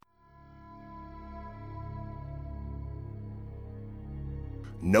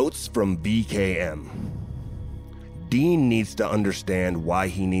Notes from BKM. Dean needs to understand why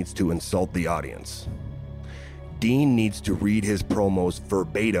he needs to insult the audience. Dean needs to read his promos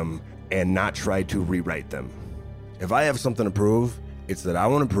verbatim and not try to rewrite them. If I have something to prove, it's that I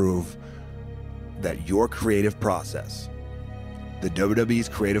want to prove that your creative process, the WWE's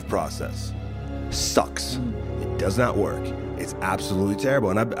creative process, sucks. It does not work. It's absolutely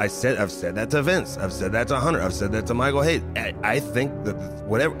terrible. And I've said that to Vince. I've said that to Hunter. I've said that to Michael Hayes. I think that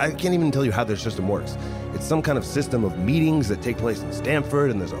whatever, I can't even tell you how their system works. It's some kind of system of meetings that take place in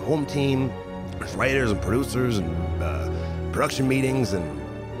Stamford, and there's a home team. There's writers and producers and production meetings, and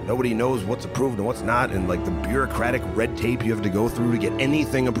nobody knows what's approved and what's not, and like the bureaucratic red tape you have to go through to get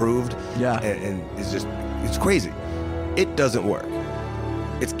anything approved. Yeah. And it's crazy. It doesn't work.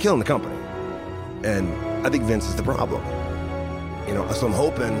 It's killing the company. And I think Vince is the problem. You know, so I'm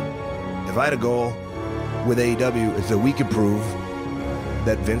hoping if I had a goal with AEW, it's that we could prove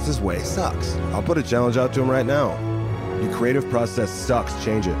that Vince's way sucks. I'll put a challenge out to him right now. Your creative process sucks.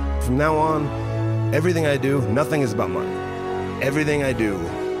 Change it. From now on, everything I do, nothing is about money. Everything I do,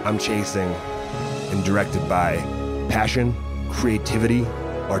 I'm chasing and directed by passion, creativity,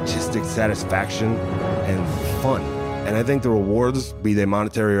 artistic satisfaction, and fun. And I think the rewards, be they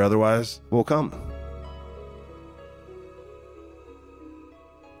monetary or otherwise, will come.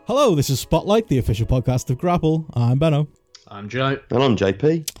 Hello, this is Spotlight, the official podcast of Grapple. I'm Benno. I'm Joe. And I'm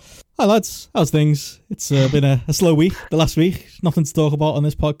JP. Hi lads, how's things? It's been a slow week, the last week. Nothing to talk about on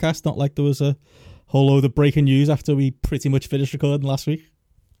this podcast, not like there was a whole load of breaking news after we pretty much finished recording last week.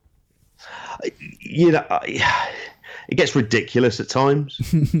 You know, it gets ridiculous at times,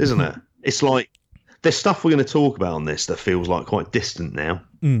 isn't it? It's like there's stuff we're going to talk about on this that feels like quite distant now,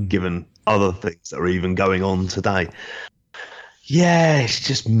 given other things that are even going on today. Yeah, it's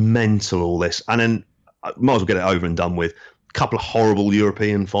just mental, all this. And then I might as well get it over and done with. A couple of horrible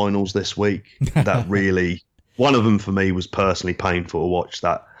European finals this week that really, one of them for me was personally painful to watch.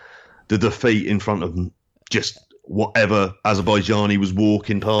 That the defeat in front of just whatever Azerbaijani was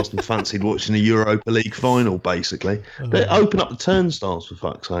walking past and fancied watching a Europa League final, basically. They open up the turnstiles, for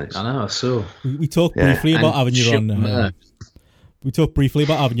fuck's sake. I know, I saw. We talked briefly about having you on. We talked briefly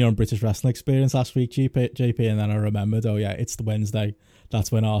about having you on British Wrestling Experience last week, JP, and then I remembered, oh yeah, it's the Wednesday.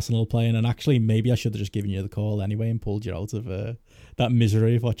 That's when Arsenal are playing, and actually maybe I should have just given you the call anyway and pulled you out of that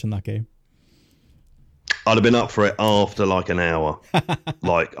misery of watching that game. I'd have been up for it after like an hour.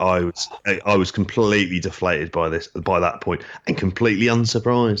 Like I was completely deflated by that point, and completely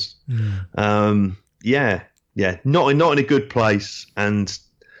unsurprised. Yeah, not in a good place. And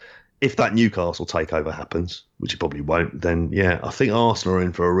if that Newcastle takeover happens, which it probably won't, then yeah, I think Arsenal are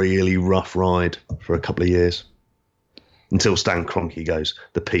in for a really rough ride for a couple of years. Until Stan Kroenke goes,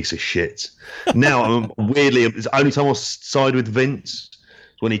 the piece of shit. Now, weirdly, it's the only time I'll side with Vince is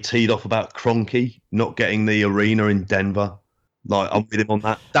when he teed off about Kroenke not getting the arena in Denver. Like, I'm with him on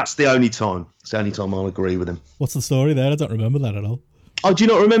that. That's the only time. It's the only time I'll agree with him. What's the story there? I don't remember that at all. Oh, do you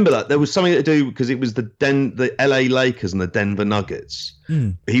not remember that? There was something to do because it was the LA Lakers and the Denver Nuggets.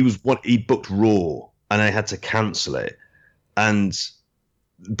 He booked Raw and they had to cancel it, and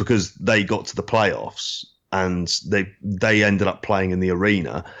because they got to the playoffs. And they ended up playing in the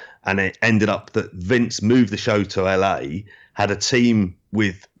arena, and it ended up that Vince moved the show to LA, had a team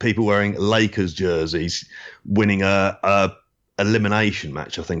with people wearing Lakers jerseys, winning a elimination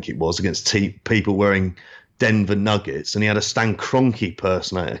match, I think it was, against people wearing Denver Nuggets, and he had a Stan Kroenke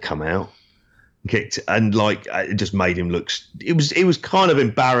impersonator come out, and like it just made him look. It was kind of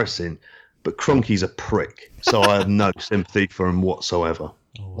embarrassing, but Kroenke's a prick, so I have no sympathy for him whatsoever.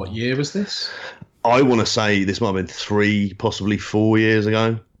 What year was this? I want to say this might have been 3, possibly 4 years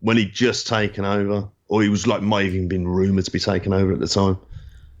ago, when he'd just taken over, or he was like might have even been rumoured to be taken over at the time.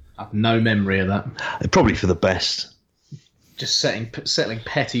 I have no memory of that. Probably for the best. Just settling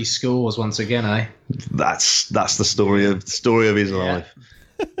petty scores once again, eh? That's the story of his life.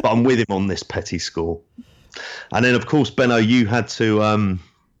 But I'm with him on this petty score. And then of course, Benno, you had to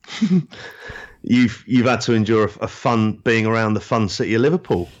you've had to endure a fun being around the fun city of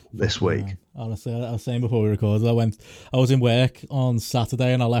Liverpool this week. Honestly, I was saying before we recorded, I was in work on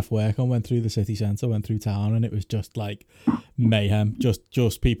Saturday and I left work and went through the city centre, went through town, and it was just like mayhem.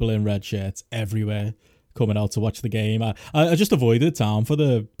 Just people in red shirts everywhere coming out to watch the game. I just avoided town for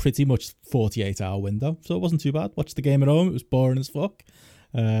the pretty much 48-hour window, so it wasn't too bad. Watched the game at home, it was boring as fuck.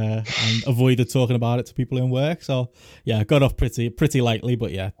 And avoided talking about it to people in work. So yeah, got off pretty lightly,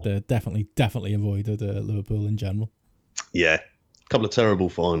 but yeah, definitely avoided Liverpool in general. Yeah. Couple of terrible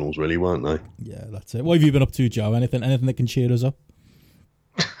finals, really, weren't they? Yeah, that's it. What have you been up to, Joe? Anything that can cheer us up?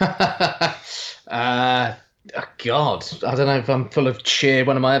 God, I don't know if I'm full of cheer.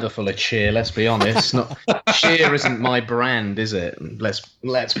 When am I ever full of cheer? Let's be honest. Cheer isn't my brand, is it? Let's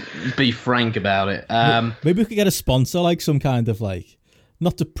be frank about it. Maybe we could get a sponsor, like some kind of like,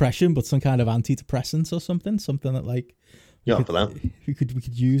 not depression, but some kind of antidepressants or something. Something that like, Yeah, for that. we could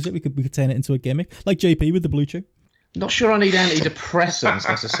use it. We could turn it into a gimmick, like JP with the Blue Chew. Not sure I need antidepressants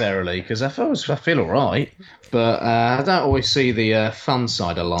necessarily, because I feel all right, but I don't always see the fun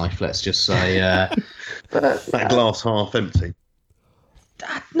side of life. Let's just say, That glass half empty.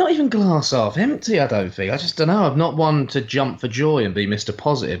 not even glass half empty. I don't think. I just don't know. I'm not one to jump for joy and be Mr.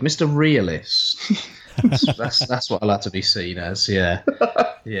 Positive, Mr. Realist. That's what I like to be seen as. Yeah.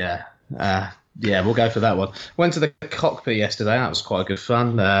 Yeah, we'll go for that one. Went to the Cockpit yesterday. That was quite good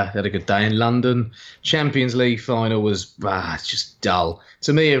fun. Had a good day in London. Champions League final was just dull.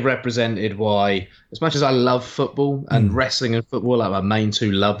 To me, it represented why, as much as I love football and wrestling and football, like my main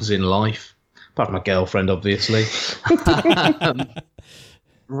two loves in life, apart from my girlfriend, obviously,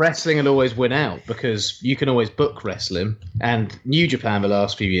 wrestling will always win out because you can always book wrestling. And New Japan the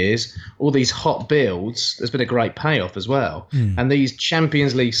last few years, all these hot builds, there's been a great payoff as well. And these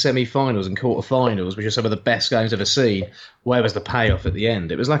Champions League semi-finals and quarter-finals, which are some of the best games I've ever seen, where was the payoff at the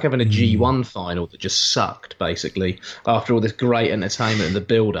end? It was like having a G1 final that just sucked, basically, after all this great entertainment and the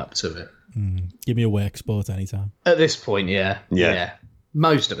build-up to it. Give me a work sport anytime. At this point, yeah.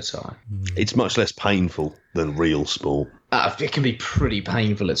 Most of the time. It's much less painful than real sport. It can be pretty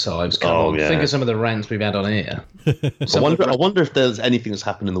painful at times. Yeah. Think of some of the rants we've had on here. I wonder if there's anything that's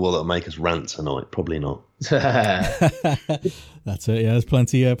happened in the world that'll make us rant tonight. Probably not. That's it. Yeah, there's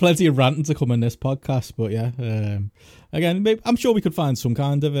plenty of ranting to come in this podcast. But yeah, again, maybe, I'm sure we could find some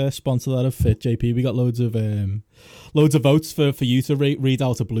kind of sponsor that'll fit. JP, we got loads of votes for you to read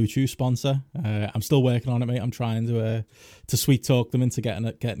out a Blue Chew sponsor. I'm still working on it, mate. I'm trying to sweet talk them into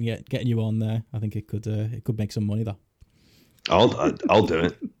getting you on there. I think it could make some money though. I'll do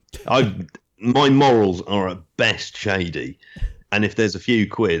it. My morals are at best shady, and if there's a few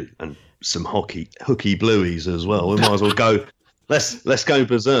quid and some hooky blueies as well, we might as well go. Let's go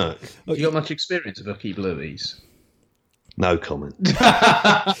berserk. You got much experience of hooky blueies? No comment.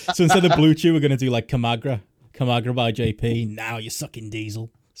 So instead of Blue Chew, we're going to do like Camagra by JP. Now you're sucking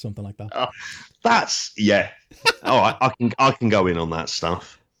diesel, something like that. That's all right. I can go in on that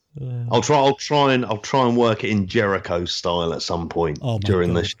stuff. I'll try and work it in Jericho style at some point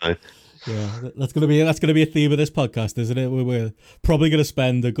during the show. Yeah, that's gonna be a theme of this podcast, isn't it? We're probably gonna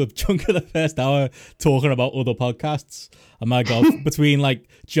spend a good chunk of the first hour talking about other podcasts. And my God, between like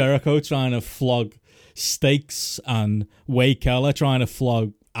Jericho trying to flog Stakes and Wade Keller trying to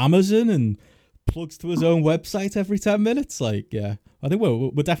flog Amazon and plugs to his own website every 10 minutes, like I think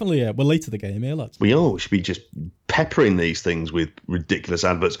we're definitely we're late to the game here, lads. We should be just peppering these things with ridiculous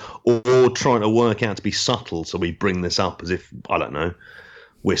adverts, or trying to work out to be subtle. So we bring this up as if, I don't know,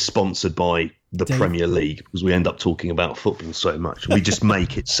 we're sponsored by the Premier League, because we end up talking about football so much. We just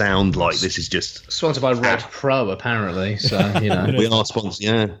make it sound like this is just sponsored by Red Pro, apparently. So we are sponsored.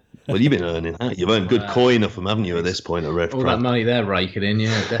 Yeah. Well, you've been earning that. You've earned good coin off them, haven't you, at this point at Red Pro? All that money they're raking in,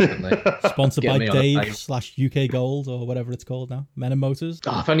 yeah, definitely. Sponsored by Dave/UK Gold, or whatever it's called now. Men and Motors.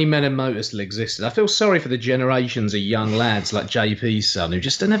 If only Men and Motors still existed. I feel sorry for the generations of young lads like JP's son, who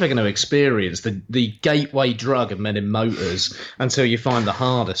just are never going to experience the gateway drug of Men and Motors until you find the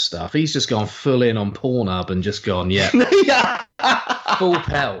harder stuff. He's just gone full in on Pornhub and just gone, full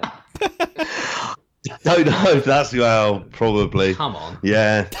pelt. Don't know if that's probably. Come on.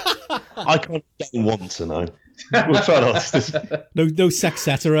 Yeah. I don't want to know. We'll try not. No sex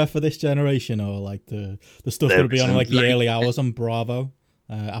cetera for this generation, or like the stuff that'll be on like the early hours on Bravo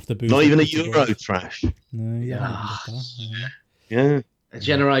after booze. Not even a Euro trash. Yeah. A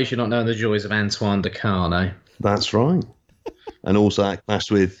generation not knowing the joys of Antoine Decano. That's right. And also that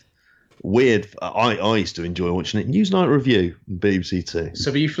clashed with weird. I used to enjoy watching it. Newsnight Review, BBC Two. So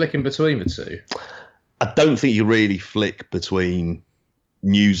were you flicking between the two? I don't think you really flick between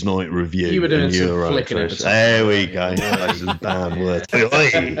Newsnight Review you were doing and Euro flicking trash. There we go. That's a damn word.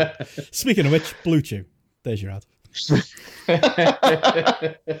 Speaking of which, Blue Chew. There's your ad.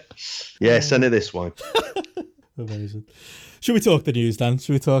 Yeah, send it this way. Amazing. Should we talk the news, Dan?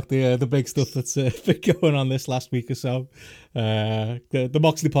 Should we talk the big stuff that's been going on this last week or so? The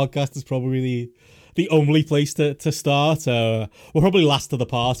Moxley podcast is probably the only place to start. We're probably last to the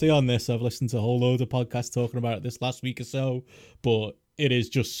party on this. I've listened to a whole load of podcasts talking about it this last week or so, but it is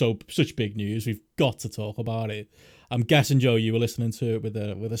just such big news. We've got to talk about it. I'm guessing, Joe, you were listening to it with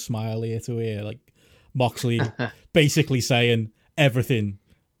a smile ear to ear, like Moxley basically saying everything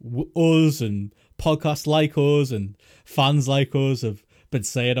us and podcasts like us and fans like us have been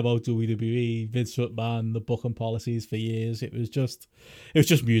saying about WWE, Vince McMahon, the booking policies for years. It was just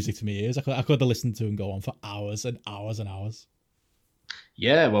music to my ears. I could have listened to him go on for hours and hours and hours.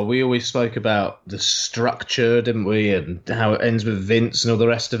 Yeah, well, we always spoke about the structure, didn't we? And how it ends with Vince and all the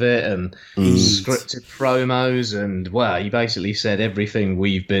rest of it, and scripted promos. And, well, he basically said everything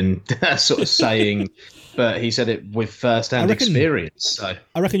we've been sort of saying, but he said it with first-hand experience. So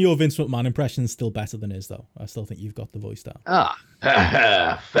I reckon your Vince McMahon impression is still better than his, though. I still think you've got the voice down.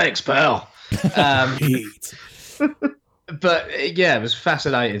 Thanks, pal. But yeah, it was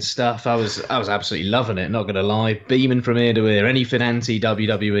fascinating stuff. I was absolutely loving it, not going to lie. Beaming from ear to ear. Anything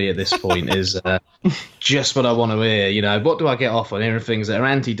anti-WWE at this point is just what I want to hear. You know, what do I get off on? Hearing things that are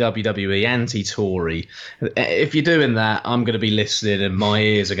anti-WWE, anti-Tory. If you're doing that, I'm going to be listening and my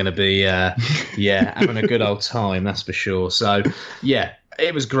ears are going to be, having a good old time, that's for sure. So, yeah.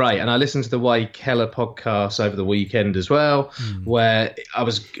 It was great, and I listened to the Wade Keller podcast over the weekend as well, where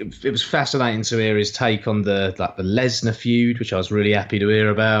it was fascinating to hear his take on the Lesnar feud, which I was really happy to hear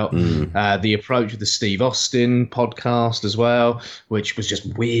about. The approach of the Steve Austin podcast as well, which was just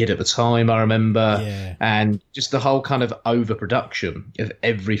weird at the time, I remember, and just the whole kind of overproduction of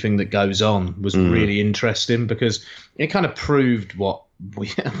everything that goes on was really interesting, because it kind of proved what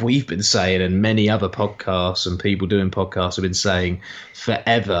we've been saying, and many other podcasts and people doing podcasts have been saying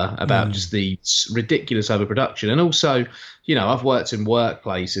forever about just the ridiculous overproduction. And also, you know, I've worked in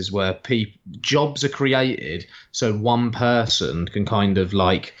workplaces where jobs are created so one person can kind of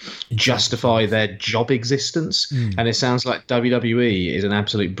like justify their job existence. And it sounds like WWE is an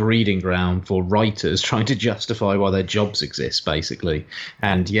absolute breeding ground for writers trying to justify why their jobs exist, basically.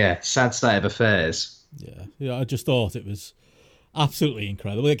 And yeah, sad state of affairs. Yeah, I just thought it was absolutely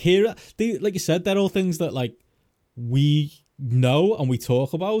incredible. Like here, like you said, they're all things that like we know and we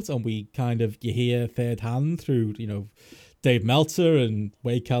talk about, and we kind of you hear third hand through, you know, Dave Meltzer and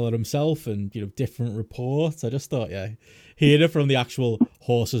Wade Keller himself, and you know, different reports. I just thought, hearing it from the actual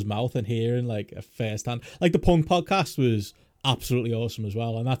horse's mouth and hearing like a first hand, like the Punk podcast was absolutely awesome as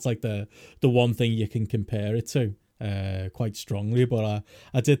well, and that's like the one thing you can compare it to quite strongly. But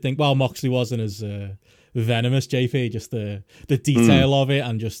I did think, well, Moxley wasn't as venomous, JP, just the detail of it,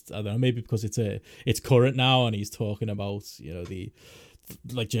 and just I don't know, maybe because it's current now, and he's talking about, you know,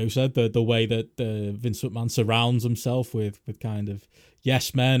 like Joe said, the way that Vince McMahon surrounds himself with kind of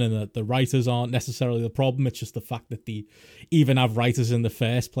yes men, and that the writers aren't necessarily the problem. It's just the fact that they even have writers in the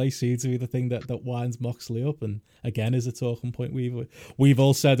first place seems to be the thing that winds Moxley up, and again is a talking point we've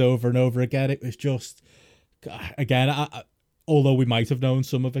all said over and over again. It was just, again, although we might have known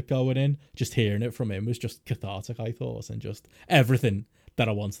some of it going in, just hearing it from him was just cathartic, I thought, and just everything that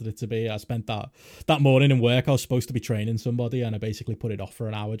I wanted it to be. I spent that morning in work, I was supposed to be training somebody, and I basically put it off for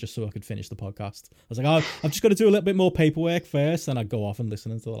an hour just so I could finish the podcast. I was like, I'm just going to do a little bit more paperwork first, and I'd go off and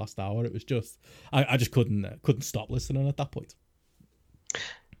listen until the last hour. It was just, I just couldn't stop listening at that point.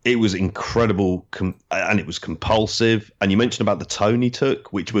 It was incredible, and it was compulsive. And you mentioned about the tone he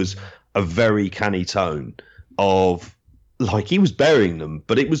took, which was a very canny tone of, like, he was burying them,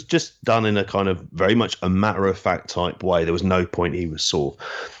 but it was just done in a kind of very much a matter-of-fact type way. There was no point he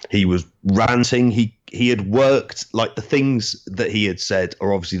was ranting. He had worked, like, the things that he had said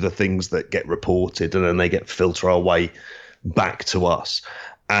are obviously the things that get reported, and then they get filtered our way back to us.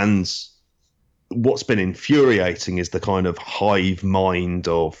 And what's been infuriating is the kind of hive mind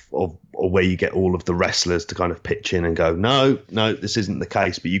of where you get all of the wrestlers to kind of pitch in and go, no, this isn't the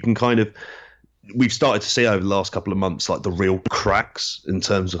case. But you can kind of, we've started to see over the last couple of months, like the real cracks in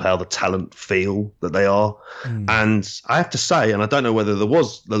terms of how the talent feel that they are. And I have to say, and I don't know whether there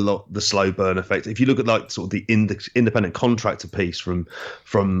was the slow burn effect. If you look at like sort of the independent contractor piece from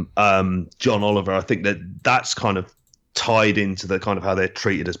John Oliver, I think that's kind of tied into the kind of how they're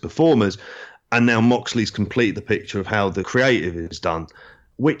treated as performers. And now Moxley's complete the picture of how the creative is done,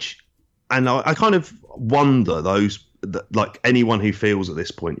 and I kind of wonder like anyone who feels at this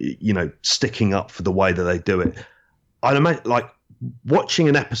point, you know, sticking up for the way that they do it. I'd imagine, like, watching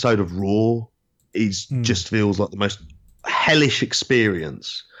an episode of Raw just feels like the most hellish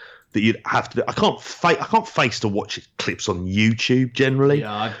experience that you'd have to do. I can't face to watch clips on YouTube generally.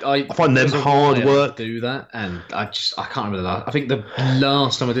 Yeah, I find them hard work. Do that, and I can't remember the last. I think the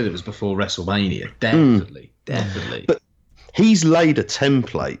last time I did it was before WrestleMania. Definitely. But he's laid a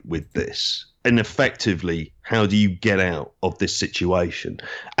template with this. And effectively, how do you get out of this situation?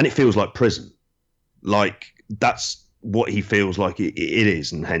 And it feels like prison. Like, that's what he feels like it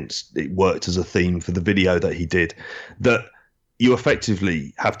is. And hence, it worked as a theme for the video that he did. That you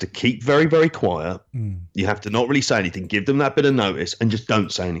effectively have to keep very, very quiet. You have to not really say anything. Give them that bit of notice and just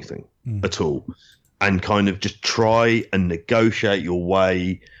don't say anything at all. and kind of just try and negotiate your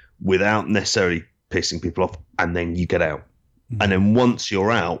way without necessarily pissing people off, and then you get out. And then once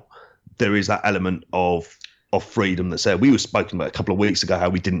you're out, there is that element of freedom that's there. We were spoken about a couple of weeks ago how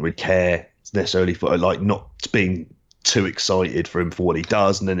we didn't really care necessarily for like not being too excited for him for what he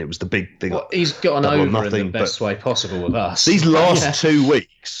does, and then it was the big thing. Well, he's gotten over in the best way possible with us. These last 2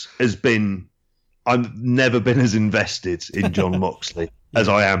 weeks has been, I've never been as invested in Jon Moxley as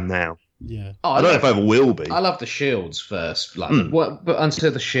I am now. Yeah. I don't know if I ever will be. I love the Shields first. But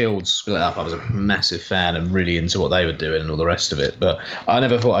until the Shields split up, I was a massive fan and really into what they were doing and all the rest of it. But I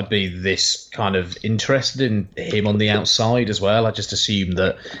never thought I'd be this kind of interested in him on the outside as well. I just assumed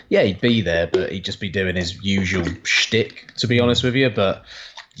that, yeah, he'd be there, but he'd just be doing his usual shtick, to be honest with you. But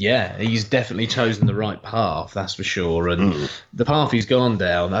yeah, he's definitely chosen the right path, that's for sure. And the path he's gone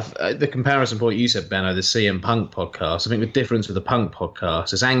down, the comparison point you said, Benno, the CM Punk podcast, I think the difference with the Punk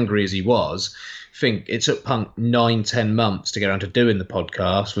podcast, as angry as he was, I think it took Punk 9-10 months to get around to doing the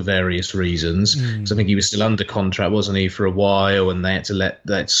podcast for various reasons. So I think he was still under contract, wasn't he, for a while, and they had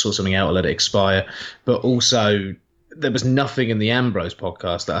to sort something out or let it expire. But also, there was nothing in the Ambrose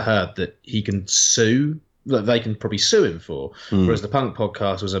podcast that I heard that he can sue, that they can probably sue him for. Whereas the Punk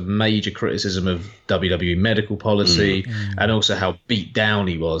podcast was a major criticism of WWE medical policy and also how beat down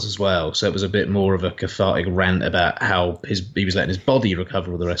he was as well. So it was a bit more of a cathartic rant about how he was letting his body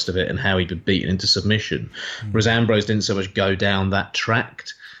recover all the rest of it and how he'd been beaten into submission. Whereas Ambrose didn't so much go down that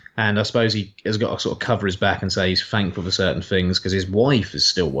tract. And I suppose he has got to sort of cover his back and say he's thankful for certain things because his wife is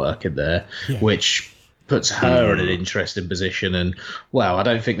still working there, which puts her in an interesting position. And, well, I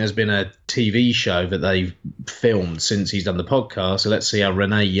don't think there's been a TV show that they've filmed since he's done the podcast. So let's see how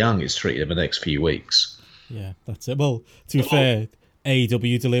Renee Young is treated in the next few weeks. Yeah, that's it. Well, to be fair,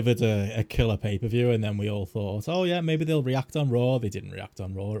 AEW delivered a killer pay-per-view, and then we all thought, oh, yeah, maybe they'll react on Raw. They didn't react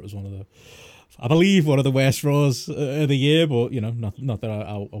on Raw. It was one of the worst Raws of the year, but, you know, not that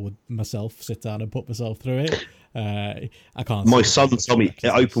I would myself sit down and put myself through it. I can't. My son told me it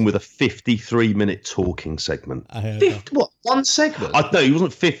opened with a 53-minute talking segment. I heard What, one segment? No, he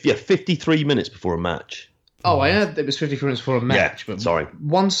wasn't 53 minutes before a match. Oh, I heard it was 53 minutes for a match. Yeah, but sorry.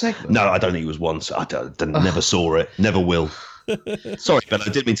 One segment? No, I don't think it was one. Never saw it. Never will. Sorry, Ben, I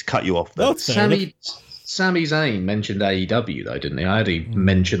didn't mean to cut you off there. No, Sami Zayn mentioned AEW, though, didn't he? I heard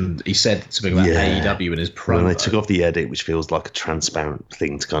he said something about AEW in his promo. And they took off the edit, which feels like a transparent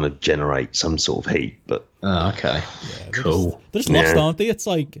thing to kind of generate some sort of heat. But okay. Yeah, cool. They're just lost, aren't they? It's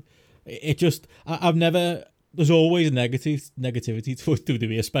like, I've never, there's always negativity towards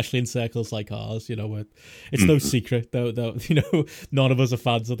WWE, especially in circles like ours, you know, where it's no secret, though, you know, none of us are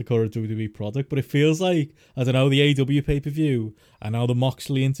fans of the current WWE product, but it feels like, I don't know, the AEW pay-per-view, and now the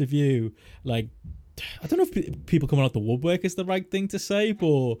Moxley interview, like, I don't know if people coming out the woodwork is the right thing to say,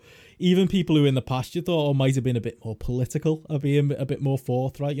 but even people who in the past you thought might have been a bit more political or being a bit more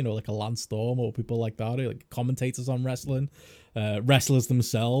forthright, you know, like a Lance Storm or people like that, like commentators on wrestling, wrestlers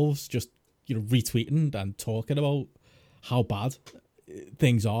themselves, just, you know, retweeting and talking about how bad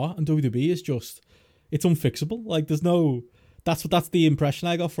things are, and WWE is just, it's unfixable. Like, there's no, that's the impression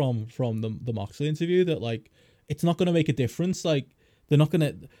I got from the Moxley interview, that like it's not going to make a difference. Like, they're not going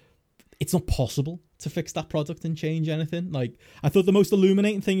to. It's not possible to fix that product and change anything. Like, I thought the most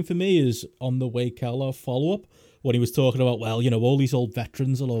illuminating thing for me is on the Wade Keller follow-up when he was talking about, well, you know, all these old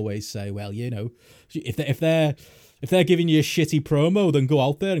veterans will always say, well, you know, if they're giving you a shitty promo, then go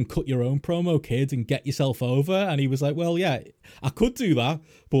out there and cut your own promo, kid, and get yourself over. And he was like, well, yeah, I could do that,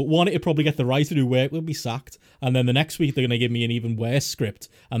 but one, it'd probably get the writer who worked will be sacked. And then the next week, they're going to give me an even worse script.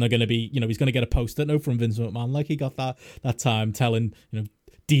 And they're going to be, you know, he's going to get a post-it note from Vince McMahon like he got that time telling, you know,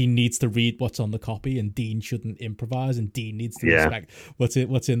 Dean needs to read what's on the copy, and Dean shouldn't improvise, and Dean needs to respect what's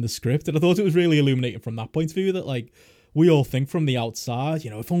in the script. And I thought it was really illuminating from that point of view, that like we all think from the outside, you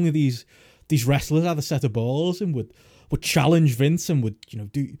know, if only these wrestlers had a set of balls and would challenge Vince and would, you know,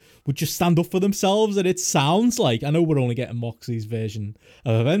 would just stand up for themselves. And it sounds like, I know we're only getting Moxley's version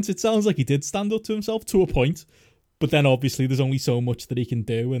of events, it sounds like he did stand up to himself to a point. But then obviously there's only so much that he can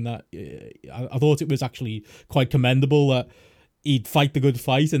do, and that I thought it was actually quite commendable that he'd fight the good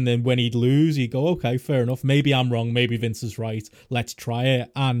fight, and then when he'd lose, he'd go, okay, fair enough. Maybe I'm wrong. Maybe Vince is right. Let's try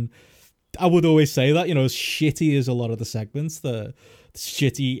it. And I would always say that, you know, as shitty as a lot of the segments, the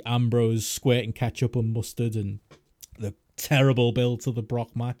shitty Ambrose squirting ketchup and mustard, and the terrible build to the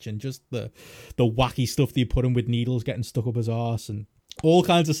Brock match, and just the wacky stuff that you put him with needles getting stuck up his arse, and all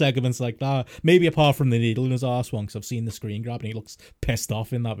kinds of segments like that. Maybe apart from the needle in his arse one, because I've seen the screen grab and he looks pissed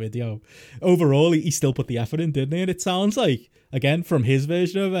off in that video. Overall, he still put the effort in, didn't he? And it sounds like, again, from his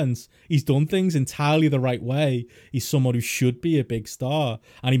version of events, he's done things entirely the right way. He's someone who should be a big star,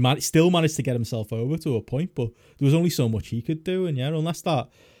 and he still managed to get himself over to a point, but there was only so much he could do. And yeah, unless that,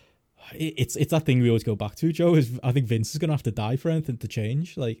 it's that thing we always go back to, Joe, is I think Vince is going to have to die for anything to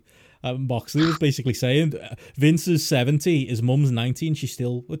change. Like, Moxley was basically saying, Vince is 70, his mum's 19, she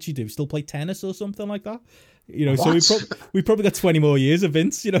still, what'd she do? Still play tennis or something like that? You know, what? So we probably got 20 more years of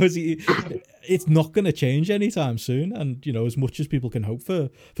Vince, you know, it's not going to change anytime soon. And, you know, as much as people can hope for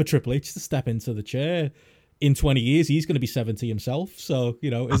Triple H to step into the chair, in 20 years, he's going to be 70 himself. So, you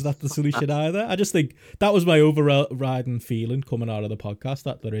know, is that the solution either? I just think that was my overriding feeling coming out of the podcast,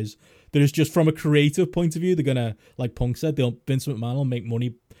 that there is just, from a creative point of view, they're going to, like Punk said, Vince McMahon will make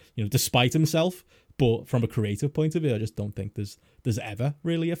money, you know, despite himself. But from a creative point of view, I just don't think there's ever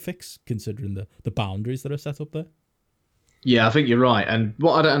really a fix, considering the boundaries that are set up there. Yeah, I think you're right. And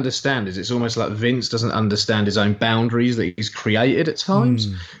what I don't understand is it's almost like Vince doesn't understand his own boundaries that he's created at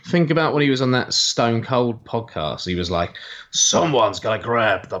times. Think about when he was on that Stone Cold podcast. He was like, someone's got to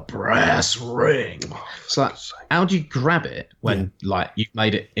grab the brass ring. It's like, how do you grab it when like you've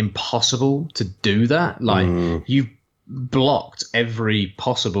made it impossible to do that? Like you've blocked every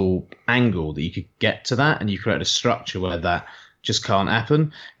possible angle that you could get to that, and you create a structure where that just can't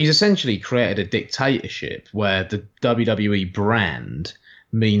happen. He's essentially created a dictatorship where the WWE brand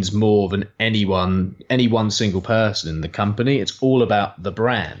means more than any one single person in the company. It's all about the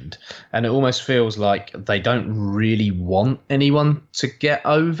brand. And it almost feels like they don't really want anyone to get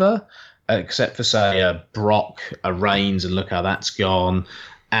over, except for, say, Brock, Reigns, and look how that's gone.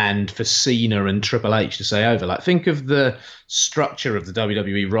 And for Cena and Triple H to say over. Like, think of the structure of the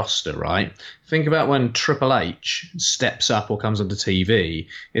WWE roster, right? Think about when Triple H steps up or comes onto TV.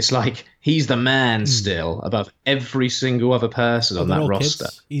 It's like he's the man still above every single other person on that roster.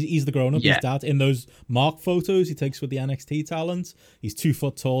 He's the grown-up, his dad. In those Mark photos he takes with the NXT talent, he's 2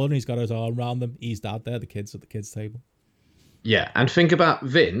 foot tall and he's got his arm around them. He's dad there, the kids at the kids' table. Yeah, and think about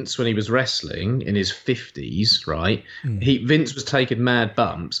Vince when he was wrestling in his 50s, right? Vince was taking mad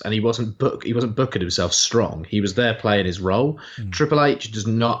bumps, and he wasn't booking himself strong. He was there playing his role. Triple H does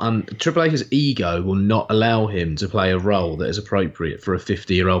not. Triple H's ego will not allow him to play a role that is appropriate for a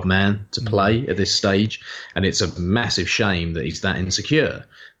 50-year-old man to play at this stage, and it's a massive shame that he's that insecure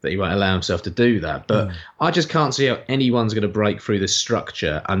that he won't allow himself to do that. But I just can't see how anyone's going to break through this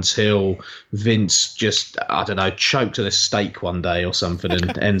structure until Vince just, I don't know, chokes on a steak one day or something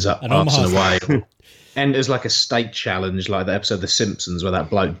and ends up passing away. And there's like a steak challenge, like the episode of The Simpsons where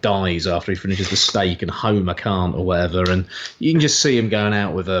that bloke dies after he finishes the steak and Homer can't or whatever. And you can just see him going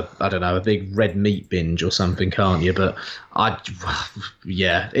out with a big red meat binge or something, can't you? But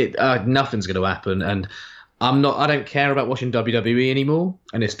nothing's going to happen. And I don't care about watching WWE anymore,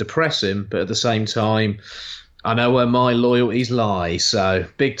 and it's depressing, but at the same time, I know where my loyalties lie. So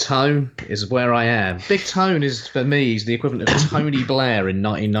Big Tone is where I am. Big Tone is, for me, he's the equivalent of Tony Blair in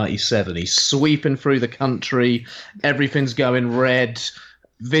 1997. He's sweeping through the country. Everything's going red.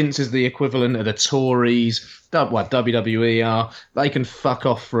 Vince is the equivalent of the Tories. What WWE are. They can fuck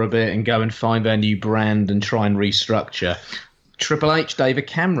off for a bit and go and find their new brand and try and restructure. Triple H, David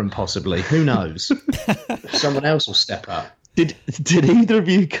Cameron, possibly. Who knows? Someone else will step up. Did either of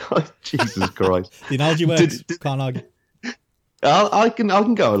you guys? Jesus Christ! The analogy works. Can't argue. I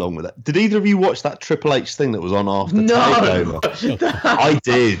can go along with that. Did either of you watch that Triple H thing that was on after Takeover? I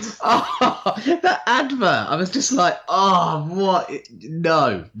did. Oh, that advert! I was just like, oh, what?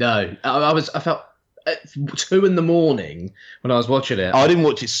 No. I felt. At 2 a.m. when I was watching it. I didn't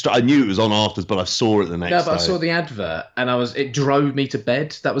watch it. I knew it was on after, but I saw it the next day. No, but I saw the advert, and it drove me to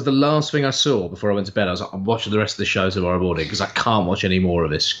bed. That was the last thing I saw before I went to bed. I was like, I'm watching the rest of the show tomorrow morning because I can't watch any more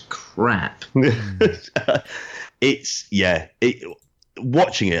of this crap.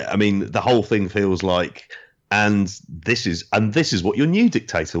 Watching it. I mean, the whole thing feels like. And this is what your new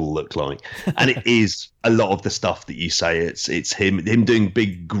dictator will look like. And it is a lot of the stuff that you say. It's him doing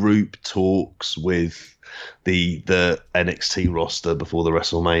big group talks with the NXT roster before the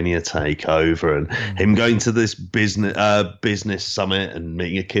WrestleMania takeover, and him going to this business summit and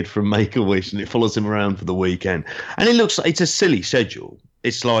meeting a kid from Make-A-Wish, and it follows him around for the weekend. And it looks like it's a silly schedule.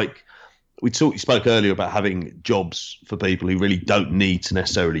 It's like you spoke earlier about having jobs for people who really don't need to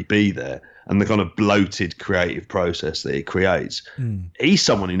necessarily be there, and the kind of bloated creative process that it creates. He's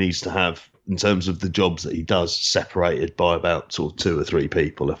someone who needs to have, in terms of the jobs that he does, separated by about sort of 2 or 3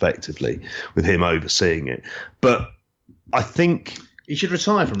 people effectively, with him overseeing it. But I think he should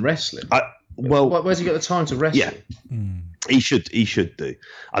retire from wrestling. Well, where's he got the time to wrestle? Yeah. He should do.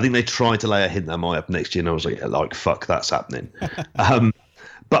 I think they tried to lay a hint that might happen next year, and I was like, fuck, that's happening.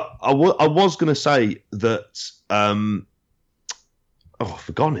 But I was going to say that. I've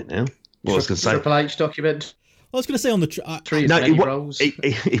forgotten it now. What I was going to say. Triple H document. I was going to say on the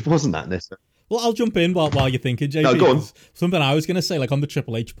it wasn't that necessarily. Well, I'll jump in while you're thinking, JP. No, go on. Something I was going to say, like on the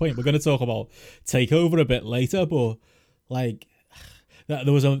Triple H point, we're going to talk about TakeOver a bit later, but like there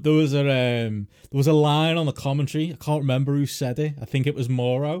was a line on the commentary. I can't remember who said it. I think it was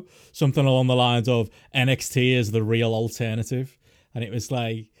Moro. Something along the lines of NXT is the real alternative, and it was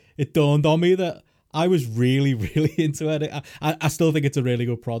like it dawned on me that I was really, really into it. I still think it's a really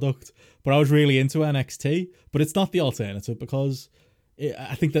good product, but I was really into NXT. But it's not the alternative because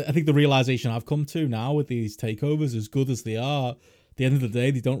I think the realization I've come to now with these takeovers, as good as they are, at the end of the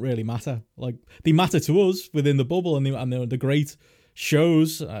day, they don't really matter. Like they matter to us within the bubble, and the great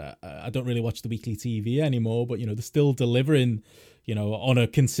shows. I don't really watch the weekly TV anymore, but they're still delivering. On a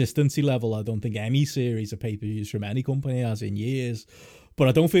consistency level, I don't think any series of pay-per-views from any company has in years. But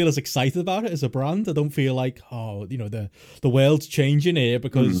I don't feel as excited about it as a brand. I don't feel like, the world's changing here,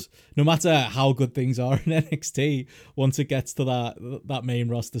 because no matter how good things are in NXT, once it gets to that main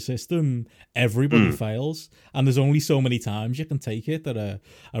roster system, everybody fails. And there's only so many times you can take it that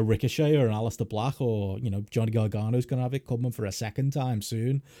a Ricochet or an Aleister Black or, Johnny Gargano's going to have it coming for a second time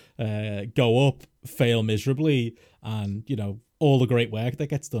soon, go up, fail miserably, and, all the great work that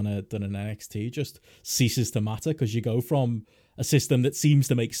gets done in NXT just ceases to matter, because you go from a system that seems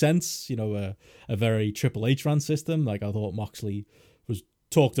to make sense, a very Triple H run system. Like I thought Moxley was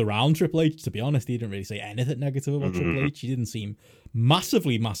talked around Triple H. To be honest, he didn't really say anything negative about Triple H. He didn't seem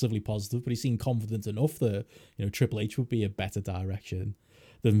massively positive, but he seemed confident enough that Triple H would be a better direction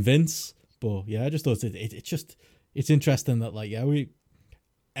than Vince. But yeah, I just thought it's interesting that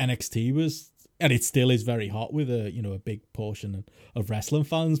NXT was. And it still is very hot with a big portion of wrestling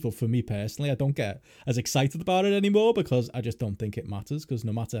fans. But for me personally, I don't get as excited about it anymore, because I just don't think it matters. Because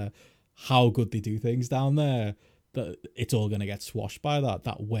no matter how good they do things down there, that it's all going to get swashed by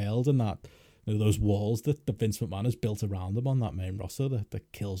that world and that those walls that Vince McMahon has built around them on that main roster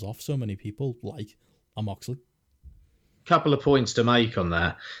that kills off so many people like a Moxley. Couple of points to make on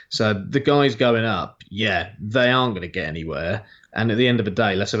that. So the guys going up, yeah, they aren't going to get anywhere. And at the end of the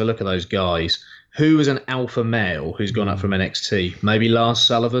day, let's have a look at those guys. Who is an alpha male who's gone up from NXT? Maybe Lars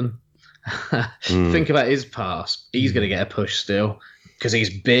Sullivan? Think about his past. He's going to get a push still, because he's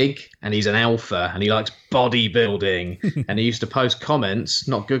big and he's an alpha and he likes bodybuilding. And he used to post comments,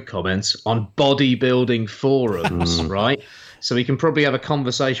 not good comments, on bodybuilding forums, right? So he can probably have a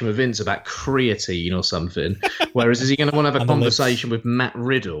conversation with Vince about creatine or something. Whereas is he going to want to have a conversation with Matt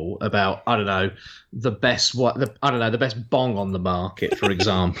Riddle about, I don't know, the best bong on the market, for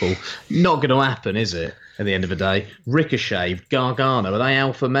example? Not going to happen, is it? At the end of the day, Ricochet, Gargano, are they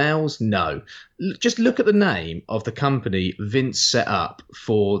alpha males? No. Just look at the name of the company Vince set up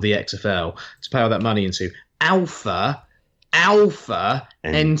for the XFL to pay all that money into. Alpha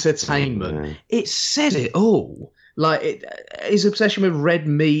Entertainment. It says it all. Like his obsession with red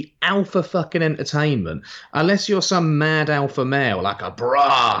meat, alpha fucking entertainment. Unless you're some mad alpha male like a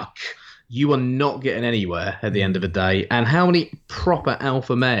Brock, you are not getting anywhere at the end of the day. And how many proper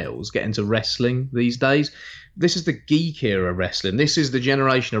alpha males get into wrestling these days? This is the geek era wrestling. This is the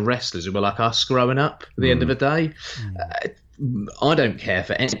generation of wrestlers who were like us growing up at the end of the day. I don't care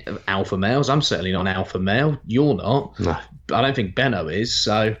for any alpha males. I'm certainly not an alpha male. You're not. No. I don't think Benno is.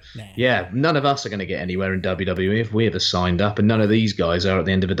 So, yeah, none of us are going to get anywhere in WWE if we ever signed up. And none of these guys are at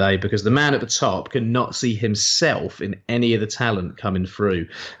the end of the day, because the man at the top cannot see himself in any of the talent coming through.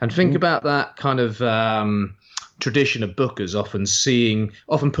 And think about that kind of tradition of bookers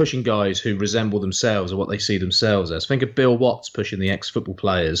often pushing guys who resemble themselves or what they see themselves as. Think of Bill Watts pushing the ex-football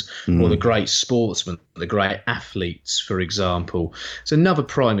players or the great sportsmen, the great athletes, for example. It's another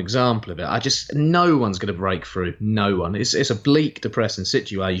prime example of it. No one's going to break through. No one. It's a bleak, depressing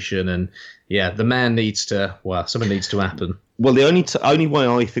situation, and yeah, the man something needs to happen. Well, the only way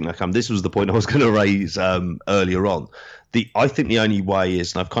I think that this was the point I was going to raise earlier on. I think the only way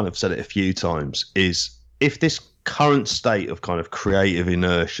is, and I've kind of said it a few times, is if this current state of kind of creative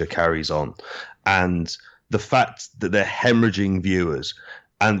inertia carries on, and the fact that they're hemorrhaging viewers,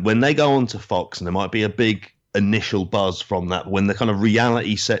 and when they go on to Fox, and there might be a big initial buzz from that, when the kind of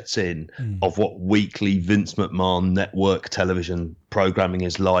reality sets in of what weekly Vince McMahon network television programming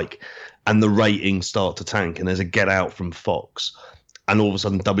is like, and the ratings start to tank, and there's a get out from Fox, and all of a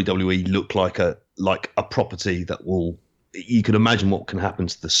sudden WWE look like a property that will. You can imagine what can happen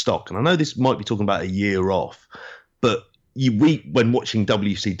to the stock. And I know this might be talking about a year off, but when watching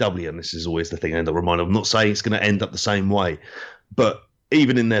WCW, and this is always the thing I end up reminded, I'm not saying it's going to end up the same way, but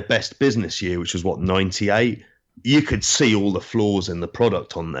even in their best business year, which was what, 98, you could see all the flaws in the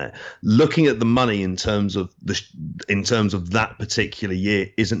product on there. Looking at the money in terms of that particular year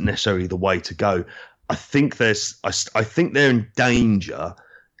isn't necessarily the way to go. I think they're in danger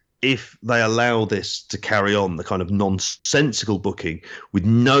if they allow this to carry on, the kind of nonsensical booking with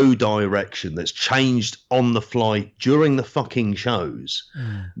no direction that's changed on the fly during the fucking shows,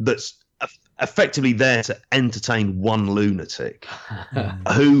 that's effectively there to entertain one lunatic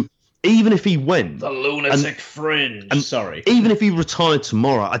who, even if he went... The lunatic fringe. Sorry. Even if he retired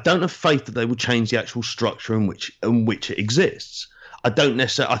tomorrow, I don't have faith that they would change the actual structure in which it exists. I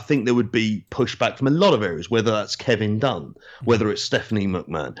think there would be pushback from a lot of areas, whether that's Kevin Dunn, whether it's Stephanie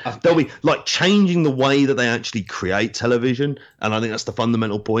McMahon. They'll be like changing the way that they actually create television. And I think that's the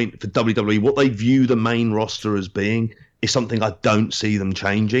fundamental point for WWE. What they view the main roster as being is something I don't see them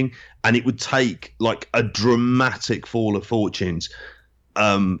changing. And it would take like a dramatic fall of fortunes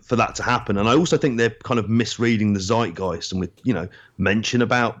for that to happen. And I also think they're kind of misreading the zeitgeist, and with, mention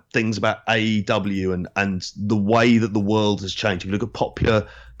about things about AEW and the way that the world has changed. If you look at popular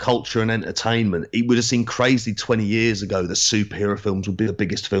culture and entertainment, it would have seemed crazy 20 years ago that superhero films would be the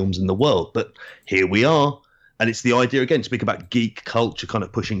biggest films in the world. But here we are. And it's the idea, again, to speak about geek culture kind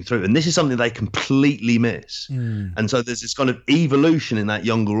of pushing through. And this is something they completely miss. And so there's this kind of evolution in that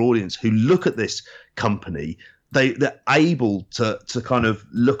younger audience who look at this company. They're able to kind of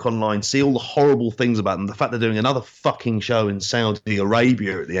look online, see all the horrible things about them. The fact they're doing another fucking show in Saudi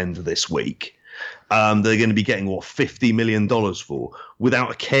Arabia at the end of this week, they're going to be getting $50 million for, without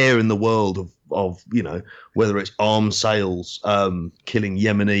a care in the world of whether it's arms sales, killing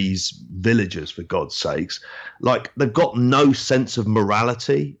Yemenis villagers, for God's sakes. Like, they've got no sense of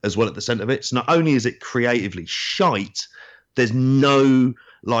morality as well at the centre of it. So not only is it creatively shite, there's no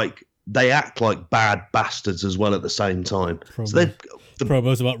they act like bad bastards as well at the same time. So the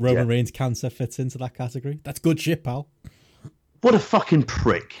promos about Roman Reigns' cancer fits into that category. That's good shit, pal. What a fucking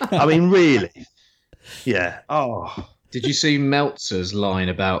prick. I mean, really. Yeah. Oh. Did you see Meltzer's line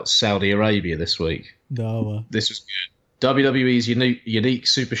about Saudi Arabia this week? No. This was good. WWE's unique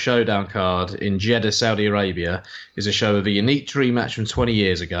Super Showdown card in Jeddah, Saudi Arabia, is a show of a unique dream match from 20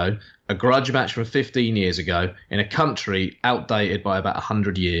 years ago, a grudge match from 15 years ago, in a country outdated by about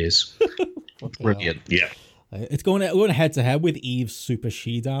 100 years. Brilliant. Yeah. It's going head to head with Eve's Super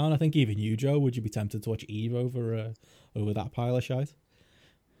Showdown. I think even you, Joe, would you be tempted to watch Eve over that pile of shite?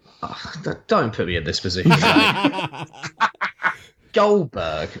 Oh, don't put me in this position.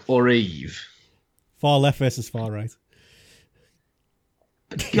 Goldberg or Eve? Far left versus far right.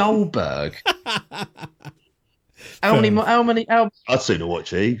 Goldberg. How many? I'd sooner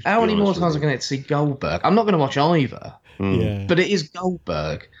watch Eve. How many more times am I going to see Goldberg? I'm not going to watch either. Yeah. But it is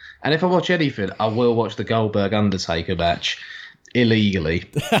Goldberg, and if I watch anything, I will watch the Goldberg Undertaker match illegally.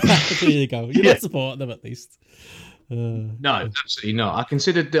 There you go. You're not supporting them, at least. No, absolutely not.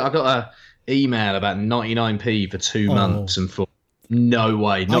 I got a email about 99p for 2 months and thought, no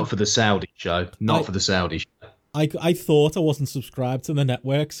way, not for the Saudi show, for the Saudi show. I thought I wasn't subscribed to the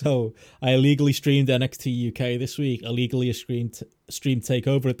network, so I illegally streamed NXT UK this week, illegally streamed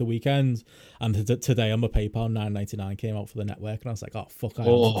TakeOver at the weekend, and today on my PayPal, $9.99 came out for the network, and I was like, oh, fuck, I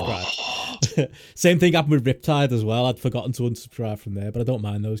unsubscribed. Same thing happened with Riptide as well. I'd forgotten to unsubscribe from there, but I don't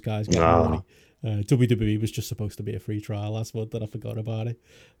mind those guys getting money. WWE was just supposed to be a free trial last month, and I forgot about it.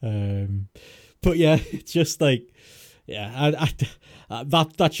 But yeah, it's just like, yeah,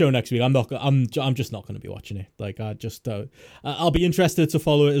 that show next week, I'm just not going to be watching it. Like, I'll be interested to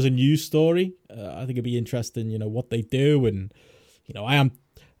follow it as a news story. I think it'd be interesting, what they do, and I am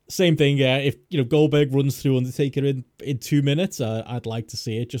same thing. Yeah, if Goldberg runs through Undertaker in 2 minutes, I'd like to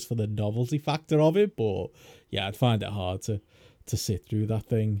see it just for the novelty factor of it. But yeah, I'd find it hard to sit through that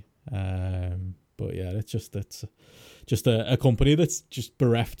thing. But yeah, it's just a company that's just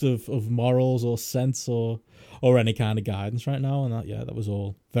bereft of morals or sense or any kind of guidance right now, and that was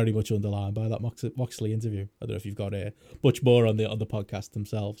all very much underlined by that Moxley interview. I don't know if you've got much more on the podcast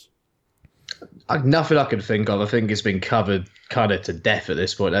themselves. Nothing I can think of. I think it's been covered kind of to death at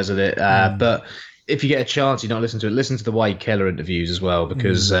this point, hasn't it? But if you get a chance, listen to the Wade Keller interviews as well,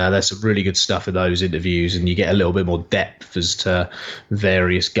 because there's some really good stuff in those interviews, and you get a little bit more depth as to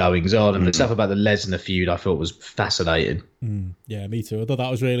various goings on. And the stuff about the Lesnar feud I thought was fascinating. Yeah, me too. I thought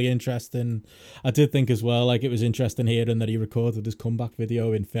that was really interesting. I did think as well, like, it was interesting hearing that he recorded his comeback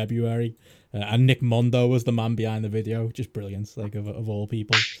video in February, and Nick Mondo was the man behind the video. Just brilliant, like, of all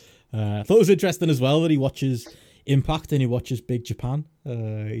people. I thought it was interesting as well that he watches Impact and he watches Big Japan.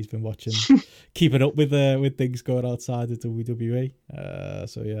 He's been watching, keeping up with things going outside the WWE.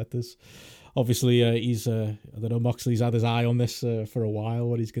 So yeah, there's obviously he's I don't know, Moxley's had his eye on this for a while,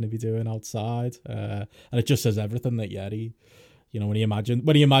 what he's going to be doing outside, and it just says everything that he, you know, when he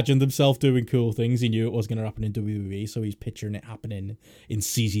imagined himself doing cool things, he knew it was going to happen in WWE, so he's picturing it happening in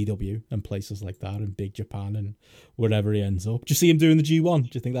CZW and places like that, and Big Japan and wherever he ends up. Do you see him doing the G1? Do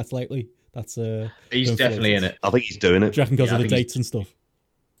you think that's likely? That's he's definitely in it. I think he's doing it. Do you reckon because of the dates and stuff?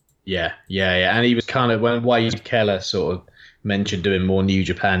 Yeah. And he was kind of, when Wade Keller sort of mentioned doing more New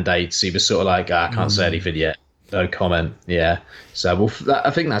Japan dates, he was sort of like, I can't say anything yet. No comment. Yeah. So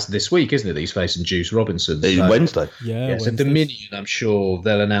I think that's this week, isn't it? That he's facing Juice Robinson. It's Wednesday. Yeah. So Dominion, I'm sure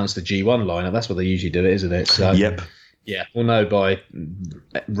they'll announce the G1 lineup. That's what they usually do, isn't it? So yep. Yeah, we'll know by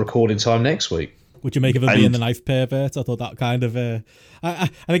recording time next week. Would you make of him being the knife pervert? I thought that kind of... I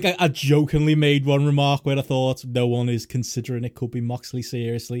think I jokingly made one remark where I thought no one is considering it could be Moxley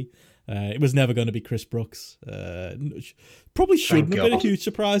seriously. It was never going to be Chris Brooks. Probably shouldn't have been a huge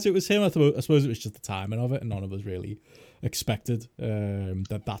surprise it was him. I suppose it was just the timing of it, and none of us really expected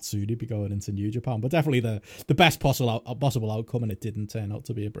that soon he'd be going into New Japan. But definitely the best possible outcome, and it didn't turn out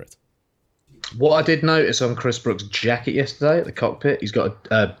to be a Brit. What I did notice on Chris Brooks' jacket yesterday at the cockpit, he's got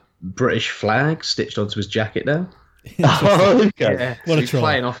a British flag stitched onto his jacket now. Oh, okay. Yeah, What a he's troll.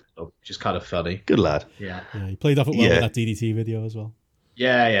 playing off, which is kind of funny. Good lad. Yeah, He played off it well with that DDT video as well.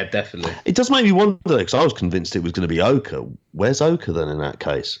 yeah, definitely. It does make me wonder, because I was convinced it was going to be Oka. Where's Oka then in that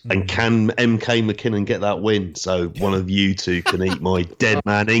case? And can MK McKinnon get that win so one of you two can eat my Dead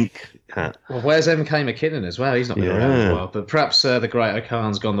Man Inc. hat? Well, where's MK McKinnon as well? He's not been around for a while. But perhaps the Great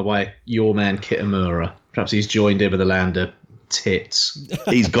Okan's gone the way your man Kitamura. Perhaps he's joined in with the land of tits.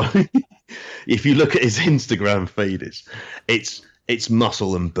 He's got... If you look at his Instagram feed, it's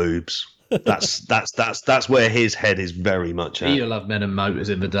muscle and boobs. That's where his head is very much at. He'd have loved Men and Motors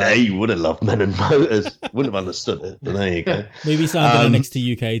in the Yeah, day. he would have loved Men and Motors. Wouldn't have understood it. But there you go. Maybe he signed an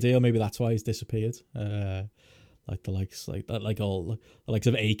NXT UK deal. Maybe that's why he's disappeared. Like the likes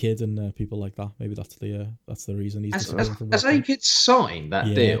of A-Kid and people like that. Maybe that's the reason he's disappeared from Has wrestling. A-Kid signed that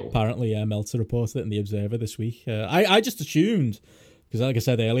deal? Apparently, Meltzer reported it in the Observer this week. I just assumed, because like I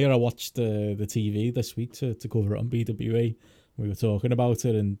said earlier, I watched the TV this week to cover it on BWE. We were talking about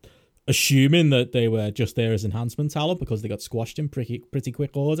it and assuming that they were just there as enhancement talent because they got squashed in pretty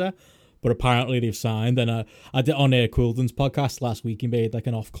quick order. But apparently they've signed. And I did on Quilden's podcast last week, he made like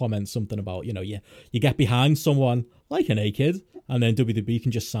an off comment, something about, you get behind someone like an A-Kid and then WWE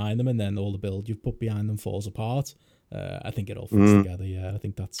can just sign them and then all the build you've put behind them falls apart. I think it all fits together. Yeah, I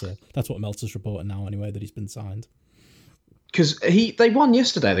think that's what Meltzer's reporting now anyway, that he's been signed. Because they won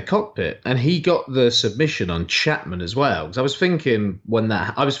yesterday, the cockpit, and he got the submission on Chapman as well. Because I was thinking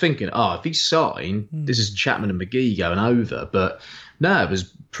if he's signed, this is Chapman and McGee going over. But no, it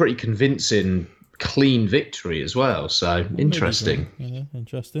was pretty convincing, clean victory as well. So interesting. Yeah,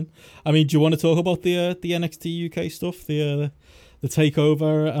 interesting. I mean, do you want to talk about the NXT UK stuff, the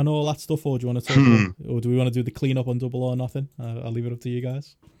takeover and all that stuff, or do you want to talk, or do we want to do the cleanup on Double or Nothing? I'll leave it up to you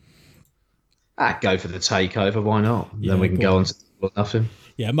guys. Go for the takeover, why not? Yeah, then we can go on to Nothing.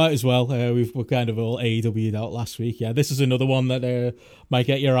 Yeah, might as well. We're kind of all AEW'd out last week. Yeah, this is another one that might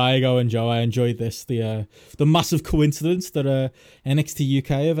get your eye going, Joe. I enjoyed this. The massive coincidence that NXT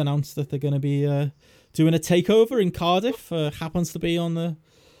UK have announced that they're going to be doing a takeover in Cardiff. Happens to be on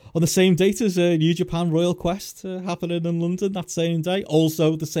the same date as New Japan Royal Quest happening in London that same day.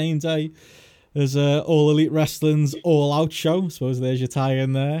 Also the same day as All Elite Wrestling's All Out show. I suppose there's your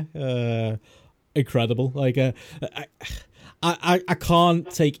tie-in there. Incredible. Like I can't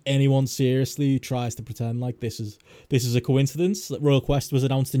take anyone seriously who tries to pretend like this is a coincidence. That Royal Quest was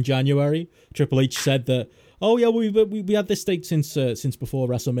announced in January. Triple H said that, oh yeah, we had this date since before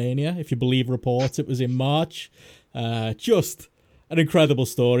WrestleMania. If you believe reports, it was in March. Just an incredible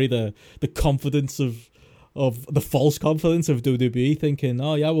story. The confidence of the false confidence of WWE thinking,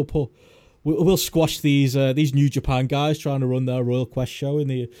 oh yeah, we'll squash these New Japan guys trying to run their Royal Quest show in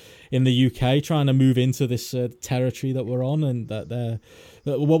the UK, trying to move into this territory that we're on, and that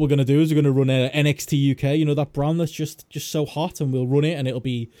what we're going to do is we're going to run NXT UK, that brand that's just so hot, and we'll run it, and it'll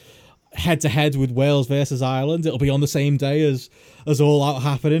be head to head with Wales versus Ireland. It'll be on the same day as All Out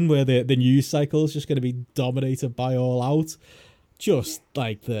happening, where the news cycle is just going to be dominated by All Out. Just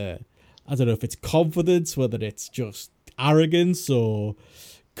like I don't know if it's confidence, whether it's just arrogance or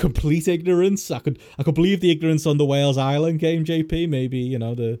complete ignorance. I could believe the ignorance on the Wales Ireland game, JP. Maybe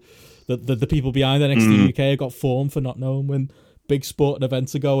the people behind NXT UK got formed for not knowing when big sporting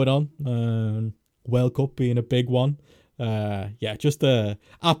events are going on. World Cup being a big one. Just a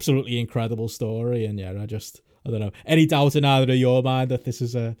absolutely incredible story, and yeah, I don't know. Any doubt in either of your mind that this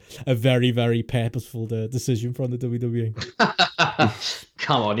is a very, very purposeful decision from the WWE?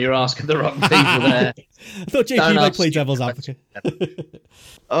 Come on, you're asking the wrong people there. I thought JP might play devil's advocate.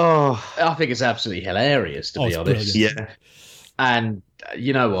 Oh, I think it's absolutely hilarious, to be honest. Brilliant. yeah. And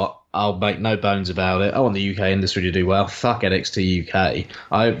you know what? I'll make no bones about it. I want the UK industry to do well. Fuck NXT UK.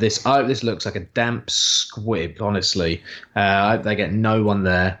 I hope this looks like a damp squib, honestly. I hope they get no one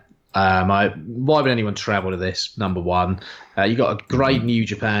there. Why would anyone travel to this? Number one, you got a great New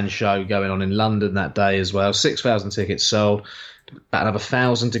Japan show going on in London that day as well. 6,000 tickets sold, about another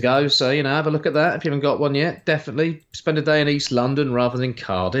 1,000 to go. So have a look at that if you haven't got one yet. Definitely spend a day in East London rather than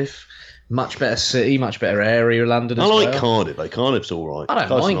Cardiff. Much better city, much better area of London as well. I like Cardiff. Cardiff's all right. I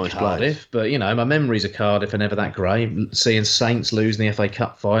don't mind nice Cardiff, but my memories of Cardiff are never that great. Seeing Saints lose in the FA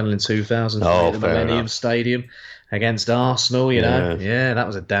Cup final in 2000 at the Millennium Stadium against Arsenal, yeah, that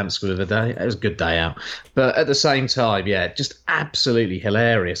was a damn squib of a day. It was a good day out. But at the same time, just absolutely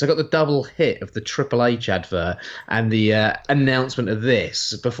hilarious. I got the double hit of the Triple H advert and the announcement of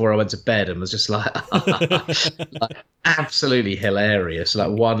this before I went to bed, and was just like absolutely hilarious.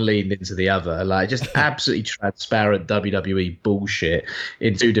 Like one leading into the other, like just absolutely transparent WWE bullshit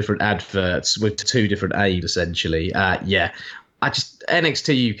in two different adverts with two different aims, essentially. NXT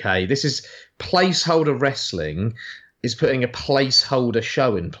UK, this is placeholder wrestling is putting a placeholder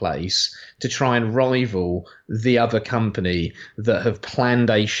show in place to try and rival the other company that have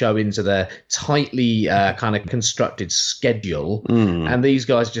planned a show into their tightly kind of constructed schedule. And these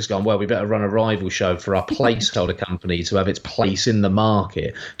guys have just gone, well, we better run a rival show for our placeholder company to have its place in the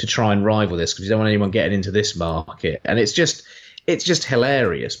market to try and rival this, because you don't want anyone getting into this market. And it's just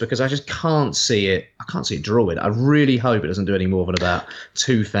hilarious because I just can't see it. I can't see it drawing. I really hope it doesn't do any more than about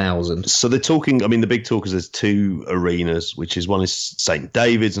 2,000. So they're talking. I mean, the big talk is there's two arenas, which is one is St.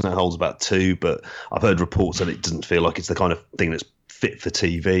 David's and that holds about 2. But I've heard reports that it doesn't feel like it's the kind of thing that's fit for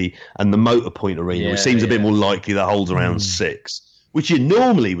TV. And the Motor Point Arena, which seems a bit more likely, that holds around 6, which you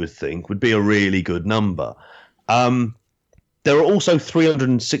normally would think would be a really good number. There are also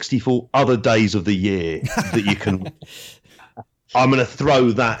 364 other days of the year that you can. I'm going to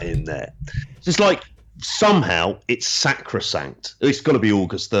throw that in there. It's like somehow it's sacrosanct. It's got to be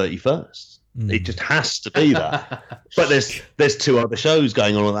August 31st. It just has to be that. But there's 2 other shows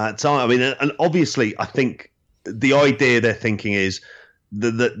going on at that time. I mean, and obviously, I think the idea they're thinking is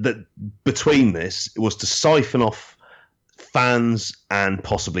that between this, it was to siphon off fans and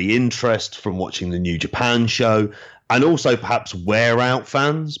possibly interest from watching the New Japan show, and also perhaps wear out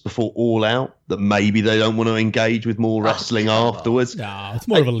fans before All Out, that maybe they don't want to engage with more wrestling afterwards. No, it's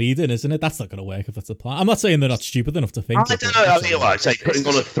more of a lead-in, isn't it? That's not going to work if that's the plan. I'm not saying they're not stupid enough to think. I don't know. I'd say putting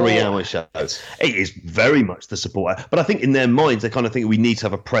on a 3-hour show, it is very much the support. But I think in their minds, they kind of think we need to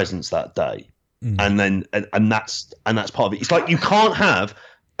have a presence that day. And then and that's part of it. It's like you can't have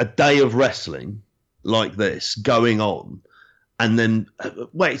a day of wrestling like this going on and then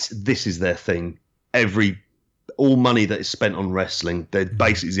this is their thing. All money that is spent on wrestling,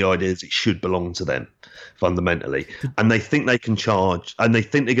 basically the idea is it should belong to them fundamentally, and they think they can charge, and they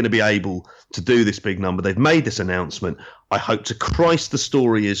think they're going to be able to do this big number. They've made this announcement. I hope to Christ the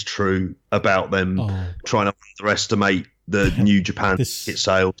story is true about them trying to underestimate the New Japan hit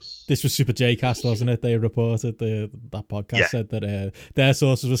sales. This was Super J-Cast, wasn't it? They reported that podcast said that their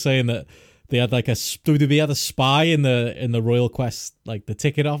sources were saying that they had like a spy in the Royal Quest, like the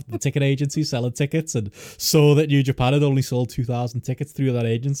ticket agency selling tickets, and saw that New Japan had only sold 2,000 tickets through that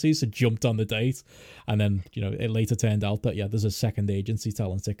agency, so jumped on the date. And then, it later turned out that, there's a second agency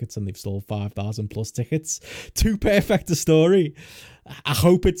selling tickets and they've sold 5,000 plus tickets. Too perfect a story. I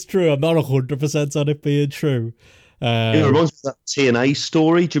hope it's true. I'm not 100% on it being true. It reminds me of that TNA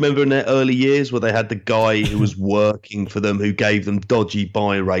story. Do you remember in their early years where they had the guy who was working for them who gave them dodgy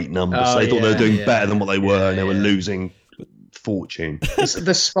buy rate numbers? So they thought they were doing better than what they were, and they were losing fortune.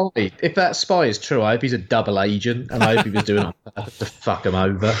 The spy. If that spy is true, I hope he's a double agent, and I hope he was doing it to fuck him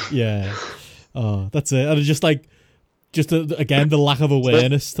over. Yeah. Oh, that's it. And it's just again, the lack of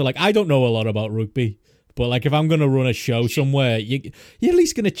awareness to I don't know a lot about rugby. But if I'm going to run a show somewhere, you're at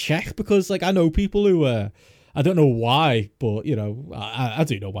least going to check, because I know people who I don't know why, but I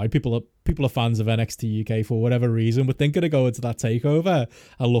do know why people are fans of NXT UK for whatever reason. Were thinking of going to that takeover.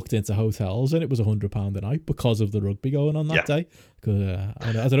 I looked into hotels and it was £100 a night because of the rugby going on that day. I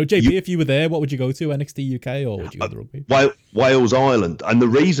don't know, JP, if you were there, what would you go to? NXT UK or would you go to the rugby? Wales, Ireland, and the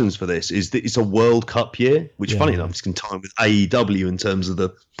reasons for this is that it's a World Cup year, which funny enough is in time with AEW in terms of the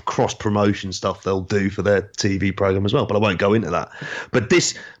cross promotion stuff they'll do for their TV program as well. But I won't go into that. But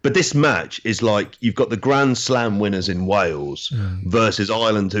this match is you've got the Grand Slam winners in Wales versus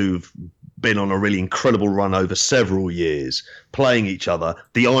Ireland, who've been on a really incredible run over several years, playing each other.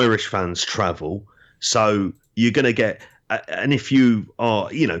 The Irish fans travel, so you're going to get. And if you are,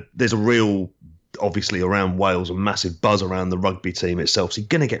 there's a real, obviously around Wales, a massive buzz around the rugby team itself. So you're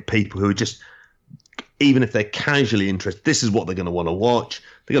going to get people who are just, even if they're casually interested, this is what they're going to want to watch.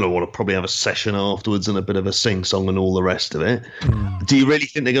 They're going to want to probably have a session afterwards and a bit of a sing-song and all the rest of it. Do you really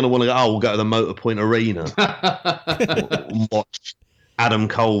think they're going to want to go, we'll go to the Motor Point Arena and watch Adam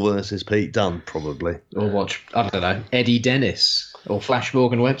Cole versus Pete Dunne, probably? Or watch, I don't know, Eddie Dennis or Flash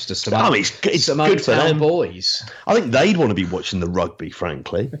Morgan Webster. It's good for them. Boys. I think they'd want to be watching the rugby,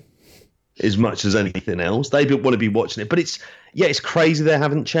 frankly, as much as anything else. They'd want to be watching it. But it's crazy they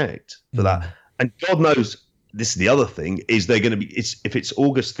haven't checked for that. And God knows, this is the other thing, is they're going to be, if it's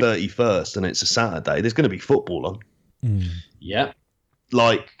August 31st and it's a Saturday, there's going to be football on. Yeah.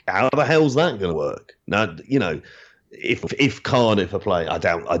 Like, how the hell's that going to work? Now, if Cardiff are playing,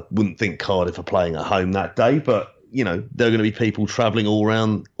 I wouldn't think Cardiff are playing at home that day, but, there are going to be people travelling all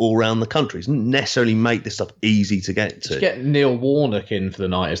around the country. It doesn't necessarily make this stuff easy to get to. Just get Neil Warnock in for the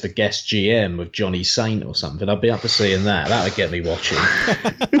night as the guest GM with Johnny Saint or something. I'd be up for seeing that. That would get me watching.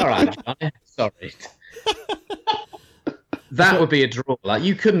 All right, sorry. That would be a draw. Like,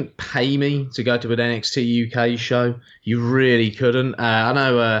 you couldn't pay me to go to an NXT UK show. You really couldn't. I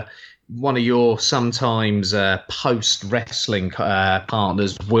know one of your sometimes post-wrestling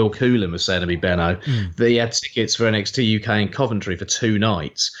partners, Will Coolan, was saying to me, Benno, that he had tickets for NXT UK in Coventry for 2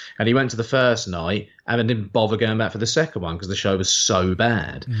 nights. And he went to the first night and then didn't bother going back for the second one because the show was so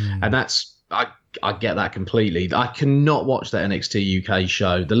bad. And that's... I get that completely. I cannot watch that NXT UK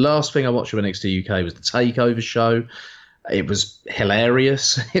show. The last thing I watched of NXT UK was the Takeover show. It was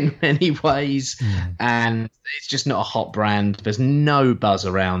hilarious in many ways, and it's just not a hot brand. There's no buzz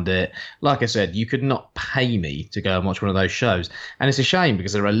around it. Like I said, you could not pay me to go and watch one of those shows. And it's a shame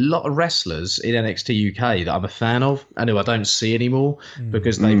because there are a lot of wrestlers in NXT UK that I'm a fan of and who I don't see anymore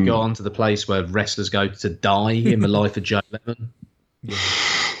because they've gone to the place where wrestlers go to die in the life of Joe Lemon. Yeah.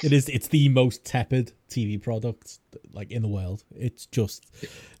 It's the most tepid TV product like in the world. It's just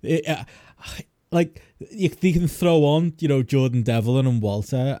like they can throw on, Jordan Devlin and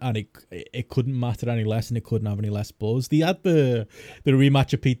Walter, and it couldn't matter any less, and it couldn't have any less buzz. They had the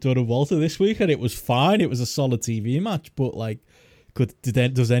rematch of Pete Dunne and Walter this week, and it was fine. It was a solid TV match, but like,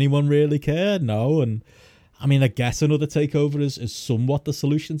 does anyone really care? No. And I mean, I guess another takeover is somewhat the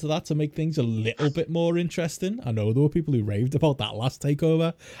solution to that, to make things a little bit more interesting. I know there were people who raved about that last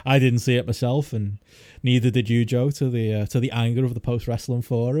takeover. I didn't see it myself, and neither did you, Joe, to the anger of the post wrestling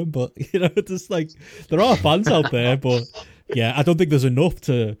forum. But just like, there are fans out there, but yeah, I don't think there's enough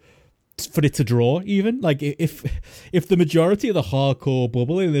for it to draw. Even like if the majority of the hardcore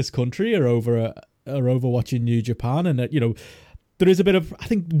bubble in this country are over watching New Japan, and there is a bit of, I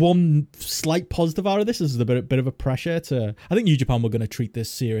think, one slight positive out of this is a bit of a pressure to. I think New Japan were going to treat this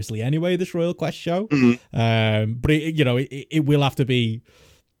seriously anyway, this Royal Quest show. But it will have to be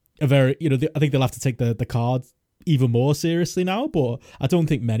a very, I think they'll have to take the card even more seriously now. But I don't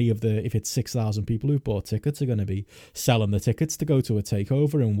think many of if it's 6,000 people who've bought tickets are going to be selling the tickets to go to a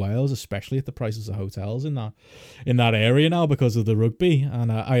takeover in Wales, especially at the prices of hotels in that area now because of the rugby.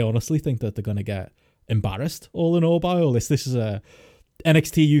 And I honestly think that they're going to get embarrassed all in all by all this. This is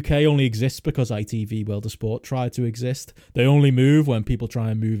NXT UK only exists because ITV World of Sport tried to exist. They only move when people try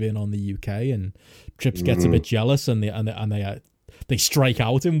and move in on the UK, and Trips gets a bit jealous and they strike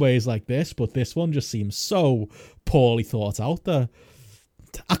out in ways like this. But this one just seems so poorly thought out that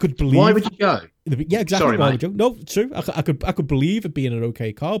I could believe. Why would you go? Yeah, exactly. Sorry, why mate. would you? No, it's true. I could believe it being an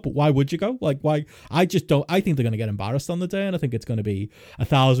okay card, but why would you go? Like, why? I just don't. I think they're going to get embarrassed on the day, and I think it's going to be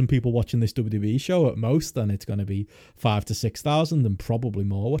 1,000 people watching this WWE show at most, and it's going to be 5,000 to 6,000, and probably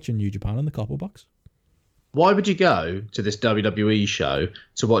more watching New Japan in the Copper Box. Why would you go to this WWE show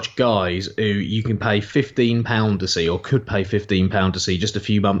to watch guys who you can pay £15 to see, or could pay £15 to see just a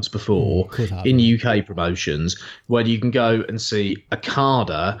few months before in UK promotions, when you can go and see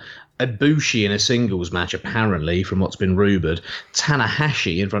Okada, Ibushi in a singles match, apparently, from what's been rumoured,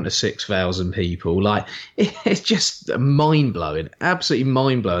 Tanahashi in front of 6,000 people? Like, it's just mind-blowing, absolutely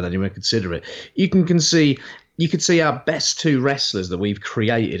mind-blowing that you would consider it. You could see our best 2 wrestlers that we've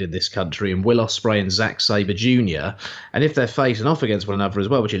created in this country, in Will Ospreay and Zack Sabre Jr., and if they're facing off against one another as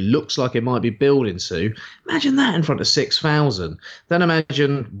well, which it looks like it might be building to, imagine that in front of 6,000. Then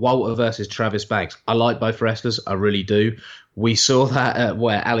imagine Walter versus Travis Banks. I like both wrestlers, I really do. We saw that at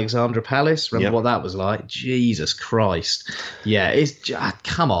Alexandra Palace. Remember Yep. what that was like? Jesus Christ! Yeah,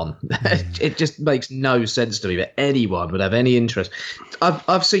 come on. It just makes no sense to me that anyone would have any interest.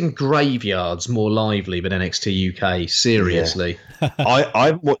 I've seen graveyards more lively than NXT UK. Seriously,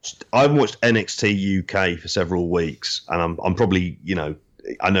 I've watched NXT UK for several weeks, and I'm probably,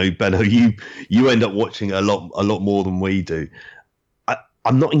 I know, Benno, you end up watching a lot more than we do.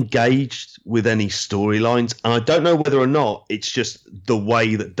 I'm not engaged with any storylines, and I don't know whether or not it's just the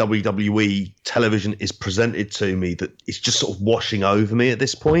way that WWE television is presented to me that it's just sort of washing over me at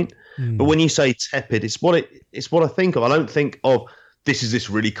this point. But when you say tepid, it's what I think of. I don't think of this is this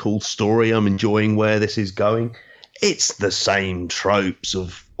really cool story. I'm enjoying where this is going. It's the same tropes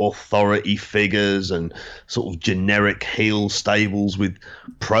of authority figures and sort of generic heel stables with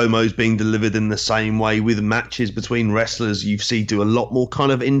promos being delivered in the same way, with matches between wrestlers you see do a lot more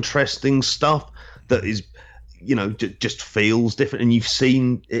kind of interesting stuff that is, just feels different. And you've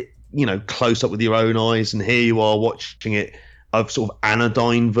seen it, close up with your own eyes, and here you are watching it, a sort of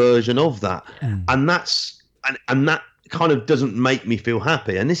anodyne version of that. And that's, and that kind of doesn't make me feel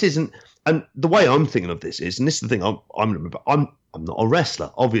happy. And this isn't, and the way I'm thinking of this is, and this is the thing, I'm not a wrestler,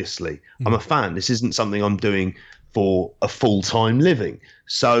 obviously. I'm a fan. This isn't something I'm doing for a full-time living.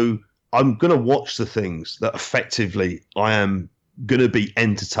 So I'm going to watch the things that effectively I am going to be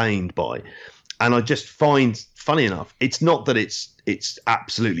entertained by. And I just find, funny enough, it's not that it's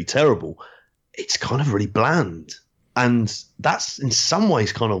absolutely terrible. It's kind of really bland. And that's in some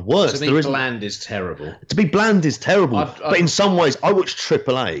ways kind of worse. To be bland is terrible. To be bland is terrible. But in some ways, I watch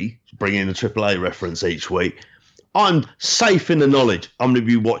AAA, bring in a AAA reference each week. I'm safe in the knowledge I'm going to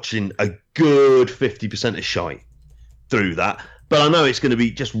be watching a good 50% of shite through that. But I know it's going to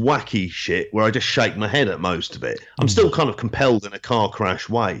be just wacky shit where I just shake my head at most of it. I'm still kind of compelled in a car crash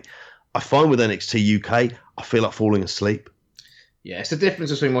way. I find with NXT UK, I feel like falling asleep. Yeah, it's the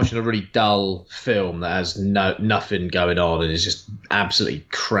difference between watching a really dull film that has nothing going on and is just absolutely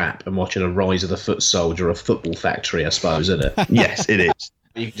crap, and watching a Rise of the Foot Soldier, a Football Factory, I suppose, isn't it? Yes, it is.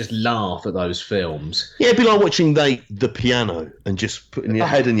 You can just laugh at those films. Yeah, it'd be like watching the piano and just putting your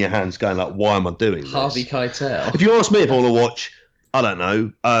head in your hands going like, why am I doing this? Harvey Keitel. If you ask me if I want to watch, I don't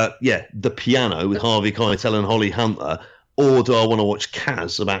know, the piano with Harvey Keitel and Holly Hunter, or do I want to watch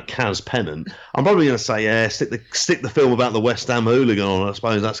Kaz about Kaz Pennant? I'm probably going to say, stick the film about the West Ham hooligan on. I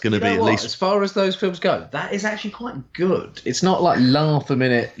suppose that's going to be at least. As far as those films go, that is actually quite good. It's not like laugh a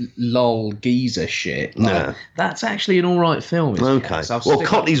minute, lol, geezer shit. No. That's actually an all right film. Okay. Well,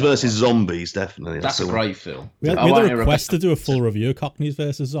 Cockneys versus Zombies, definitely. That's a great film. We had a request to do a full review of Cockneys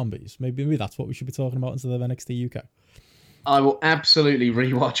versus Zombies. Maybe that's what we should be talking about instead of NXT UK. I will absolutely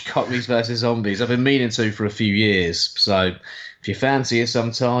rewatch Cockneys vs Zombies. I've been meaning to for a few years. So if you fancy it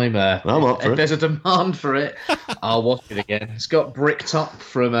sometime, if there's a demand for it, I'll watch it again. It's got Bricktop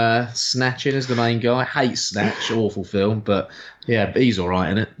from Snatching as the main guy. I hate Snatch, awful film, but yeah, he's all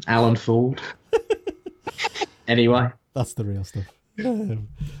right in it. Alan Ford. Anyway. That's the real stuff.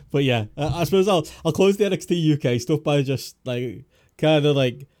 But yeah, I suppose I'll close the NXT UK stuff by just kind of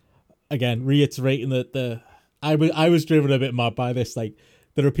again reiterating that I was driven a bit mad by this.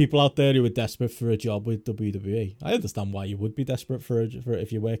 There are people out there who are desperate for a job with WWE. I understand why you would be desperate for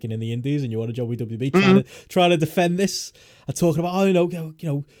if you're working in the Indies and you want a job with WWE, trying to defend this and talking about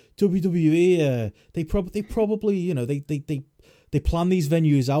WWE. They probably they plan these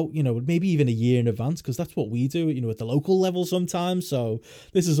venues out, maybe even a year in advance, because that's what we do, at the local level sometimes. So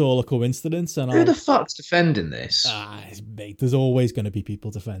this is all a coincidence. And who the fuck's defending this? Mate, there's always going to be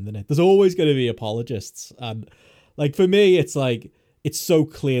people defending it. There's always going to be apologists. And for me, it's so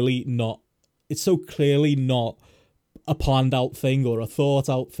clearly not a planned out thing or a thought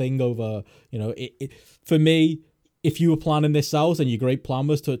out thing over, for me, if you were planning this out and your great plan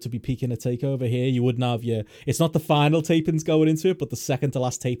was to be peaking a takeover here, you wouldn't have it's not the final tapings going into it, but the second to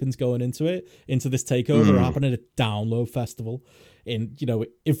last tapings going into this takeover happening at Download Festival in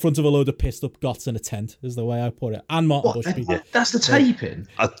front of a load of pissed up goths in a tent, is the way I put it. And Martin Bushby. That's the taping?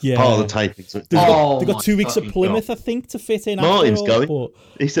 Yeah. Part of the taping. They've got 2 weeks at Plymouth, I think, to fit in. Martin's going.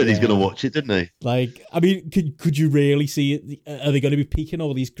 He said he's going to watch it, didn't he? Could you really see it? Are they going to be peaking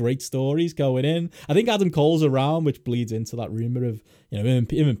all these great stories going in? I think Adam Cole's around, which bleeds into that rumour of, him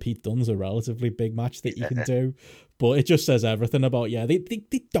and Pete Dunne's a relatively big match that you can do. But it just says everything about, they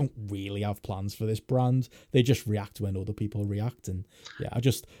don't really have plans for this brand. They just react when other people react. And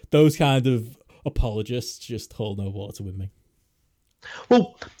those kind of apologists just hold no water with me.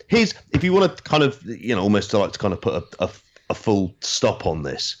 Well, if you want to kind of, almost like to kind of put a full stop on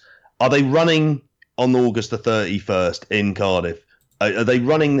this, are they running on August the 31st in Cardiff? Are they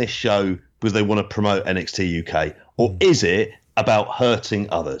running this show because they want to promote NXT UK? or is it about hurting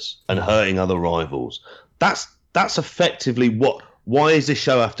others and hurting other rivals? That's effectively what. Why does this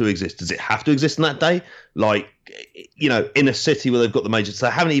show have to exist? Does it have to exist on that day? Like, you know, in a city where they've got the majors, they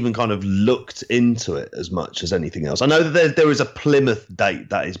haven't even kind of looked into it as much as anything else. I know that there is a Plymouth date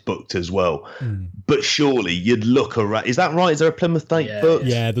that is booked as well, but surely you'd look around. Is that right? Is there a Plymouth date booked?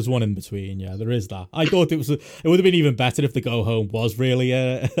 Yeah, there's one in between. Yeah, there is that. I thought it would have been even better if the go home was really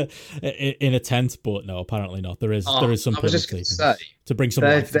in a tent, but no, apparently not. There is some. I was just going to say, to bring some.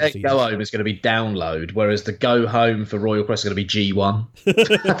 Their go home is going to be download, whereas the go home for Royal Crest is going to be G1.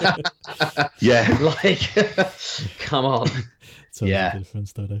 Yeah, like, come on. Totally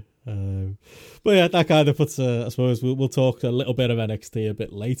difference, don't it? But yeah, that kind of puts. I suppose we'll talk a little bit of NXT a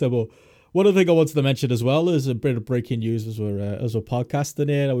bit later. But one other thing I wanted to mention as well is a bit of breaking news as we're podcasting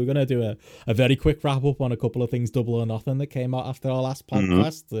here. We're going to do a very quick wrap up on a couple of things, Double or Nothing, that came out after our last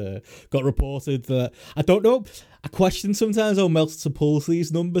podcast. Got reported that, I don't know, I question sometimes how Meltzer pulls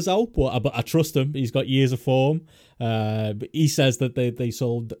these numbers out, but I trust him. He's got years of form. But he says that they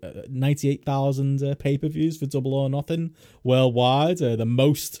sold 98,000 pay-per-views for Double or Nothing worldwide, the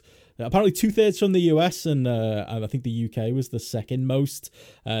most. Apparently 2/3 from the US, and I think the UK was the second most.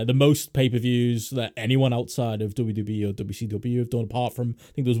 The most pay-per-views that anyone outside of WWE or WCW have done, apart from,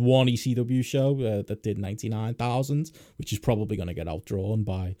 I think there was one ECW show that did 99,000, which is probably going to get outdrawn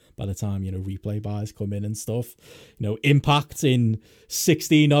by the time, you know, replay buys come in and stuff. You know, Impact in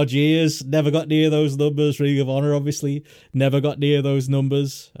 16 odd years never got near those numbers. Ring of Honor obviously never got near those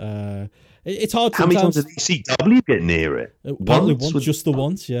numbers. It's hard to. How many times did ECW get near it? Apparently once, just the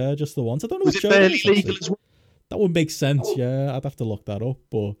once. Yeah, just the once. I don't know. Was it fairly legal as well? That would make sense. Yeah, I'd have to look that up,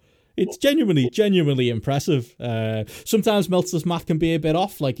 but it's genuinely impressive. Sometimes Meltzer's math can be a bit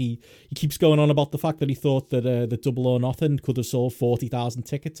off. Like he keeps going on about the fact that he thought that the Double or Nothing could have sold 40,000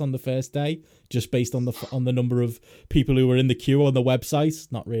 tickets on the first day, just based on the number of people who were in the queue on the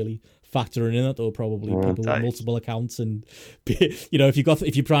website. Not really factoring in that there were probably people with multiple accounts, and you know, if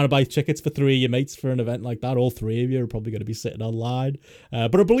you're trying to buy tickets for three of your mates for an event like that, all three of you are probably going to be sitting online.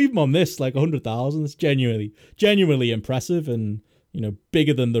 But I believe him on this, like 100,000. It's genuinely impressive, and you know,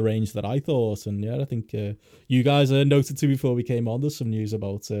 bigger than the range that I thought. And yeah, I think you guys noted too before we came on, there's some news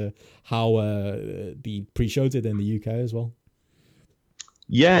about how the pre-show did in the UK as well.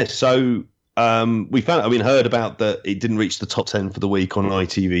 Yeah, so we heard about that it didn't reach the top 10 for the week on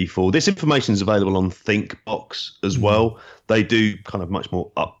ITV4. This information is available on Thinkbox as well. They do kind of much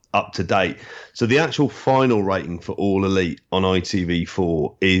more up to date. So the actual final rating for All Elite on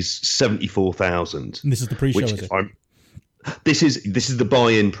ITV4 is 74,000. And this is the pre-show, is it? This is the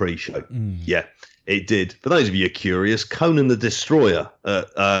buy-in pre-show. Yeah, it did. For those of you curious, Conan the Destroyer,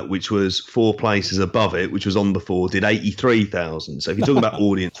 which was 4 places above it, which was on before, did 83,000. So if you're talking about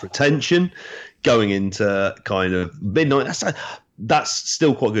audience retention going into kind of midnight, that's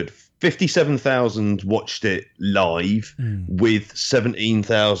still quite good. 57,000 watched it live, with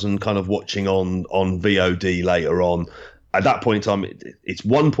 17,000 kind of watching on VOD later on. At that point in time, it's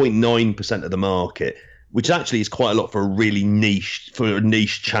 1.9% of the market, which actually is quite a lot for a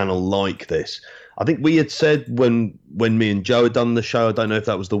niche channel like this. I think we had said when me and Joe had done the show, I don't know if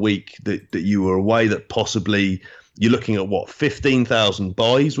that was the week that you were away, that possibly you're looking at 15,000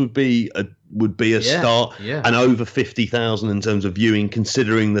 buys would be a start, and over 50,000 in terms of viewing,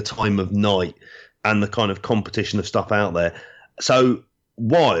 considering the time of night and the kind of competition of stuff out there. So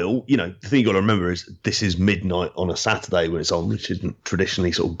while, you know, the thing you got to remember is this is midnight on a Saturday when it's on, which isn't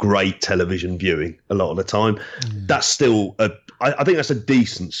traditionally sort of great television viewing a lot of the time. That's still I think that's a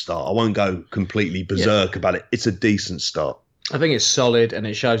decent start. I won't go completely berserk about it. It's a decent start. I think it's solid, and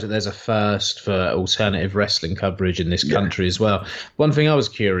it shows that there's a first for alternative wrestling coverage in this country as well. One thing I was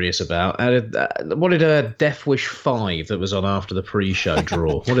curious about, what did Death Wish 5 that was on after the pre-show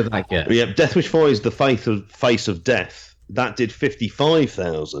draw? What did that get? Yeah, Death Wish 5 is the face of death. That did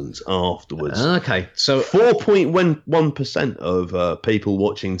 55,000 afterwards. Okay, so 4.1% of people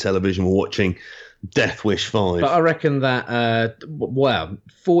watching television were watching Death Wish 5. But I reckon that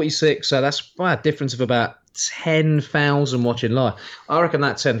 46. So that's a difference of about 10,000 watching live. I reckon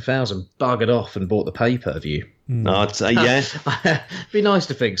that 10,000 buggered off and bought the pay-per-view. I'd say yes. It'd be nice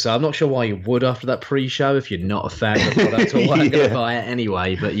to think so. I'm not sure why you would after that pre-show if you're not a fan of the product or going to buy it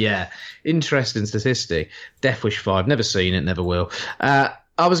anyway. But yeah, interesting statistic. Death Wish 5, never seen it, never will. I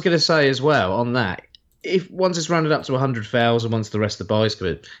was going to say as well on that, if once it's rounded up to 100,000, once the rest of the buys come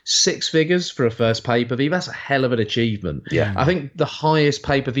in, 6 figures for a first pay-per-view, that's a hell of an achievement. Yeah. I think the highest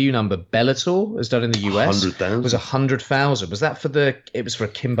pay-per-view number Bellator has done in the US 100,000. was 100,000. Was that it was for a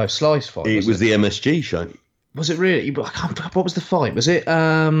Kimbo Slice fight? It was the MSG show. Was it really? What was the fight? Was it?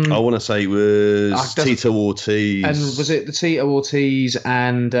 I want to say it was Tito Ortiz. And was it the Tito Ortiz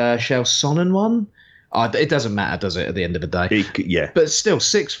and Chael Sonnen one? It doesn't matter, does it, at the end of the day? Yeah. But still,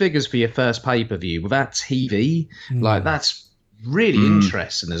 6 figures for your first pay-per-view without TV, like, that's really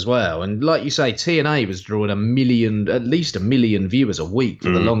interesting as well. And like you say, TNA was drawing at least a million viewers a week for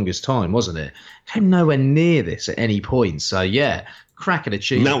the longest time, wasn't it? Came nowhere near this at any point. So, yeah, cracking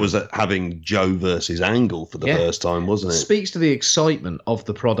achievement. And that was having Joe versus Angle for the first time, wasn't it? Speaks to the excitement of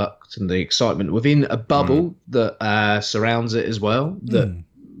the product and the excitement within a bubble that surrounds it as well, that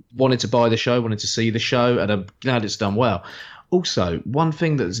wanted to buy the show, wanted to see the show, and I'm glad it's done well. Also, one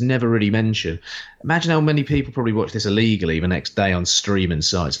thing that's never really mentioned, imagine how many people probably watch this illegally the next day on streaming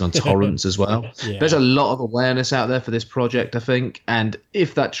sites and on torrents as well. Yeah. There's a lot of awareness out there for this project, I think, and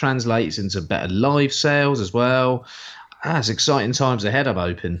if that translates into better live sales as well, it's exciting times ahead, I'm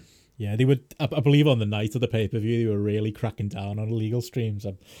hoping. Yeah, they would. I believe on the night of the pay-per-view, they were really cracking down on illegal streams.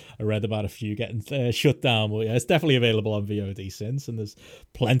 I read about a few getting shut down, but yeah, it's definitely available on VOD since, and there's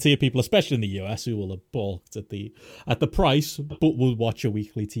plenty of people, especially in the US, who will have balked at the price, but will watch a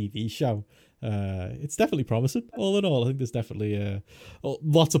weekly TV show. It's definitely promising. All in all, I think there's definitely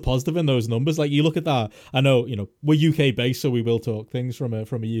lots of positive in those numbers. Like, you look at that, I know, we're UK based, so we will talk things from a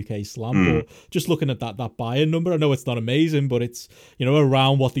UK slant, but just looking at that buy-in number, I know it's not amazing, but it's,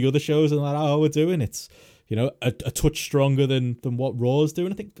 around what the other shows and that we're doing. It's, a touch stronger than what Raw's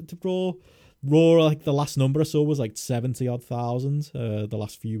doing. I think Raw, like the last number I saw was like 70,000 the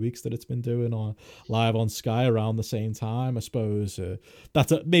last few weeks that it's been doing live on Sky around the same time. I suppose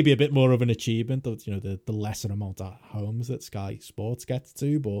that's maybe a bit more of an achievement of the lesser amount of homes that Sky Sports gets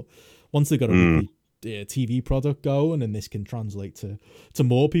to. But once they've got a TV product going, and this can translate to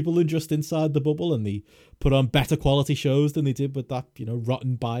more people than just inside the bubble, and they put on better quality shows than they did with that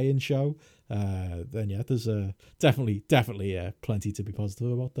rotten buy-in show, then yeah, there's definitely plenty to be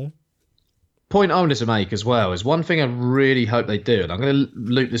positive about there. Point I wanted to make as well is one thing I really hope they do, and I'm going to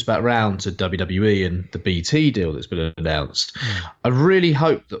loop this back round to WWE and the BT deal that's been announced. I really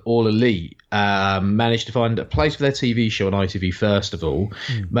hope that All Elite manage to find a place for their TV show on ITV first of all,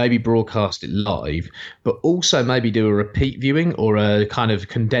 maybe broadcast it live, but also maybe do a repeat viewing or a kind of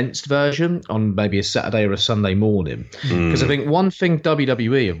condensed version on maybe a Saturday or a Sunday morning. Because I think one thing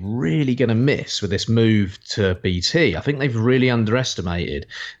WWE are really going to miss with this move to BT, I think they've really underestimated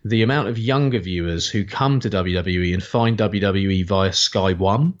the amount of younger viewers who come to WWE and find WWE via Sky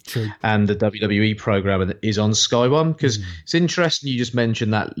One. And the WWE program is on Sky One, because it's interesting you just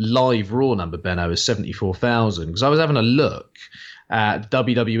mentioned that live Raw number, Benno, is 74,000, because I was having a look at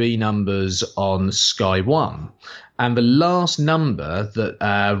WWE numbers on Sky One, and the last number that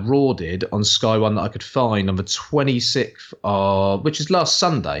Raw did on Sky One that I could find on the 26th of, which is last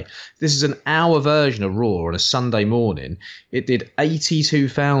Sunday, this is an hour version of Raw on a Sunday morning, it did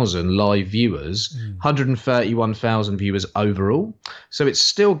 82,000 live viewers, 131,000 viewers overall. So it's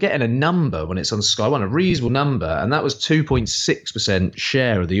still getting a number when it's on Sky One, a reasonable number, and that was 2.6%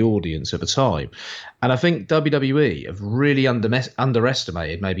 share of the audience at the time. And I think WWE have really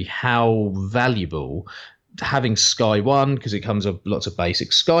underestimated maybe how valuable having Sky One, because it comes with lots of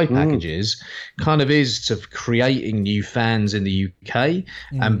basic Sky packages, kind of is to creating new fans in the UK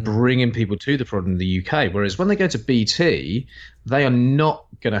and bringing people to the product in the UK. Whereas when they go to BT, they are not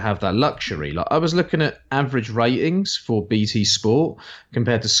going to have that luxury. Like, I was looking at average ratings for BT Sport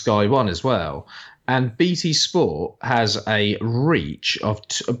compared to Sky One as well. And BT Sport has a reach of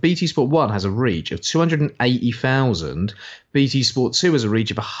BT Sport 1 has a reach of 280,000. BT Sport 2 has a reach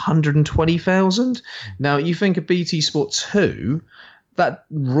of 120,000. Now, you think of BT Sport 2, that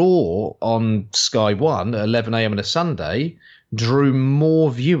Raw on Sky 1 at 11 a.m. on a Sunday drew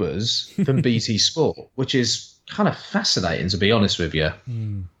more viewers than BT Sport, which is kind of fascinating, to be honest with you.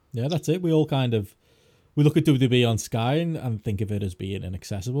 Yeah, that's it. We look at WWE on Sky and think of it as being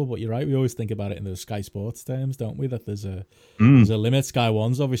inaccessible, but you're right. We always think about it in those Sky Sports terms, don't we? That there's a limit. Sky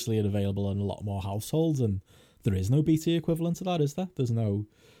One's obviously available in a lot more households, and there is no BT equivalent to that, is there?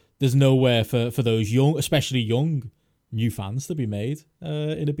 There's nowhere for those young, especially young, new fans to be made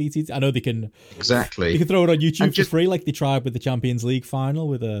in a BT. I know they can exactly. They can throw it on YouTube for free, like they tried with the Champions League final.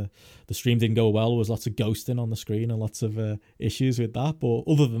 With the stream didn't go well. There was lots of ghosting on the screen and lots of issues with that. But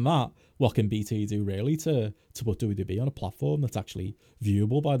other than that, what can BT do really to put WWE on a platform that's actually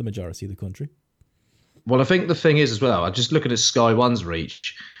viewable by the majority of the country? Well, I think the thing is as well, I'm just looking at Sky One's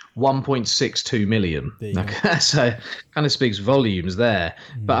reach, 1.62 million. So kind of speaks volumes there.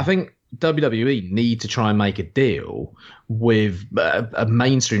 But I think WWE need to try and make a deal with a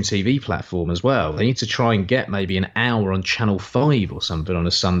mainstream TV platform as well. They need to try and get maybe an hour on Channel 5 or something on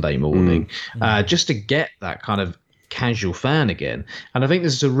a Sunday morning, just to get that kind of casual fan again. And I think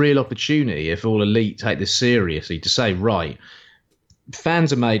this is a real opportunity, if All Elite take this seriously, to say, right,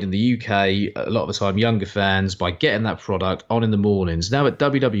 fans are made in the UK, a lot of the time younger fans, by getting that product on in the mornings. Now at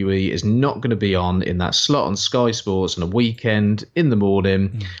WWE is not going to be on in that slot on Sky Sports on a weekend in the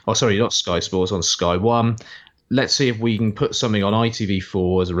morning. Oh, sorry, not Sky Sports, on Sky One. Let's see if we can put something on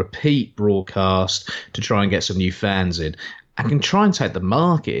ITV4 as a repeat broadcast to try and get some new fans in. I can try and take the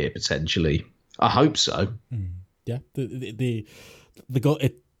market here potentially. I hope so. Yeah, the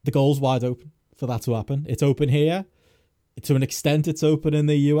goal's wide open for that to happen. It's open here. To an extent, it's open in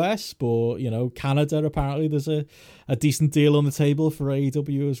the US, but, you know, Canada, apparently there's a decent deal on the table for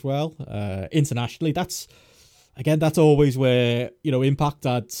AEW as well. Internationally, that's always where, you know, Impact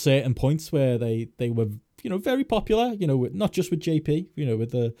had certain points where they were, you know, very popular, you know, not just with JP, you know,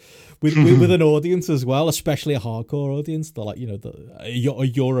 with an audience as well, especially a hardcore audience, like, you know, a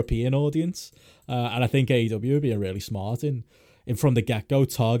European audience. And I think AEW would be really smart in from the get-go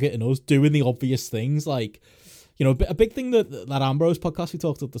targeting us, doing the obvious things like, you know, a big thing that Ambrose podcast we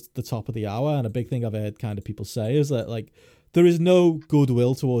talked at the top of the hour, and a big thing I've heard kind of people say is that, like, there is no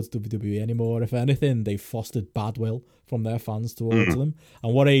goodwill towards WWE anymore. If anything, they've fostered bad will from their fans towards them.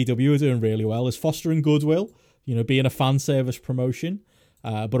 And what AEW are doing really well is fostering goodwill, you know, being a fan service promotion,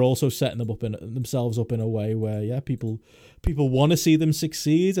 but also setting themselves up in a way where, yeah, people want to see them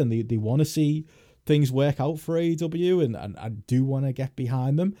succeed, and they want to see things work out for AEW, and do want to get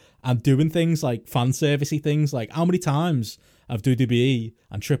behind them, and doing things like fan servicey things. Like, how many times have WWE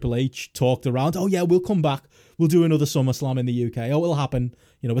and Triple H talked around, oh yeah, we'll come back, we'll do another SummerSlam in the UK, oh, it'll happen,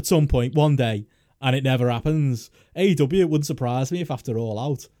 you know, at some point one day, and it never happens. AEW, it wouldn't surprise me if after All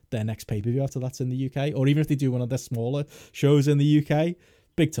Out, their next pay-per-view after that's in the UK, or even if they do one of their smaller shows in the UK,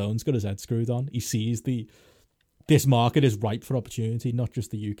 Big Tone's got his head screwed on. He sees this market is ripe for opportunity, not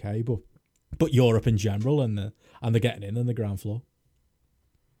just the UK, but Europe in general, and they're getting in on the ground floor.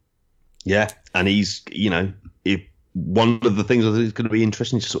 Yeah, and he's, you know, one of the things I think is going to be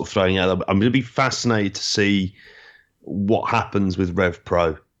interesting, just sort of throwing out, I'm going to be fascinated to see what happens with Rev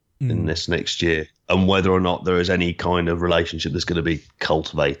Pro in this next year, and whether or not there is any kind of relationship that's going to be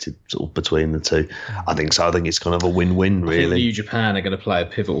cultivated sort of between the two. I think so. I think it's kind of a win-win, really. I think New Japan are going to play a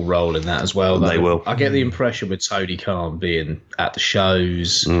pivotal role in that as well. They will. I get the impression with Tony Khan being at the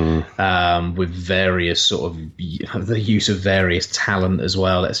shows, with various sort of the use of various talent as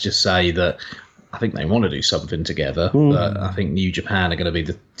well. Let's just say that I think they want to do something together, but I think New Japan are going to be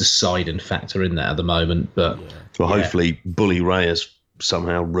the deciding factor in that at the moment. But well, hopefully Bully Ray has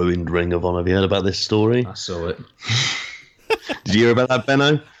somehow ruined Ring of Honor. Have you heard about this story? I saw it. Did you hear about that,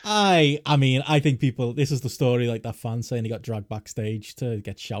 Benno? I mean, I think this is the story, like that fan saying he got dragged backstage to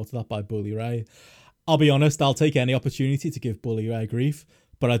get shouted at by Bully Ray. I'll be honest, I'll take any opportunity to give Bully Ray grief,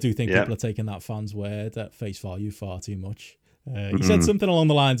 but I do think people are taking that fan's word at face value far too much. He said something along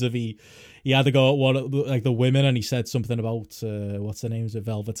the lines of he had to go at the women, and he said something about what's her name, is it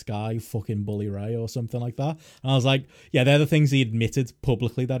Velvet Sky, fucking Bully Ray or something like that. And I was like, yeah, they're the things he admitted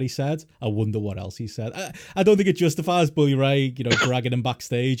publicly that he said. I wonder what else he said. I don't think it justifies Bully Ray, you know, dragging him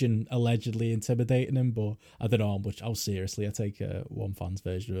backstage and allegedly intimidating him, but I don't know how seriously I take one fan's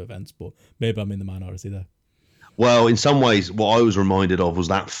version of events, but maybe I'm in the minority there. Well, in some ways, what I was reminded of was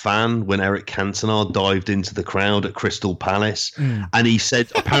that fan when Eric Cantona dived into the crowd at Crystal Palace. And he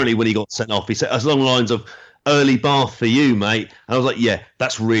said, apparently when he got sent off, he said, as along the lines of, early bath for you, mate. And I was like, yeah,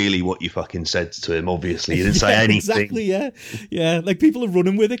 that's really what you fucking said to him, obviously. You didn't say anything. Exactly, yeah. Yeah, like people are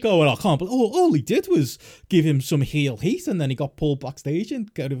running with it going, I can't believe, all he did was give him some heel heat and then he got pulled backstage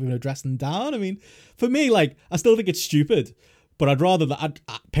and got him dressing down. I mean, for me, like, I still think it's stupid. But I'd rather that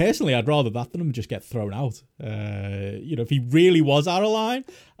than him just get thrown out. You know, if he really was out of line,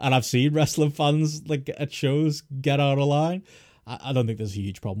 and I've seen wrestling fans like at shows get out of line, I don't think there's a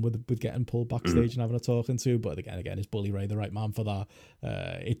huge problem with getting pulled backstage and having a talking to. But again, is Bully Ray the right man for that?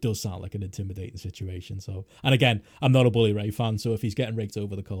 It does sound like an intimidating situation. So, and again, I'm not a Bully Ray fan, so if he's getting raked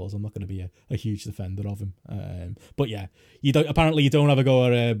over the coals, I'm not going to be a huge defender of him. But yeah, you don't have a go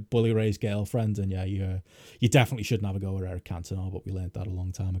at Bully Ray's girlfriend, and yeah, you definitely shouldn't have a go at Eric Cantona. But we learned that a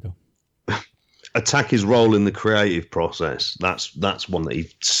long time ago. Attack his role in the creative process. That's one that he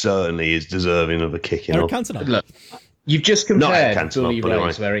certainly is deserving of a kicking Eric off. Cantona. Look, you've just compared Bully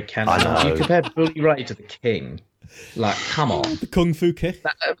Ray to Eric Cantona. You compared Bully Ray to the King. Like, come on. The Kung Fu kick.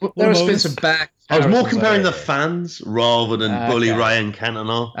 There has been some bad. I was more comparing the fans rather than Bully Ray and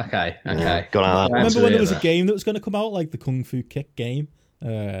Cantona. Okay. Got out. Remember when there was a game that was going to come out, like the Kung Fu kick game?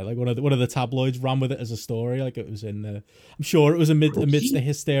 Like one of the tabloids ran with it as a story. Like it was in the, I'm sure it was amidst the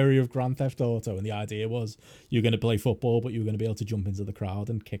hysteria of Grand Theft Auto, and the idea was you're going to play football, but you're going to be able to jump into the crowd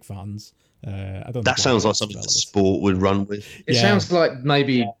and kick fans. I don't. That sounds like something that sport would run with. It sounds like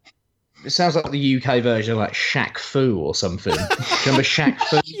maybe. It sounds like the UK version of like Shaq Fu or something. Do you remember Shaq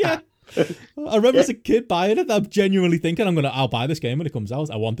Fu? Yeah. I remember as a kid buying it. I'm genuinely thinking I'll buy this game when it comes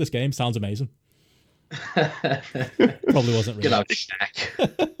out. I want this game. Sounds amazing. Probably wasn't really. Good old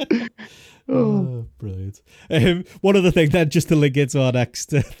Shaq. Oh, brilliant. One other thing then, just to link into our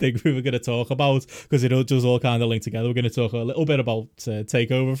next thing we were going to talk about, because it does all kind of link together. We're going to talk a little bit about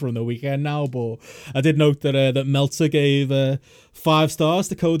TakeOver from the weekend now, but I did note that Meltzer gave 5 stars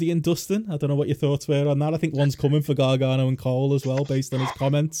to Cody and Dustin. I don't know what your thoughts were on that. I think one's coming for Gargano and Cole as well, based on his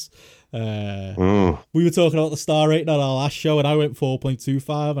comments. We were talking about the star rating on our last show, and I went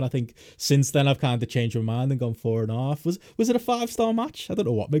 4.25, and I think since then I've kind of changed my mind and gone 4.5. Was it a 5-star match? I don't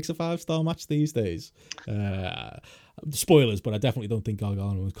know what makes a 5-star match these days. Spoilers, but I definitely don't think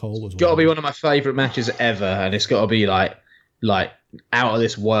Gargano and Cole was. Got to be one of my favourite matches ever, and it's got to be like out of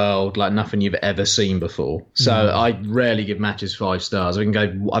this world, like nothing you've ever seen before. So I rarely give matches 5 stars.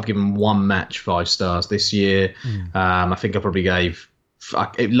 I've given one match 5 stars this year. I think I probably gave.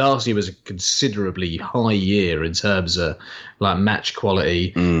 Last year was a considerably high year in terms of like match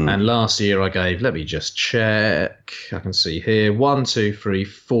quality, and last year I gave. Let me just check. I can see here 1, 2, 3,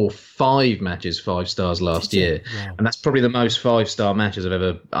 4, 5 matches 5 stars last year, and that's probably the most 5-star matches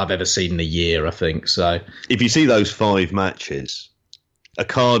I've ever seen in a year. I think so. If you see those 5 matches,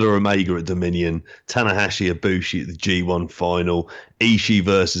 Okada Omega at Dominion, Tanahashi Ibushi at the G1 final, Ishii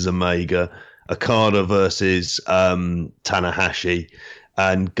versus Omega, Okada versus Tanahashi,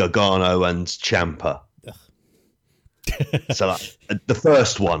 and Gargano and Ciampa. So the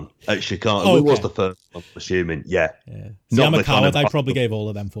first one at Chicago. Oh, okay. It was the first one, I'm assuming. Yeah. See, I'm a coward. I probably gave all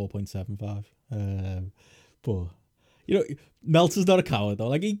of them 4.75. But, you know, Meltzer's not a coward, though.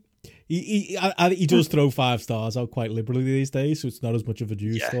 Like, he does throw 5 stars out quite liberally these days, so it's not as much of a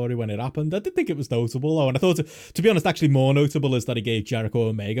news story when it happened. I did think it was notable, though, and I thought, to be honest, actually more notable is that he gave Jericho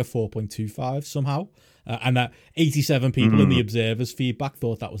Omega 4.25 somehow, and that 87 people in the Observer's feedback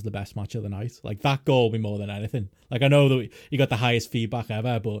thought that was the best match of the night. Like, that goal me more than anything. Like, I know that he got the highest feedback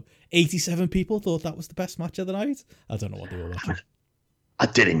ever, but 87 people thought that was the best match of the night. I don't know what they were watching. I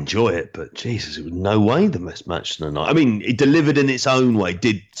did enjoy it, but Jesus, it was no way the best match of the night. I mean, it delivered in its own way,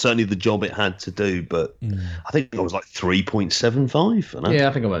 did certainly the job it had to do, but I think it was like 3.75. Yeah,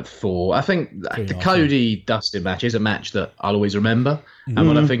 I think I went 4. I think the Cody Dustin match is a match that I'll always remember. And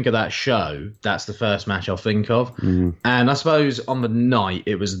when I think of that show, that's the first match I'll think of. And I suppose on the night,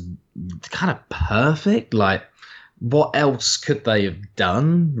 it was kind of perfect. Like, what else could they have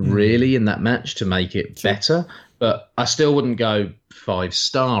done, really, in that match to make it better? But I still wouldn't go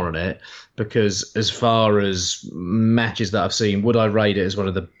 5-star on it, because as far as matches that I've seen, would I rate it as one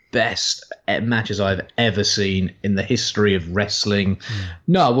of the best matches I've ever seen in the history of wrestling?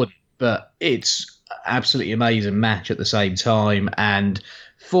 No, I wouldn't. But it's absolutely amazing match at the same time, and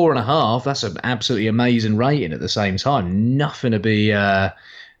 4.5, that's an absolutely amazing rating at the same time. Nothing to be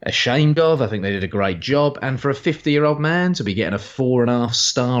ashamed of. I think they did a great job, and for a 50-year-old man to be getting a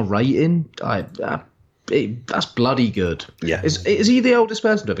 4.5-star rating, that's bloody good. Yeah. Is he the oldest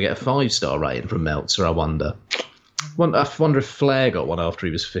person to ever get a 5-star rating from Meltzer, I wonder? I wonder if Flair got one after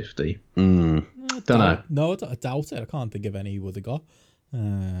he was 50. Don't know. No, I doubt it. I can't think of any he would have got.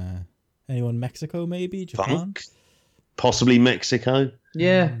 Anyone Mexico, maybe? Japan? Funk? Possibly Mexico.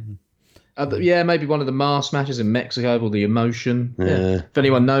 Yeah. Maybe one of the mask matches in Mexico with all the emotion. Yeah. If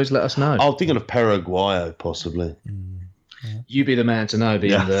anyone knows, let us know. I'm thinking of Paraguayo, possibly. You be the man to know,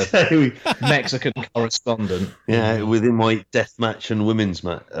 being the Mexican correspondent. Yeah, within my deathmatch and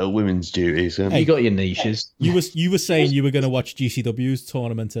women's duties. Hey, you got your niches. You were saying you were going to watch GCW's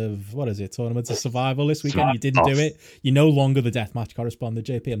Tournament of Survival this weekend. You didn't do it. You're no longer the deathmatch correspondent,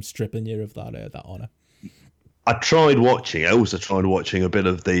 JP. I'm stripping you of that honour. I also tried watching a bit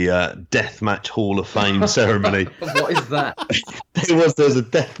of the Deathmatch Hall of Fame ceremony. What is that? There's a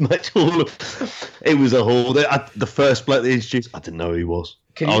Deathmatch Hall it was a hall. The first bloke they introduced, I didn't know who he was.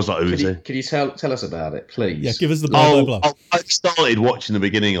 I was like, who is he? Can you tell us about it, please? Yeah, give us the blah. I started watching the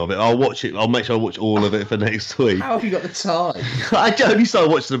beginning of it. I'll watch it. I'll make sure I watch all of it for next week. How have you got the time? I only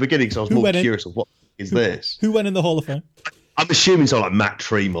started watching the beginning, so I was more curious of what is this. Who went in the Hall of Fame? I'm assuming so. Like Matt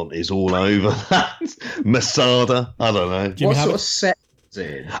Tremont is all over that. Masada, I don't know. What sort of set was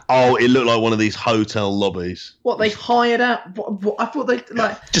it in? Oh, it looked like one of these hotel lobbies. What, they hired out? What I thought they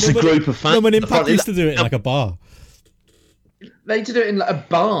like just a group of fans. No, when Impact used to do it in like a bar. They did it in like a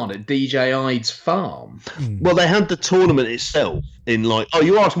barn at DJ Ide's farm. Well, they had the tournament itself in like. Oh,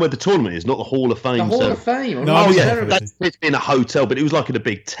 you're asking where the tournament is, not the Hall of Fame. The Hall of Fame. No, Oh was yeah, terrible. that's it's in a hotel, but it was like in a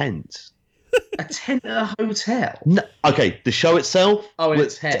big tent. A tent at a hotel. No, okay, the show itself. Oh, in a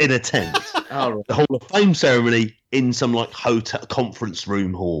was tent. In a tent. Oh, right. The Hall of Fame ceremony in some like hotel conference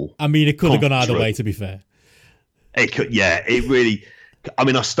room hall. I mean, it could have gone either Conference way, to be fair. It could, yeah, it really. I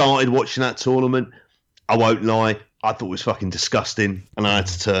mean, I started watching that tournament. I won't lie, I thought it was fucking disgusting, and I had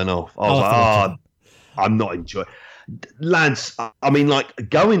to turn off. I was like, I'm not enjoying. Lads, I mean, like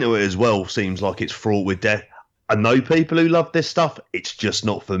going to it as well seems like it's fraught with death. I know people who love this stuff. It's just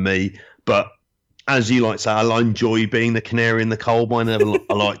not for me. But as you like to say, I enjoy being the canary in the coal mine. I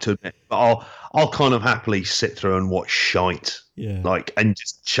like to admit, but I'll kind of happily sit through and watch shite. Yeah. Like, and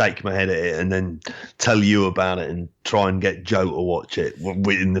just shake my head at it and then tell you about it and try and get Joe to watch it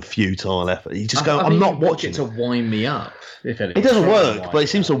in the futile effort. You just go, I'm not watching it to wind me up. If anything. It doesn't work, but it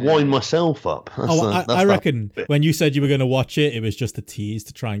seems to wind myself up. I reckon when you said you were going to watch it was just a tease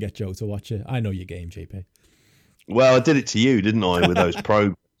to try and get Joe to watch it. I know your game, JP. Well, I did it to you, didn't I, with those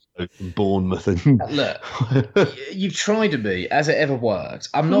programs from Bournemouth and Look, you've tried to be. Has it ever worked?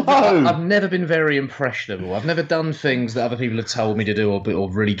 I'm not. No. I've never been very impressionable. I've never done things that other people have told me to do,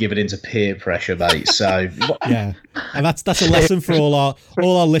 or really given into peer pressure, mate. So yeah, and that's a lesson for all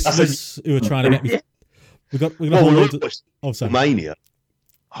our listeners who are trying to get me. We got a whole load of sorry. Mania.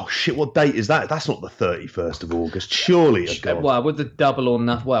 Oh shit! What date is that? That's not the 31st of August, surely. Well, with the double or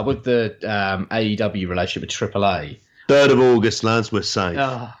nothing. Well, with the AEW relationship with AAA. 3rd of August, lads. We're safe.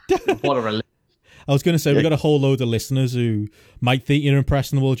 Oh, what a relief. I was going to say, we got a whole load of listeners who might think you're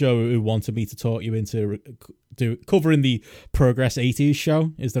impressionable, Joe, who wanted me to talk you into covering the Progress 80s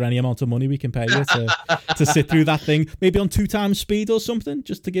show. Is there any amount of money we can pay you to sit through that thing? Maybe on 2 times speed or something,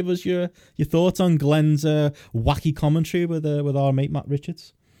 just to give us your thoughts on Glenn's wacky commentary with our mate Matt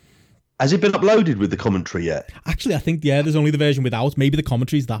Richards. Has it been uploaded with the commentary yet? Actually, I think, yeah, there's only the version without. Maybe the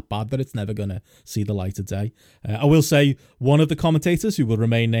commentary's that bad that it's never going to see the light of day. I will say one of the commentators, who will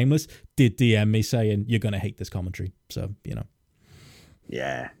remain nameless, did DM me saying, you're going to hate this commentary. So, you know.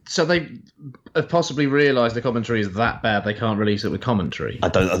 Yeah. So they have possibly realised the commentary is that bad they can't release it with commentary. I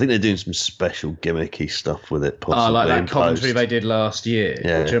think they're doing some special gimmicky stuff with it. Possibly like that in commentary post. they did last year.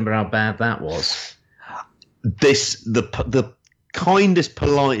 Yeah. Do you remember how bad that was? The kindest,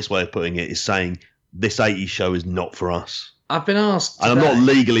 politest way of putting it is saying this 80s show is not for us. I've been asked, and I'm not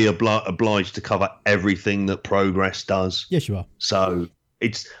legally obliged to cover everything that Progress does. Yes, you are. So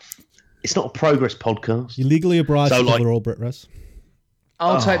it's not a Progress podcast. You're legally obliged to cover all BritRes.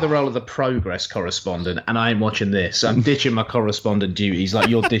 I'll take the role of the Progress correspondent, and I ain't watching this. I'm ditching my correspondent duties like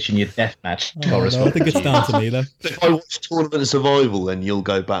you're ditching your deathmatch correspondent. No, I think it's down to me, then. If I watch Tournament of Survival, then you'll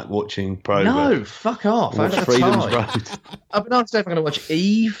go back watching Progress. No, fuck off. I Watch don't have Freedom's time. Road. I've been asked if I'm going to watch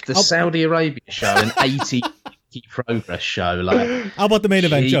Eve, the Saudi Arabia show, an 80 Progress show. Like, how about the main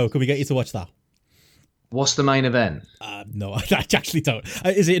event, Joe? Can we get you to watch that? What's the main event? No, I actually don't.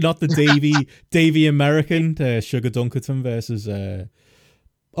 Is it not the Davy American Sugar Dunkerton versus?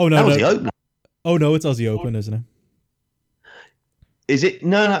 Oh no, that was the opener. Oh no, it's Aussie Open, isn't it? Is it?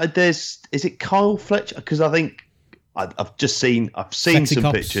 No. Is it Kyle Fletcher? Because I think I've seen Sexy some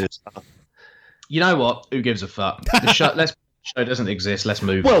Cops. pictures. You know what? Who gives a fuck? The show doesn't exist. Let's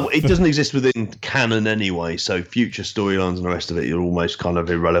move. Well, it doesn't exist within canon anyway, so future storylines and the rest of it are almost kind of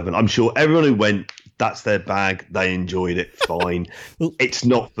irrelevant. I'm sure everyone who went, that's their bag. They enjoyed it. Fine. Well, it's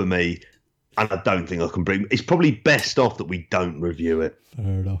not for me, and I don't think I can bring. It's probably best off that we don't review it. Fair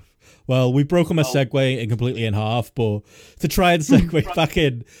enough. Well, we've broken my segue completely in half, but to try and segue back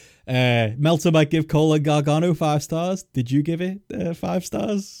in, Melter might give Cole and Gargano 5 stars. Did you give it 5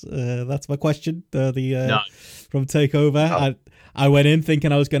 stars? That's my question. No. From Takeover. No. I went in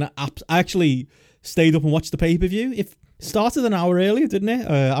thinking I was going to... I actually stayed up and watched the pay-per-view. It started an hour earlier, didn't it?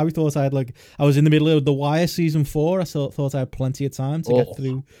 I thought I was in the middle of The Wire Season 4. I thought I had plenty of time to get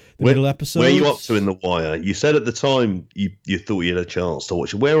through the middle episode. Where are you up to in The Wire? You said at the time you thought you had a chance to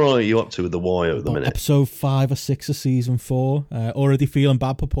watch it. Where are you up to with The Wire at the minute? Episode 5 or 6 of Season 4. Already feeling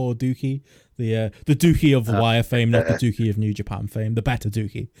bad for poor Dookie. The Dookie of Wire fame, not the Dookie of New Japan fame. The better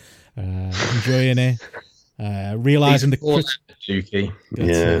Dookie. Enjoying it. Realizing the Chris, Dookie.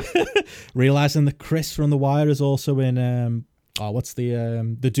 Yeah. Realizing that Chris from The Wire is also in what's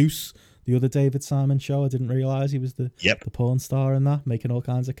the Deuce, the other David Simon show. I didn't realize he was the porn star in that, making all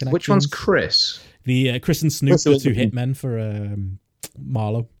kinds of connections. Which one's Chris? The Chris and Snoop, the 2 hitmen for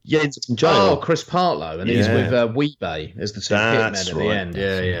Marlowe. Yeah, he's in jail. Oh, Chris Partlow, and he's with Weebay as the two hitmen at the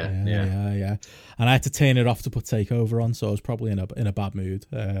end. Yeah. And I had to turn it off to put Takeover on, so I was probably in a bad mood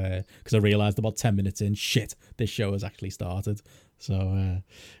because I realised about 10 minutes in, shit, this show has actually started. So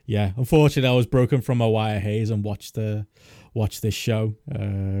unfortunately, I was broken from my wire haze and watched this show.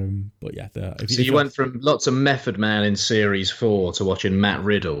 But yeah, so you went from lots of Method Man in Series 4 to watching Matt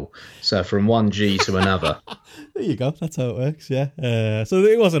Riddle. So from one G to another. There you go. That's how it works. Yeah. So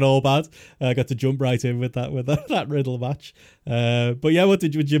it wasn't all bad. I got to jump right in with that Riddle match. But yeah, what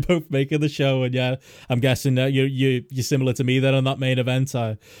did you both make of the show? And yeah, I'm guessing that you're similar to me then on that main event.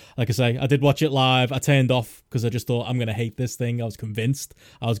 Like I say, I did watch it live. I turned off because I just thought I'm going to hate this thing. I was convinced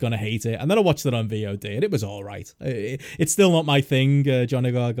I was going to hate it, and then I watched it on VOD, and it was all right. It's still not my thing,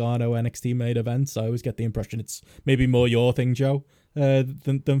 Johnny Gargano NXT main events. I always get the impression it's maybe more your thing, Joe,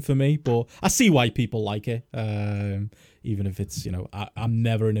 than for me. But I see why people like it. Even if it's, I'm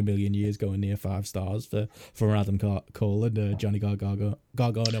never in a million years going near 5 stars for an Adam Cole and Johnny Gargano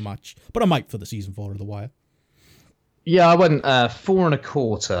match. But I might for the season 4 of The Wire. Yeah, I went 4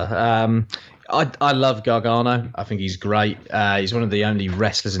 1/4. I love Gargano. I think he's great. He's one of the only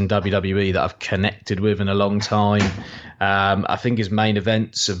wrestlers in WWE that I've connected with in a long time. I think his main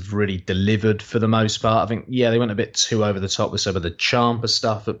events have really delivered for the most part. I think, they went a bit too over the top with some of the Ciampa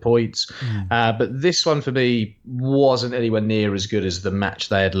stuff at points. But this one for me wasn't anywhere near as good as the match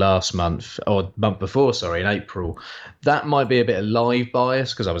they had last month, or month before, in April. That might be a bit of live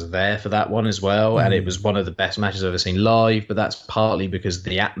bias because I was there for that one as well. And it was one of the best matches I've ever seen live. But that's partly because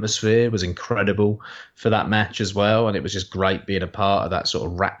the atmosphere was incredible for that match as well. And it was just great being a part of that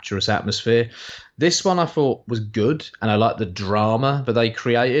sort of rapturous atmosphere. This one I thought was good, and I liked the drama that they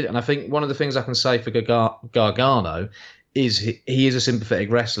created. And I think one of the things I can say for Gargano is he is a sympathetic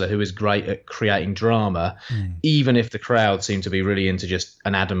wrestler who is great at creating drama, even if the crowd seem to be really into just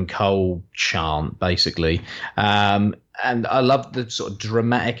an Adam Cole chant, basically. And I love the sort of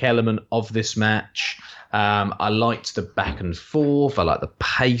dramatic element of this match. I liked the back and forth. I liked the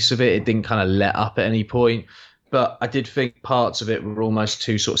pace of it. It didn't kind of let up at any point. But I did think parts of it were almost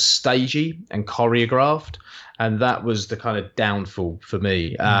too sort of stagey and choreographed. And that was the kind of downfall for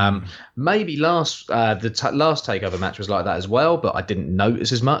me. Maybe the last TakeOver match was like that as well, but I didn't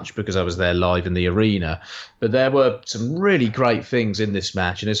notice as much because I was there live in the arena. But there were some really great things in this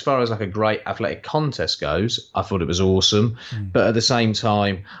match. And as far as like a great athletic contest goes, I thought it was awesome. But at the same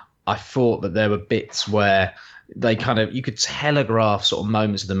time, I thought that there were bits where they kind of, you could telegraph sort of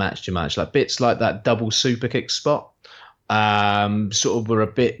moments of the match too much, like bits like that double super kick spot sort of were a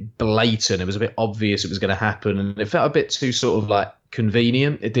bit blatant. It was a bit obvious it was going to happen, and it felt a bit too sort of like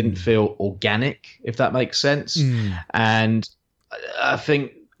convenient. It didn't feel organic, if that makes sense. And I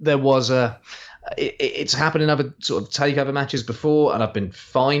think there was it's happened in other sort of TakeOver matches before, and I've been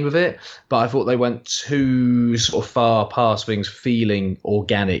fine with it, but I thought they went too sort of far past things feeling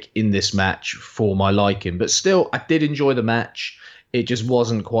organic in this match for my liking. But still, I did enjoy the match. It just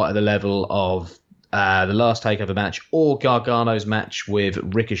wasn't quite at the level of the last TakeOver match or Gargano's match with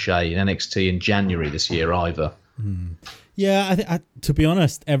Ricochet in NXT in January this year either. Yeah, I to be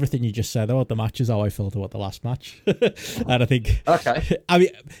honest, everything you just said about the match is how I felt about the last match. And I think, okay, I mean,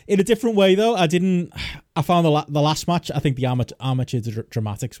 in a different way though, I found the last match, I think the amateur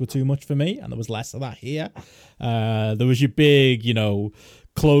dramatics were too much for me, and there was less of that here. There was your big,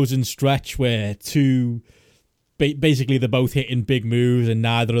 closing stretch where basically they're both hitting big moves and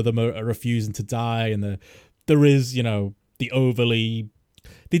neither of them are refusing to die, and there is, the overly...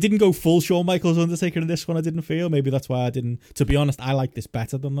 They didn't go full Shawn Michaels Undertaker in this one, I didn't feel. Maybe that's why I didn't... To be honest, I like this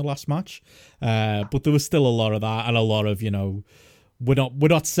better than the last match. But there was still a lot of that, and a lot of, we're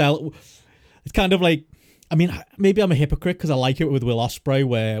not selling... It's kind of like... I mean, maybe I'm a hypocrite because I like it with Will Ospreay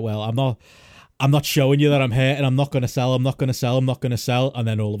where, well, I'm not showing you that I'm here and I'm not going to sell, and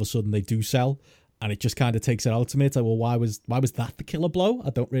then all of a sudden they do sell, and it just kind of takes it out to me. It's like, well, why was that the killer blow? I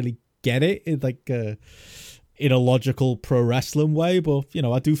don't really get it. It's like... in a logical pro wrestling way, but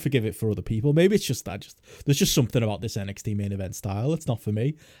I do forgive it for other people. Maybe it's just that there's just something about this NXT main event style. It's not for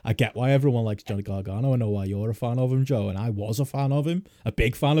me. I get why everyone likes Johnny Gargano. I know why you're a fan of him, Joe, and I was a fan of him, a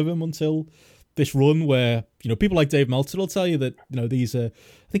big fan of him until this run where people like Dave Meltzer will tell you that these I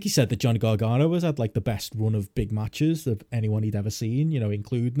think he said that Johnny Gargano has had like the best run of big matches of anyone he'd ever seen,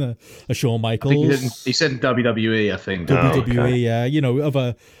 including a Shawn Michaels. He said WWE, I think. WWE, okay. Yeah, of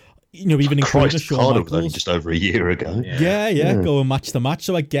a. Even including Shawn Michaels just over a year ago. Yeah, go and match the match.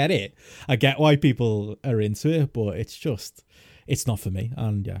 So I get it. I get why people are into it, but it's it's not for me.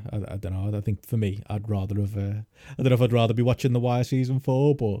 And yeah, I don't know. I think for me, I'd rather have. I don't know if I'd rather be watching The Wire season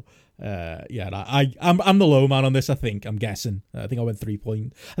 4, but I'm the low man on this. I think I'm guessing. I think I went 3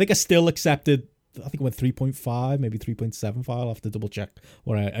 point. I think I still accepted. I think I went 3.5, maybe 3.75. I'll have to double check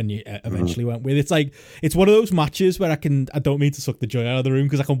what I eventually went with. It's like, it's one of those matches where I don't mean to suck the joy out of the room,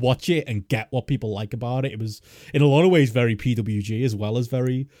 because I can watch it and get what people like about it. It was in a lot of ways very PWG, as well as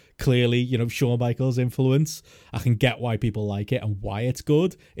very clearly, Shawn Michaels' influence. I can get why people like it and why it's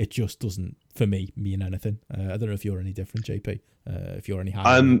good. It just doesn't, for me, mean anything. I don't know if you're any different, JP. If you're any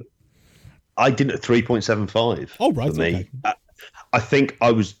higher. I did it at 3.75. Oh, right. For me. Okay. I think I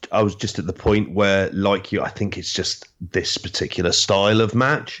was just at the point where, like you, I think it's just this particular style of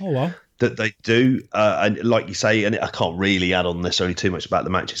match that they do. And like you say, and I can't really add on necessarily too much about the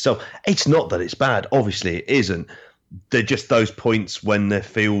match itself. It's not that it's bad. Obviously, it isn't. They're just those points when there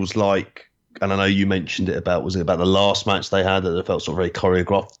feels like, and I know you mentioned it about the last match they had, that it felt sort of very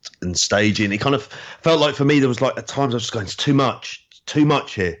choreographed and stagey. And it kind of felt like, for me, there was like at times I was just going, it's too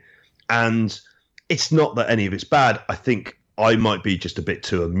much here. And it's not that any of it's bad. I think I might be just a bit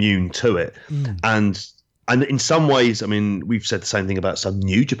too immune to it. And in some ways, I mean, we've said the same thing about some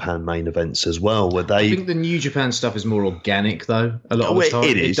New Japan main events as well, where I think the New Japan stuff is more organic, though, a lot of the time.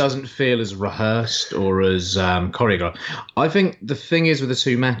 It doesn't feel as rehearsed or as choreographed. I think the thing is with the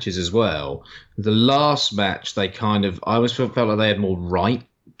two matches as well, the last match, I always felt like they had more right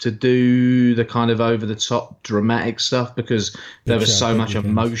to do the kind of over-the-top dramatic stuff, because there was so much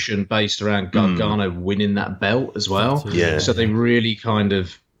emotion based around Gargano winning that belt as well. Yeah. So they really kind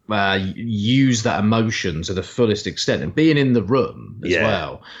of use that emotion to the fullest extent. And being in the room as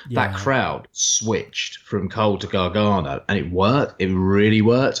well, that crowd switched from Cole to Gargano, and it worked. It really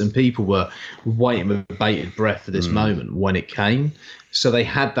worked. And people were waiting with bated breath for this moment when it came. So they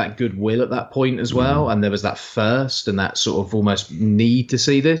had that goodwill at that point as well, and there was that thirst and that sort of almost need to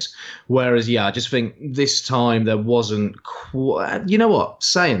see this. Whereas, I just think this time there wasn't quite... You know what?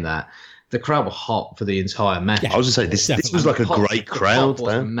 Saying that, the crowd were hot for the entire match. I was going to say, this was like a great crowd. The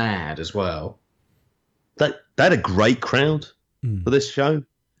crowd was mad as well. They had a great crowd for this show.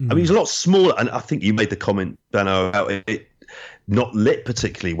 I mean, it's a lot smaller, and I think you made the comment, Benno, about it not lit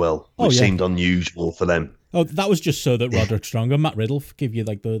particularly well, which seemed unusual for them. Oh, that was just so that Roderick Strong and Matt Riddle give you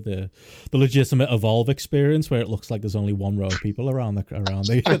like the legitimate Evolve experience, where it looks like there's only one row of people around the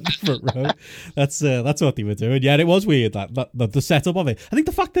front row. That's what they were doing. Yeah, and it was weird that the setup of it. I think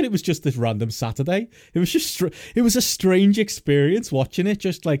the fact that it was just this random Saturday, it was a strange experience watching it,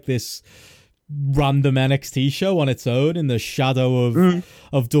 just like this random NXT show on its own in the shadow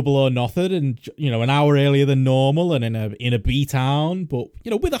of Double or Nothing, and an hour earlier than normal, and in a B town, but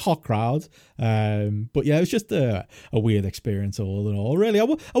with a hot crowd. But yeah, it was just a weird experience all in all. Really, I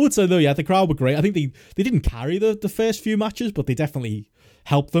would say though, the crowd were great. I think they didn't carry the first few matches, but they definitely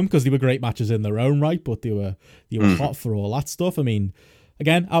helped them, because they were great matches in their own right. But they were hot for all that stuff. I mean,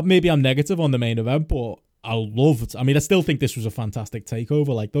 again, maybe I'm negative on the main event, but I still think this was a fantastic takeover.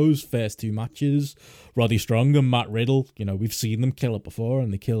 Like those first two matches, Roddy Strong and Matt Riddle, we've seen them kill it before,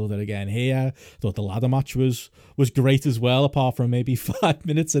 and they killed it again here. Thought the ladder match was great as well, apart from maybe 5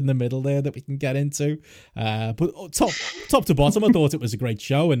 minutes in the middle there that we can get into. But top to bottom, I thought it was a great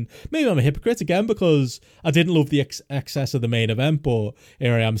show. And maybe I'm a hypocrite again, because I didn't love the excess of the main event, but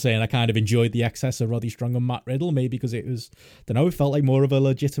here I am saying I kind of enjoyed the excess of Roddy Strong and Matt Riddle, maybe because it was, it felt like more of a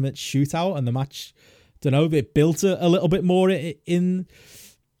legitimate shootout, and the match, it built a little bit more in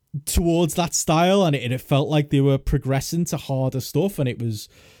towards that style, and it felt like they were progressing to harder stuff, and it was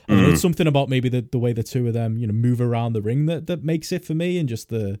it's something about maybe the way the two of them move around the ring that makes it for me, and just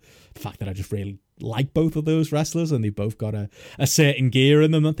the fact that I just really like both of those wrestlers, and they've both got a certain gear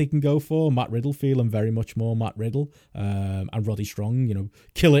in them that they can go for. Matt Riddle feeling very much more Matt Riddle, and Roddy Strong,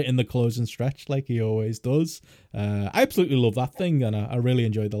 kill it in the closing stretch like he always does. I absolutely love that thing, and I really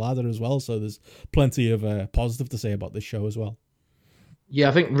enjoyed the ladder as well, so there's plenty of positive to say about this show as well. Yeah,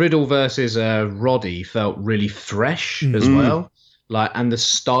 I think Riddle versus Roddy felt really fresh as well. And the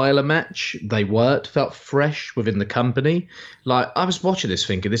style of match felt fresh within the company. Like, I was watching this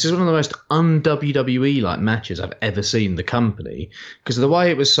thinking, this is one of the most un-WWE like matches I've ever seen in the company, because of the way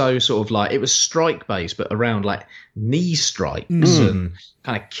it was so sort of like, it was strike based, but around like knee strikes and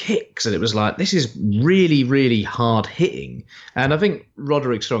kind of kicks, and it was like, this is really, really hard hitting. And I think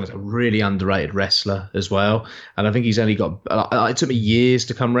Roderick Strong is a really underrated wrestler as well, and I think he's only got, it took me years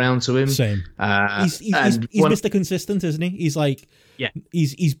to come round to him. Same. He's Mr. Consistent, isn't he? He's like,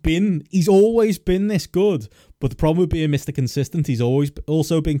 he's always been this good, But the problem with being Mr. Consistent, he's always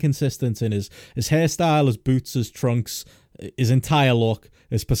also been consistent in his hairstyle, his boots, his trunks, his entire look,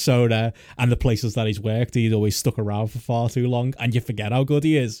 his persona, and the places that he's worked. He's always stuck around for far too long, and you forget how good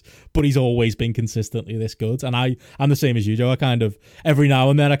he is. But he's always been consistently this good. And I'm the same as you, Joe. I kind of, every now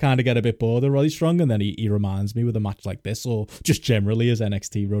and then, I kind of get a bit bored of Roddy Strong, and then he reminds me with a match like this, or just generally his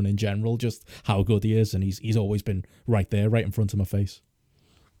NXT run in general, just how good he is. And he's always been right there, right in front of my face.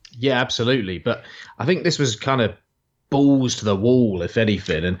 Yeah, absolutely. But I think this was kind of balls to the wall, if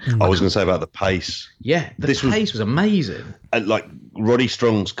anything. And I was going to say about the pace. Yeah, the pace was amazing. And like Roddy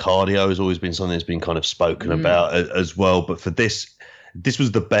Strong's cardio has always been something that's been kind of spoken about as well. But for this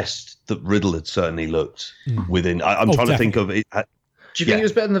was the best that Riddle had certainly looked within. I'm trying to think of it. Do you think it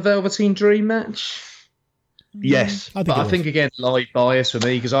was better than the Velveteen Dream match? Yes. I think again, live bias for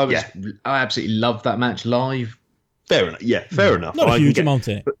me, because I absolutely loved that match live. Fair enough. Yeah, fair enough. Not a huge amount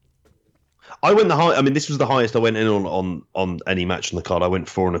in it. I went the high. I mean, this was the highest I went in on any match on the card. I went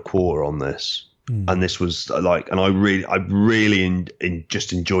 4.25 on this, and this was like, and I really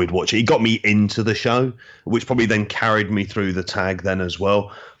just enjoyed watching. It got me into the show, which probably then carried me through the tag then as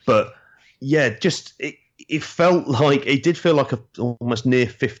well. But yeah, just it felt like it did feel like a almost near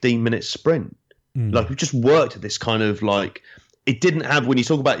 15-minute sprint. Like we just worked at this kind of like. It didn't have, when you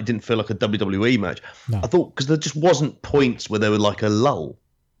talk about it didn't feel like a WWE match. No. I thought, because there just wasn't points where there were like a lull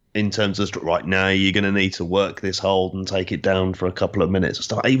in terms of, right now you're going to need to work this hold and take it down for a couple of minutes and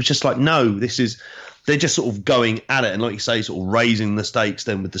stuff. It was just like, no, they're just sort of going at it. And like you say, sort of raising the stakes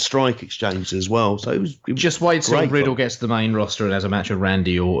then with the strike exchange as well. So it was just wait till Riddle gets to the main roster and has a match with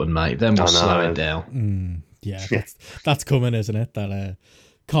Randy Orton, mate. Then we'll slow it down. Yeah, that's coming, isn't it? That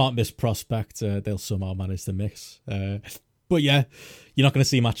can't miss prospect. They'll somehow manage to mix. But yeah, you're not going to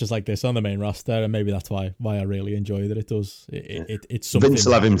see matches like this on the main roster, and maybe that's why I really enjoy that. It's something. Vince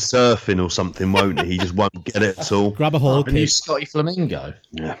will have him surfing or something, won't he? He just won't get it at all. Grab a hold, the new Scotty Flamingo.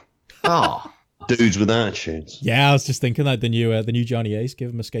 Yeah. Dudes with attitudes. Yeah, I was just thinking that the new Johnny Ace,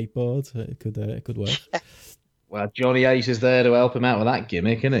 give him a skateboard. It could work. Well, Johnny Ace is there to help him out with that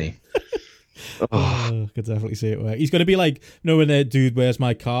gimmick, isn't he? I could definitely see it work. He's going to be like, when the Dude Where's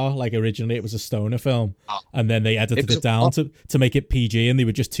My Car? Like originally it was a stoner film, and then they edited it down to make it PG, and they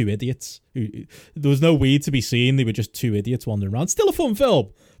were just two idiots. There was no weed to be seen. They were just two idiots wandering around. Still a fun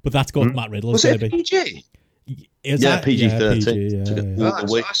film, but that's got Matt Riddle. Was it PG? PG-13. Yeah.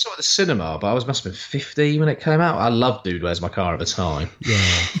 I saw it at the cinema, but I must have been 15 when it came out. I loved Dude Where's My Car at the time. Yeah,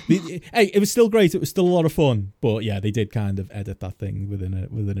 it was still great. It was still a lot of fun, but yeah, they did kind of edit that thing within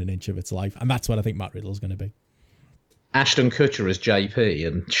an inch of its life, and that's what I think Matt Riddle's going to be. Ashton Kutcher as JP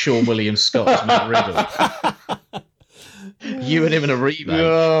and Sean William Scott as Matt Riddle. You and him in a remake.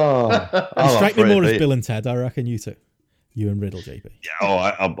 Strike me more as Bill and Ted, I reckon. You two, you and Riddle, JP. Yeah,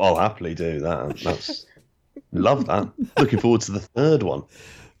 I'll happily do that. Love that. Looking forward to the third one.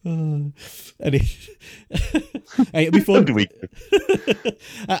 Hey, it'll be fun.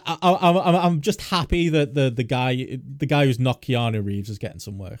 I'm just happy that the guy who's not Keanu Reeves is getting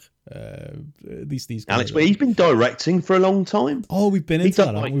some work. These guys, Alex, but he's been directing for a long time. Oh, we've been into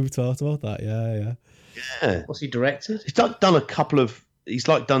that, haven't we? We've talked about that. Yeah. What's he directed? He's done a couple of. He's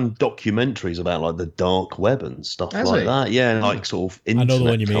like done documentaries about like the dark web and stuff that. Yeah, like sort of. I know the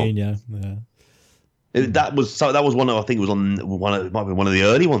one you mean. Yeah. That was one of, I think it was on it might be one of the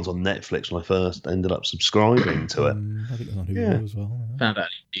early ones on Netflix when I first ended up subscribing to it. I think it was on Hulu as well. Yeah. Found out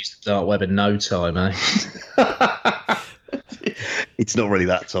he used the dark web in no time, eh? It's not really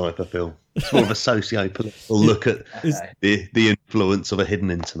that type of film. It's more of a socio-political look at the influence of a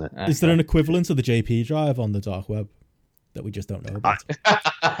hidden internet. Is there an equivalent of the JP drive on the dark web that we just don't know about?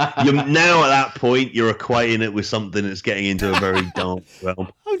 You're now at that point, you're equating it with something that's getting into a very dark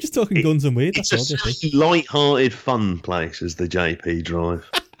realm. I'm just talking guns and weed. That's it's a light-hearted, fun place as the JP drive.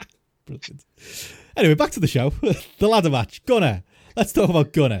 Brilliant. Anyway, back to the show. The ladder match. Gunner. Let's talk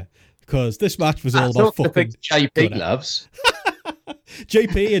about Gunner, because this match was all about fucking JP Gunner. Loves.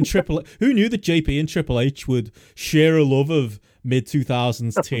 JP and Triple H. Who knew that JP and Triple H would share a love of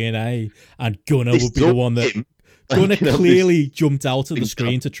mid-2000s TNA, and Gunner would be the one that... Gunner clearly jumped out of the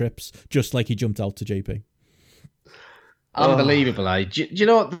screen to Trips, just like he jumped out to JP. Unbelievable, eh? Do you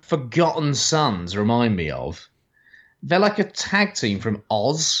know what the Forgotten Sons remind me of? They're like a tag team from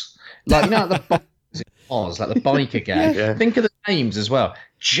Oz. Like, the Oz, like the biker gang. Yeah. Think of the names as well.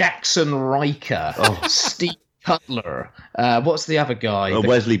 Jackson Riker, Steve Cutler. What's the other guy?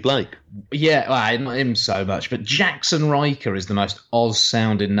 Wesley Blake. Yeah, well, not him so much, but Jackson Riker is the most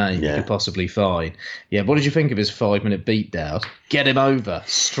Oz-sounding name you could possibly find. Yeah, what did you think of his 5-minute beatdown? Get him over.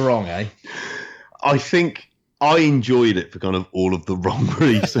 Strong, eh? I think I enjoyed it for kind of all of the wrong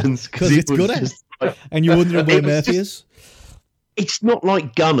reasons. Because it's good. And you're wondering where It was Murphy just- is? It's not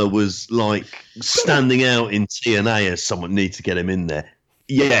like Gunner was like standing out in TNA as someone needs to get him in there.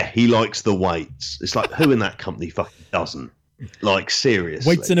 Yeah, he likes the weights. It's like, who in that company fucking doesn't? Like, seriously.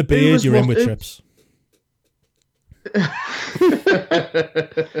 Weights and a Who beard, was you're in what- with who- Trips.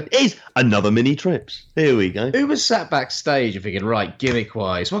 Is another mini Trips. Here we go. Who was sat backstage and thinking, right,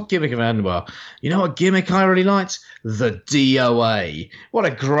 gimmick-wise, what gimmick have I done well? You know what gimmick I really liked? The DOA. What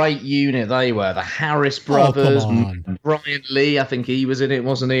a great unit they were. The Harris brothers, come on. Brian Lee, I think he was in it,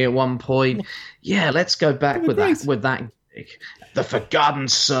 wasn't he, at one point? Yeah, let's go back They were with that gimmick. The Forgotten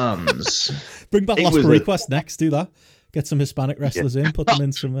Sons. Bring back It Lost was Request next, do that. Get some Hispanic wrestlers in, put them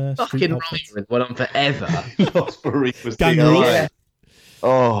in some street Fucking outfits. Ryman went on forever. Losbury was Gang the rules. eye.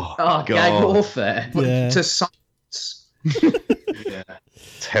 Oh, Oh, God. gag warfare. But Yeah. to science. Yeah.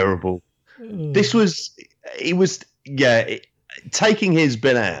 Terrible. This was, taking his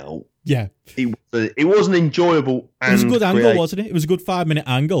bit out, Yeah. it wasn't enjoyable. It was a and good angle, creative. wasn't it? It was a good 5-minute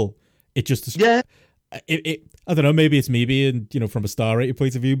angle. It just... Yeah. I don't know, maybe it's me being, from a star rated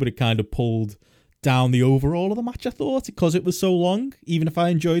point of view, but it kind of pulled down the overall of the match, I thought, because it was so long, even if I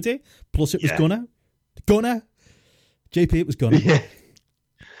enjoyed it. Plus, it was Yeah. Gunner. JP, it was Gunner. Yeah.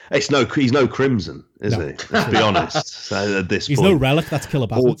 He's no Crimson, is No. he? Let's be honest. So at this He's point, no relic, that's Killer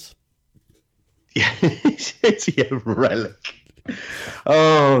Bastards. yeah, it's a relic.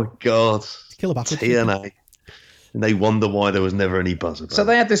 Oh God, Killer Bastards. TNA. And they wonder why there was never any buzz about So it.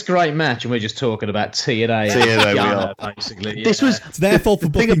 they had this great match, and we're just talking about TNA. TNA, we Gunner, are. basically. This yeah. was It's their fault for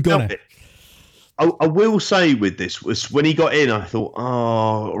the thing booking about Gunner. it. I will say with this was when he got in, I thought,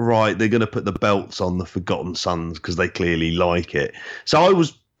 oh right, they're going to put the belts on the Forgotten Sons because they clearly like it. So I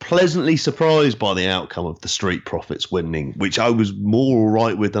was pleasantly surprised by the outcome of the Street Profits winning, which I was more all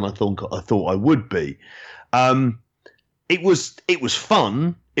right with than I thought I would be. It was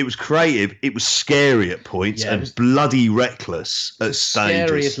fun. It was creative. It was scary at points Yeah, it and was- bloody reckless at stages.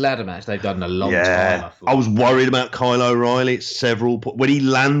 Scariest ladder match they've done in a long time. Yeah, thought. I was worried about Kyle O'Reilly at several when he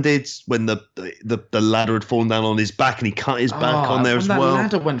landed when the ladder had fallen down on his back and he cut his back on there when as that well.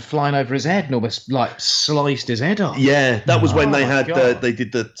 ladder went flying over his head and almost like sliced his head off. Yeah, that was when Oh they my had God. they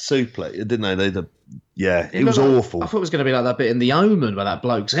did the suplex, didn't they? It It was looked like- awful. I thought it was going to be like that bit in The Omen where that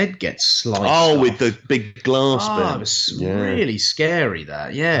bloke's head gets sliced Oh, off. with the big glass Oh, bit. it was Yeah. really scary,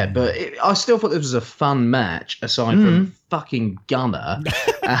 that. Yeah, but I still thought this was a fun match, aside from fucking Gunner.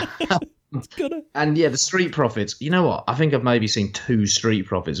 Gunner. And yeah, the Street Profits. You know what? I think I've maybe seen 2 Street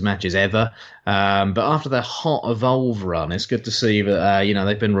Profits matches ever. But after their hot Evolve run, it's good to see that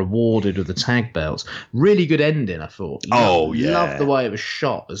they've been rewarded with the tag belts. Really good ending, I thought. Oh, yeah. Loved the way it was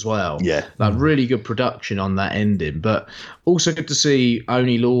shot as well. Yeah. Like really good production on that ending. But also good to see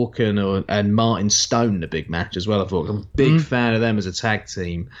Oni Lorcan and Martin Stone in a big match as well. I thought I'm a big fan of them as a tag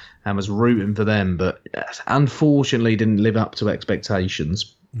team and was rooting for them, but unfortunately didn't live up to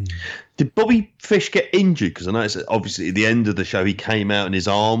expectations. Did Bobby Fish get injured? Because I noticed that obviously at the end of the show he came out and his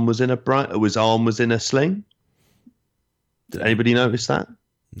arm was in a sling. Did anybody notice that?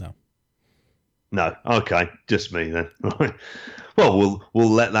 No. No. Okay, just me then. Well, we'll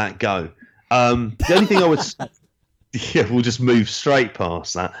let that go. The only thing I would, we'll just move straight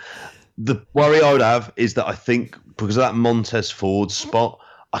past that. The worry I would have is that I think because of that Montez Ford spot,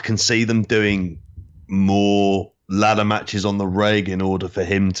 I can see them doing more ladder matches on the reg in order for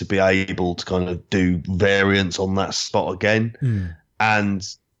him to be able to kind of do variants on that spot again. And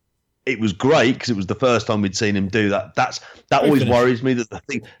it was great because it was the first time we'd seen him do that. That always worries me, that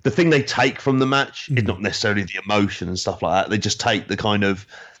the thing they take from the match is not necessarily the emotion and stuff like that. They just take the kind of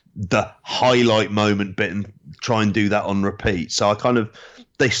the highlight moment bit and try and do that on repeat. So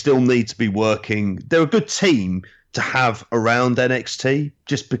they still need to be working. They're a good team to have around NXT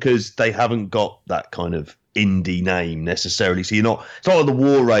just because they haven't got that kind of indie name necessarily. So it's not like the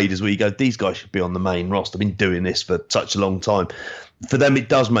War Raiders where you go, these guys should be on the main roster. I've been doing this for such a long time. For them, it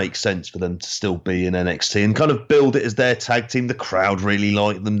does make sense for them to still be in NXT and kind of build it as their tag team. The crowd really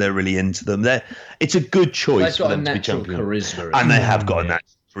like them. They're really into them. It's a good choice They've for got a them to be natural champion. charisma. And they have got a natural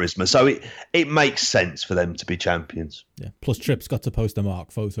charisma. So it makes sense for them to be champions. Yeah. Plus, Trips got to post a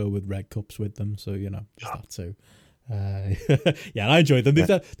Mark photo with red cups with them, so just that too. Yeah, and I enjoyed them. They've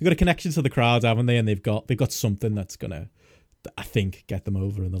got a connection to the crowd, haven't they? And they've got something that's gonna, I think, get them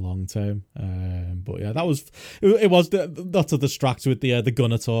over in the long term. But yeah, it was not to distract with the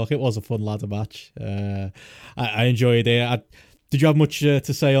Gunner talk. It was a fun ladder match. I enjoyed it. Did you have much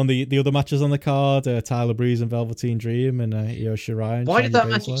to say on the other matches on the card? Tyler Breeze and Velveteen Dream and Io Shirai. And Why did that Shayna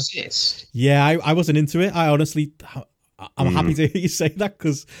match Baszler? exist? Yeah, I wasn't into it. I honestly, I'm happy to hear you say that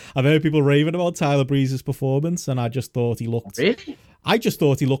because I've heard people raving about Tyler Breeze's performance, and I just thought he looked. Really? I just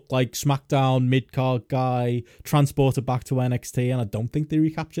thought he looked like SmackDown mid-card guy transported back to NXT, and I don't think they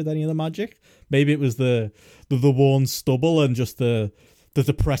recaptured any of the magic. Maybe it was the worn stubble and just the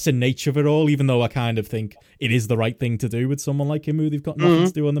depressing nature of it all, even though I kind of think it is the right thing to do with someone like him who they've got nothing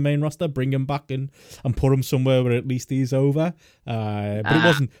to do on the main roster. Bring him back and put him somewhere where at least he's over. But it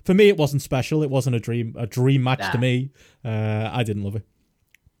wasn't, for me, it wasn't special. It wasn't a dream match to me. I didn't love it.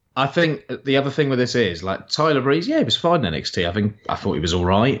 I think the other thing with this is, like, Tyler Breeze, he was fine in NXT. I thought he was all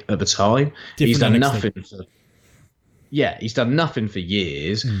right at the time. He's done nothing for... Yeah, he's done nothing for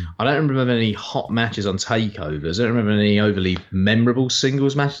years. I don't remember any hot matches on takeovers. I don't remember any overly memorable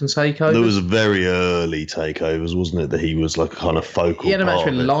singles matches on takeovers. There was very early takeovers, wasn't it? That he was like a kind of focal. He had a match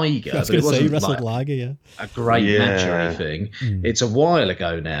with Liger, but it wasn't wrestled Liger, a great match or anything. It's a while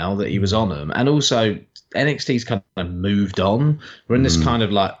ago now that he was on them, and also NXT's kind of moved on. We're in this kind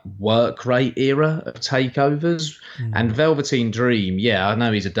of like work rate era of takeovers, and Velveteen Dream. Yeah, I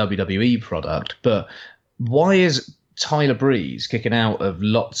know he's a WWE product, but why is Tyler Breeze kicking out of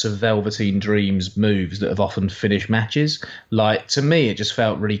lots of Velveteen Dream's moves that have often finished matches? Like, to me, it just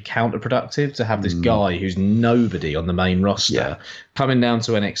felt really counterproductive to have this guy who's nobody on the main roster coming down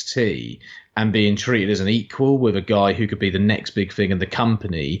to NXT and being treated as an equal with a guy who could be the next big thing in the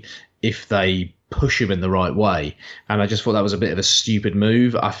company if they push him in the right way. And I just thought that was a bit of a stupid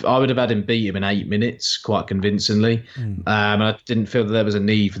move. I would have had him beat him in 8 minutes quite convincingly. And I didn't feel that there was a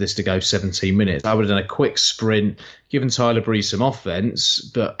need for this to go 17 minutes. I would have done a quick sprint, given Tyler Breeze some offense,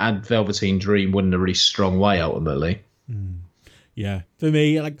 but had Velveteen Dream win in a really strong way ultimately. Yeah, for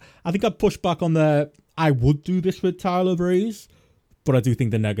me, like, I think I'd push back on I would do this with Tyler Breeze, but I do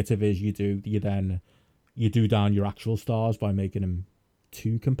think the negative is you do down your actual stars by making him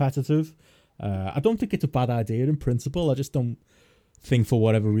too competitive. I don't think it's a bad idea in principle. I just don't think for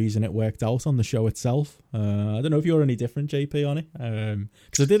whatever reason it worked out on the show itself. I don't know if you're any different, JP, on it.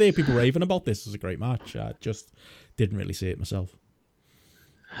 Because I did hear people raving about this as a great match. I just didn't really see it myself.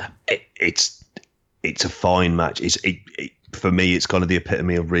 It's a fine match. For me, it's kind of the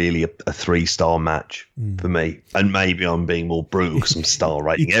epitome of really a 3-star match for me. And maybe I'm being more brutal because I'm star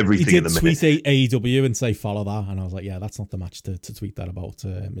rating everything in the minute. He did tweet AEW and say follow that, and I was like, yeah, that's not the match to tweet that about,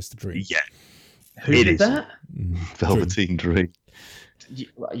 Mr. Dream. Yeah. Who did that? Velveteen Dream.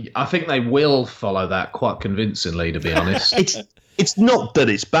 I think they will follow that quite convincingly, to be honest. It's not that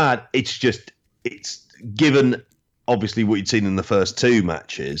it's bad. It's just, it's given obviously what you'd seen in the first 2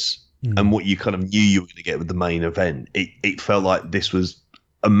 matches and what you kind of knew you were going to get with the main event. It felt like this was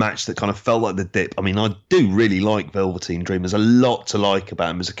a match that kind of felt like the dip. I mean, I do really like Velveteen Dream. There's a lot to like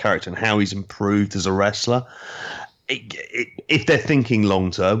about him as a character and how he's improved as a wrestler. If they're thinking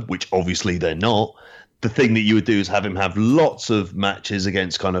long term, which obviously they're not, the thing that you would do is have him have lots of matches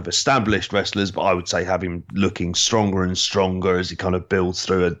against kind of established wrestlers, but I would say have him looking stronger and stronger as he kind of builds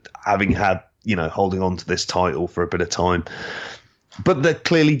through it, having had, holding on to this title for a bit of time. But they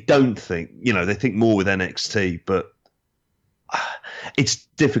clearly don't think, they think more with NXT, but it's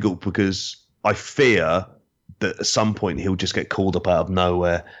difficult because I fear that at some point he'll just get called up out of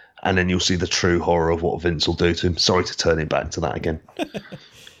nowhere and then you'll see the true horror of what Vince will do to him. Sorry to turn it back to that again.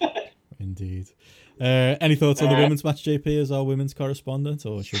 Indeed. Any thoughts on the women's match, JP, as our women's correspondent,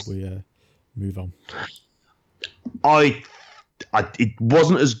 or should we move on? It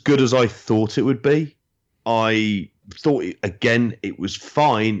wasn't as good as I thought it would be. I thought, it was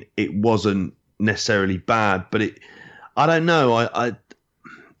fine. It wasn't necessarily bad, but I don't know.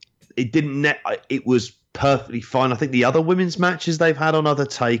 It was perfectly fine. I think the other women's matches they've had on other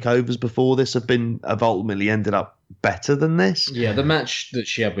takeovers before this have ultimately ended up better than this. Yeah, the match that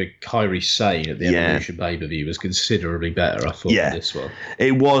she had with Kairi Sane at the Evolution pay-per-view was considerably better, I thought, than this one.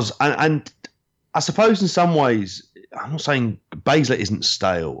 It was. And I suppose in some ways, I'm not saying Baszler isn't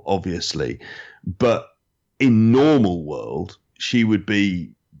stale, obviously, but in normal world, she would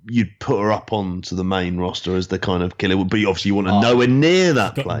be, you'd put her up onto the main roster as the kind of killer. But obviously you want to nowhere near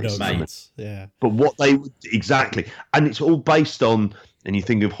that place. Yeah. But what they would, exactly. And it's all based on, and you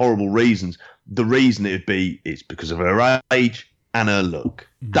think of horrible reasons, the reason it would be is because of her age and her look.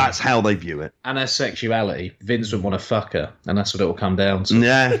 That's how they view it. And her sexuality. Vince would want to fuck her, and that's what it will come down to.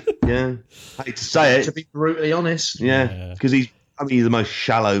 Yeah. I hate to say it. To be brutally honest. Yeah, because he's the most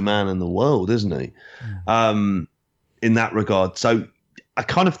shallow man in the world, isn't he? In that regard. So I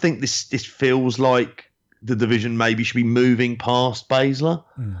kind of think this feels like the division maybe should be moving past Baszler.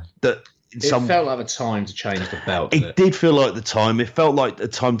 That it felt like the time to change the belt. It did feel like the time. It felt like the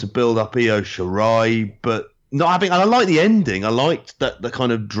time to build up Io Shirai, but not having. And I like the ending. I liked that the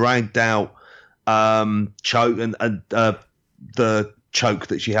kind of dragged out choke and the choke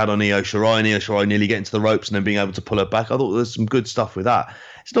that she had on Io Shirai, and Io Shirai nearly getting to the ropes and then being able to pull her back. I thought there's some good stuff with that.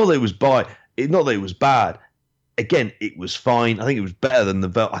 It's not that it was bad. Again, it was fine. I think it was better than the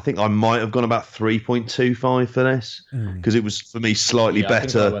Velvet. I think I might have gone about 3.25 for this because it was, for me, slightly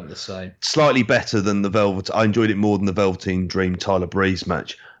better. I think I went the same. Slightly better than the Velvet. I enjoyed it more than the Velveteen Dream Tyler Breeze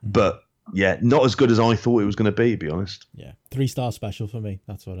match, but yeah, not as good as I thought it was going to be honest. Yeah, 3-star special for me.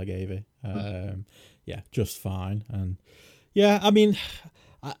 That's what I gave it. Yeah, just fine. And yeah, I mean,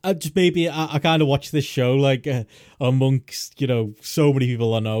 I just I kind of watch this show like amongst, you know, so many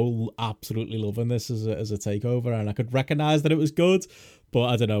people I know absolutely loving this as a takeover, and I could recognize that it was good, but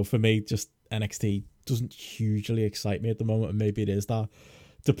I don't know, for me, just NXT doesn't hugely excite me at the moment, and maybe it is that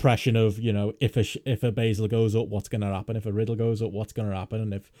depression of, you know, if a Baszler goes up, what's going to happen? If a Riddle goes up, what's going to happen?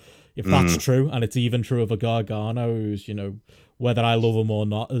 And if that's true, and it's even true of a Gargano who's, you know, whether I love him or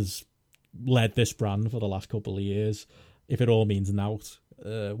not, has led this brand for the last couple of years, if it all means nought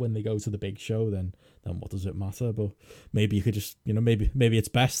when they go to the big show, then what does it matter? But maybe you could just, you know, maybe it's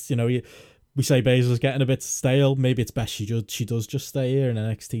best, you know, we say Baszler's getting a bit stale. Maybe it's best she does just stay here, and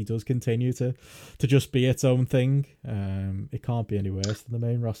NXT does continue to just be its own thing. It can't be any worse than the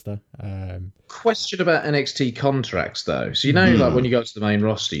main roster. Question about NXT contracts, though. So, you know, like when you go to the main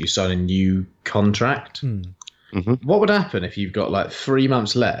roster, you sign a new contract. What would happen if you've got like 3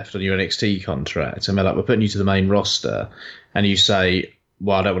 months left on your NXT contract, and they're like, we're putting you to the main roster, and you say,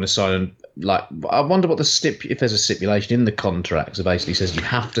 well, I don't want to sign. Like, I wonder what if there's a stipulation in the contract that basically says you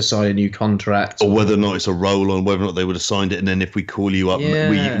have to sign a new contract, or whether or not it's a roll on, whether or not they would have signed it, and then if we call you up,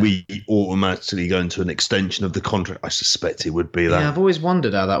 we automatically go into an extension of the contract. I suspect it would be that. Yeah, I've always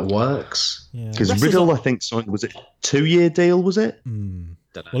wondered how that works. Because Riddle, I think, signed, was it 2-year deal? Was it?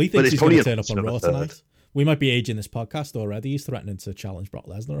 Well, he thinks he's going to turn up on Raw tonight. We might be aging this podcast already. He's threatening to challenge Brock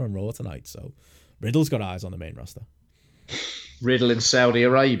Lesnar on Raw tonight, so Riddle's got eyes on the main roster. Riddle in Saudi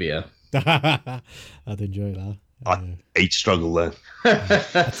Arabia. I'd enjoy that. He'd struggle there.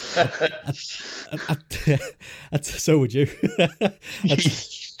 So would you.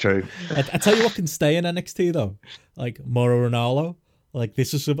 True. I tell you what can stay in NXT though, like Mauro Ranallo. Like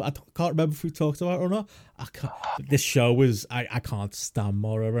this is I can't remember if we talked about it or not. This show was I can't stand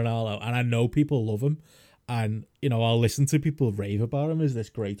Mauro Ranallo, and I know people love him, and you know I'll listen to people rave about him as this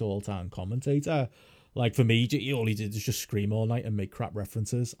great all-time commentator. Like for me, all he did is just scream all night and make crap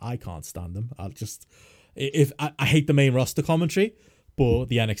references. I can't stand him. I hate the main roster commentary, but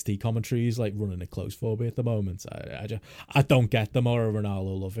the NXT commentary is like running it close for me at the moment. I don't get the Mauro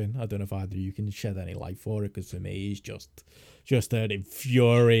Ranallo loving. I don't know if either of you can shed any light for it, because for me, he's just an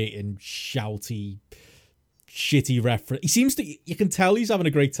infuriating, shouty, shitty reference. He seems to. You can tell he's having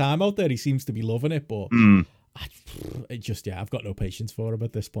a great time out there. He seems to be loving it, but. I've got no patience for him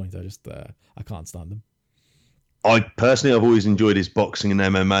at this point. I can't stand him. I've always enjoyed his boxing and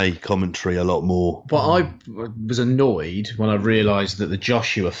MMA commentary a lot more. But I was annoyed when I realised that the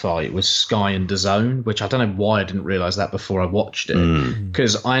Joshua fight was Sky and DAZN, which I don't know why I didn't realise that before I watched it.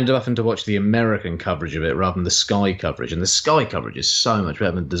 Because I ended up having to watch the American coverage of it rather than the Sky coverage. And the Sky coverage is so much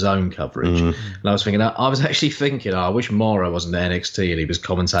better than DAZN coverage. And I was actually thinking, I wish Mauro wasn't at NXT and he was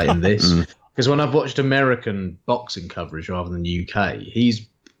commentating this. Because when I've watched American boxing coverage rather than UK, he's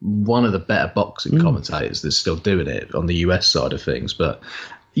one of the better boxing commentators that's still doing it on the US side of things. But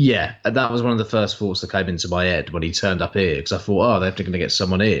yeah, that was one of the first thoughts that came into my head when he turned up here, because I thought, they're going to get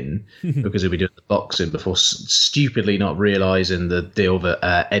someone in because he'll be doing the boxing, before stupidly not realising the deal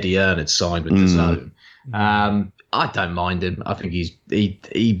that Eddie Earn had signed with DAZN. I don't mind him. I think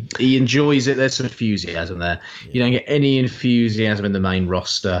he enjoys it. There's some enthusiasm there. Yeah. You don't get any enthusiasm in the main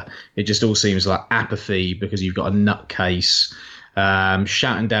roster. It just all seems like apathy because you've got a nutcase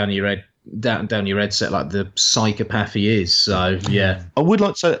shouting down your headset like the psychopath he is. So yeah, I would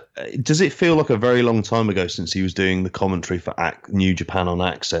like to. Does it feel like a very long time ago since he was doing the commentary for New Japan on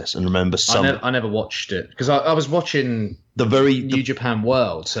Access? And remember, I never watched it because I was watching the New Japan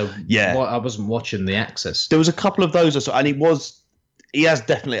World. So yeah, I wasn't watching the Access. There was a couple of those, and he has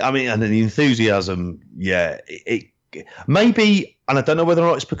definitely. I mean, and the enthusiasm. Yeah, it maybe. And I don't know whether or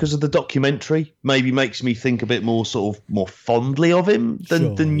not it's because of the documentary. Maybe makes me think a bit more more fondly of him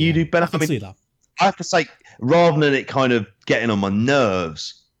than you do, Ben. I can see that. I have to say, rather than it kind of getting on my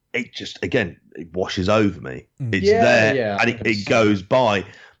nerves, it just it washes over me. It's there and it goes by,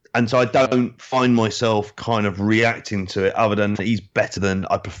 and so I don't find myself kind of reacting to it. Other than he's better than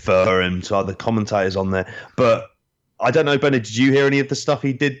I prefer him to other commentators on there. But I don't know, Bennett. Did you hear any of the stuff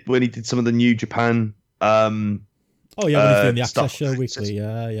he did when he did some of the New Japan? Oh yeah, when he's doing the Access show weekly,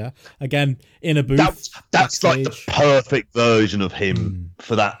 yeah. Again, in a booth. That's like the perfect version of him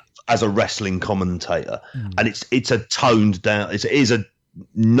for that. as a wrestling commentator, and it's a toned down. It is a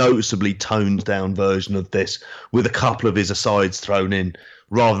noticeably toned down version of this with a couple of his asides thrown in,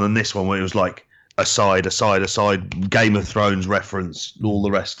 rather than this one where it was like aside, Game of Thrones reference, all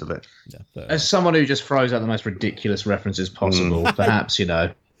the rest of it. Yeah, as someone who just throws out the most ridiculous references possible, perhaps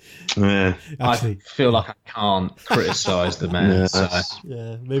Yeah, I feel like I can't criticise the man.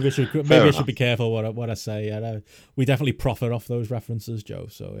 Yeah, maybe I should be careful what I say. Yeah, we definitely profit off those references, Joe.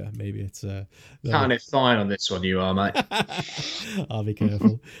 So yeah, maybe it's kind of fine on this one. You are, mate. I'll be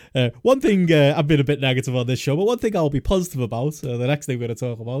careful. One thing I've been a bit negative on this show, but one thing I'll be positive about. The next thing we're going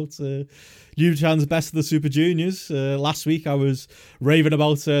to talk about. New Japan's Best of the Super Juniors. Last week I was raving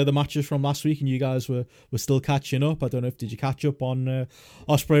about the matches from last week, and you guys were still catching up. I don't know if did you catch up on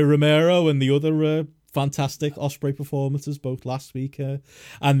Ospreay Romero and the other fantastic Ospreay performances both last week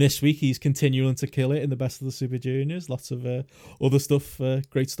and this week. He's continuing to kill it in the Best of the Super Juniors. Lots of other stuff,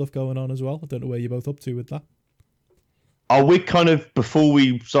 great stuff going on as well. I don't know where you're both up to with that. We kind of, before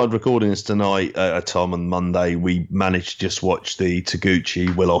we started recording this tonight, Tom, on Monday, we managed to just watch the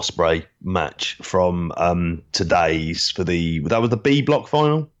Taguchi Will Ospreay match from today's that was the B block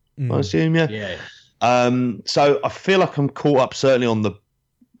final, I assume, yeah. So I feel like I'm caught up certainly on the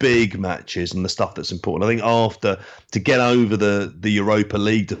big matches and the stuff that's important. I think to get over the Europa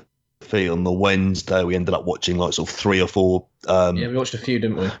League defeat on the Wednesday, we ended up watching like sort of 3 or 4. We watched a few,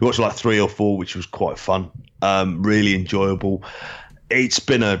 didn't we? We watched like 3 or 4, which was quite fun. Really enjoyable. It's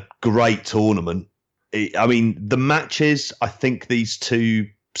been a great tournament. The matches, I think these 2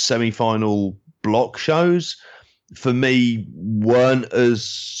 semi-final block shows, for me, weren't as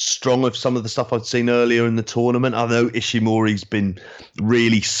strong as some of the stuff I'd seen earlier in the tournament. I know Ishimori's been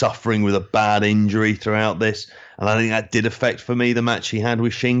really suffering with a bad injury throughout this, and I think that did affect, for me, the match he had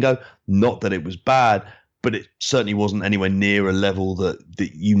with Shingo. Not that it was bad, but it certainly wasn't anywhere near a level that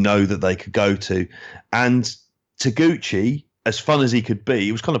that they could go to. And Taguchi, as fun as he could be,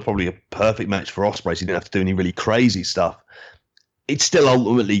 it was kind of probably a perfect match for Ospreay. So he didn't have to do any really crazy stuff. It's still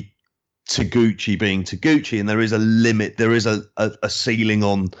ultimately Taguchi being Taguchi, and there is a limit. There is a ceiling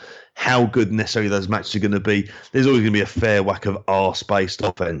on how good necessarily those matches are going to be. There's always going to be a fair whack of arse-based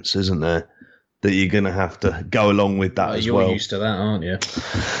offense, isn't there? That you're going to have to go along with that as well. You're used to that, aren't you?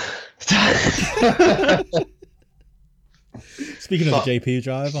 Speaking of the JP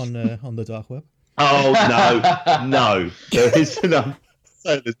drive on the dark web. Oh no! There's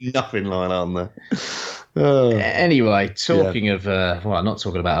nothing lying on there. Anyway, talking of not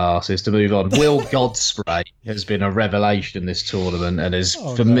talking about arses, to move on. Will Godspray has been a revelation in this tournament, and is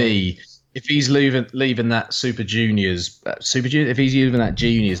me. If he's leaving that Super Juniors, if he's leaving that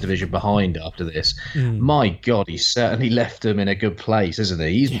Juniors division behind after this, my God, he's certainly left them in a good place, isn't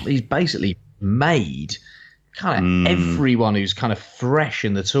he? He's basically made kind of everyone who's kind of fresh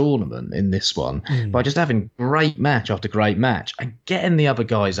in the tournament in this one by just having great match after great match and getting the other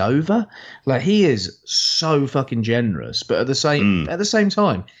guys over. Like, he is so fucking generous, but at the same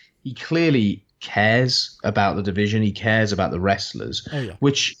time, he clearly cares about the division. He cares about the wrestlers,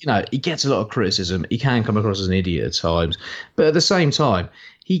 which, he gets a lot of criticism. He can come across as an idiot at times, but at the same time,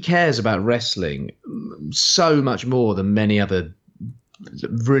 he cares about wrestling so much more than many other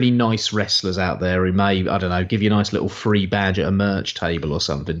really nice wrestlers out there who may, I don't know, give you a nice little free badge at a merch table or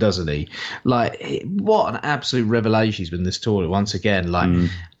something, doesn't he? Like, what an absolute revelation he's been this tournament once again. Like,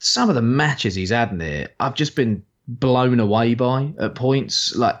 some of the matches he's had in here, I've just been blown away by at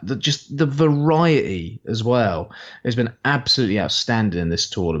points. Like, the variety as well has been absolutely outstanding in this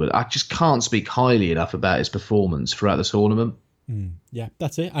tournament. I just can't speak highly enough about his performance throughout the tournament. Yeah,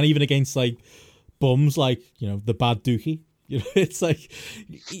 that's it. And even against like bums like, the bad Dookie. It's like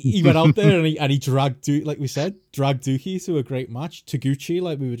he went out there and he dragged Dookie to a great match. Taguchi,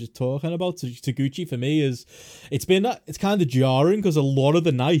 like we were just talking about, Taguchi for me it's kind of jarring because a lot of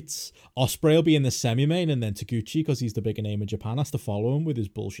the nights Ospreay will be in the semi-main, and then Taguchi, because he's the bigger name in Japan, has to follow him with his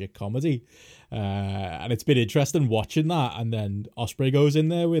bullshit comedy. And it's been interesting watching that, and then Ospreay goes in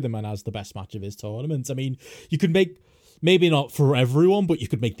there with him and has the best match of his tournament. I mean, you could make, maybe not for everyone, but you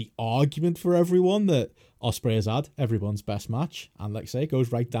could make the argument for everyone that Ospreay has had everyone's best match, and like I say, it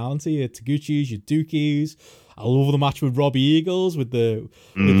goes right down to your Taguchis, your Dookies. I love the match with Robbie Eagles, with the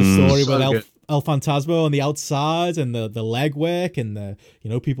story with El Fantasma on the outside and the leg work, and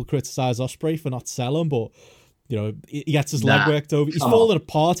people criticise Ospreay for not selling, but You know, he gets his leg worked over. He's falling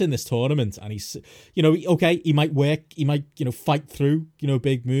apart in this tournament, and he's, you know, okay, he might, you know, fight through, you know,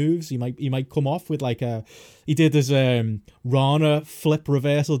 big moves. He might come off with like he did his Rana flip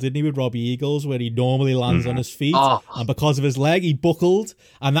reversal, didn't he, with Robbie Eagles, where he normally lands on his feet, and because of his leg, he buckled,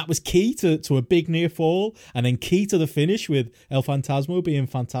 and that was key to a big near fall, and then key to the finish with El Phantasmo being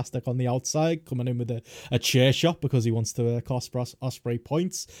fantastic on the outside, coming in with a chair shot because he wants to cost Ospreay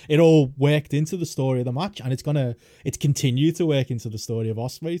points. It all worked into the story of the match, and it's continued to work into the story of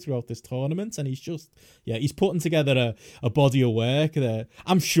Ospreay throughout this tournament, and he's putting together a body of work that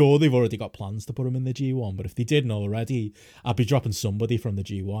I'm sure they've already got plans to put him in the G1, but if they didn't already, I'd be dropping somebody from the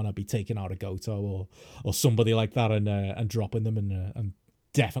G1. I'd be taking out a Goto or somebody like that and dropping them and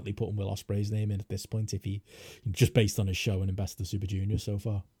definitely putting Will Ospreay's name in at this point, if he, just based on his showing in Best of the Super Junior so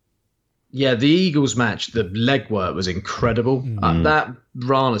far. Yeah, the Eagles match, the legwork was incredible. That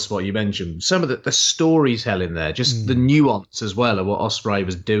Rana spot you mentioned, some of the storytelling there, just the nuance as well of what Ospreay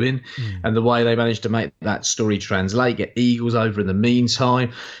was doing and the way they managed to make that story translate, get Eagles over in the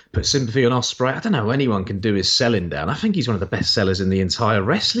meantime, put sympathy on Ospreay. I don't know how anyone can do his selling down. I think he's one of the best sellers in the entire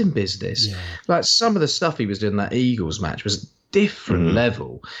wrestling business. Yeah. Like, some of the stuff he was doing in that Eagles match was different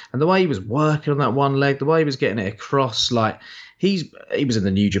level. And the way he was working on that one leg, the way he was getting it across, like... He was in the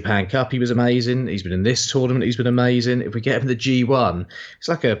New Japan Cup. He was amazing. He's been in this tournament. He's been amazing. If we get him in the G1, it's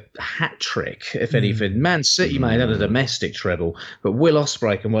like a hat trick, if anything. Man City may have had a domestic treble, but Will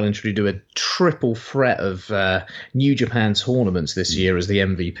Ospreay can well and truly do a triple threat of New Japan tournaments this year as the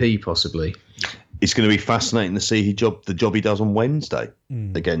MVP, possibly. It's going to be fascinating to see the job he does on Wednesday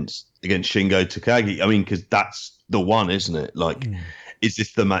against Shingo Takagi. I mean, because that's the one, isn't it? Like, is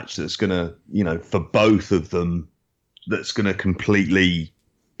this the match that's going to, you know, for both of them, that's going to completely,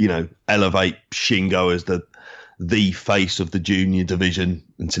 you know, elevate Shingo as the face of the junior division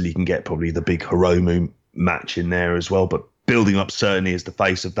until he can get probably the big Hiromu match in there as well. But building up certainly as the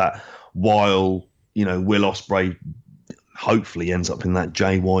face of that, while, you know, Will Ospreay hopefully ends up in that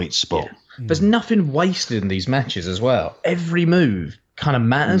Jay White spot. Yeah. There's nothing wasted in these matches as well. Every move kind of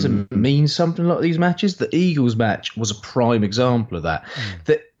matters and means something. A lot of these matches. The Eagles match was a prime example of that.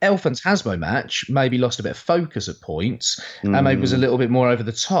 The El Phantasmo match maybe lost a bit of focus at points and maybe was a little bit more over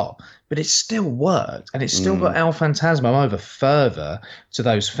the top, but it still worked, and it still got El Phantasmo over further to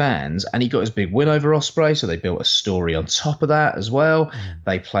those fans, and he got his big win over Ospreay, so they built a story on top of that as well.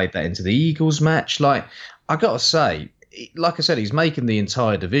 They played that into the Eagles match. Like, I gotta say, like I said, he's making the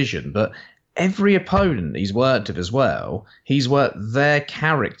entire division, but every opponent he's worked with as well, he's worked their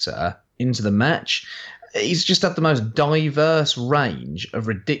character into the match. He's just had the most diverse range of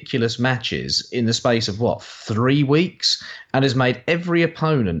ridiculous matches in the space of, 3 weeks, and has made every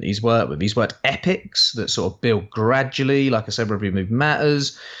opponent he's worked with. He's worked epics that sort of build gradually. Like I said, every move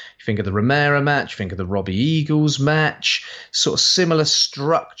matters. You think of the Romero match, you think of the Robbie Eagles match, sort of similar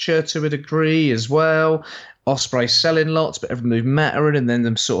structure to a degree as well. Ospreay selling lots, but every move mattering, and then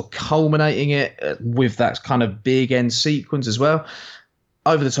them sort of culminating it with that kind of big end sequence as well.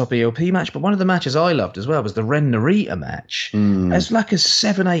 Over the top ELP match, but one of the matches I loved as well was the Ren Narita match. It's like a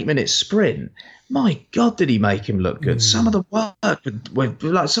 7-8 minute sprint. My God, did he make him look good? Some of the work with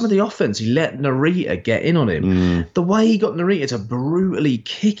like some of the offense, he let Narita get in on him. The way he got Narita to brutally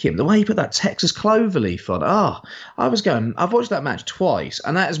kick him, the way he put that Texas Cloverleaf on. I've watched that match twice,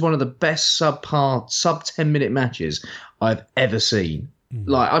 and that is one of the best sub 10 minute matches I've ever seen.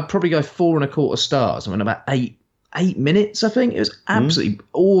 Like, I'd probably go 4.25 stars. I mean, about 8 minutes, I think. It was absolutely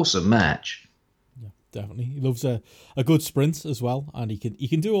awesome match. Yeah, definitely. He loves a good sprint as well, and he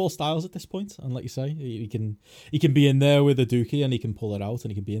can do all styles at this point. And like you say, he can be in there with a Dookie and he can pull it out,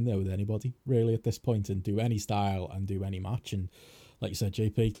 and he can be in there with anybody really at this point and do any style and do any match. And like you said,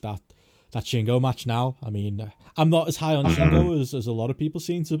 JP, that Shingo match now, I mean, I'm not as high on Shingo as a lot of people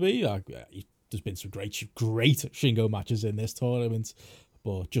seem to be. There's been some great Shingo matches in this tournament.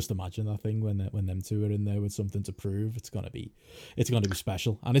 But just imagine that thing when them two are in there with something to prove. It's gonna be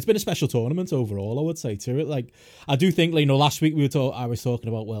special, and it's been a special tournament overall, I would say too. It, like, I do think, like, you know, last week I was talking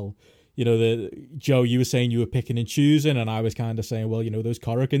about, well, you know, Joe, you were saying you were picking and choosing, and I was kind of saying, well, you know, those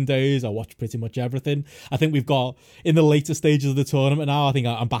Korakuen days, I watched pretty much everything. I think we've got in the later stages of the tournament now. I think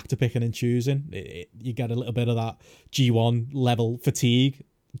I'm back to picking and choosing. You get a little bit of that G1 level fatigue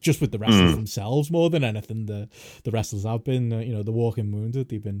just with the wrestlers themselves more than anything. The wrestlers have been, the Walking Wounded,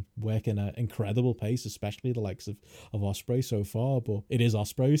 they've been working at incredible pace, especially the likes of Ospreay so far. But it is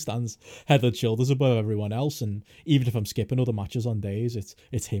Ospreay who stands head and shoulders above everyone else. And even if I'm skipping other matches on days,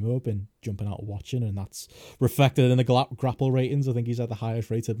 it's him who I've been jumping out watching, and that's reflected in the grapple ratings. I think he's had the highest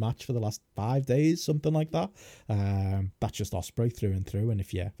rated match for the last 5 days, something like that. That's just Ospreay through and through. And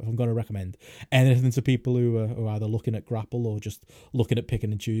if I'm going to recommend anything to people who are either looking at grapple or just looking at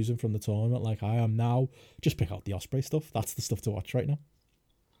picking and choosing from the tournament like I am now, just pick out the Ospreay stuff. That's the stuff to watch right now.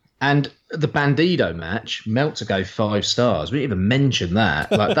 And the Bandido match, Meltzer gave 5 stars. We didn't even mention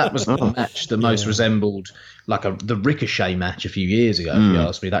that. Like, that was the match that most resembled like the Ricochet match a few years ago, if you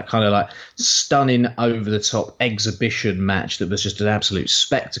ask me. That kind of like stunning, over-the-top exhibition match that was just an absolute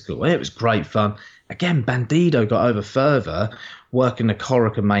spectacle. It was great fun. Again, Bandido got over further, working the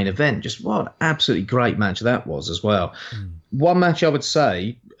Corica main event. Just what an absolutely great match that was as well. One match I would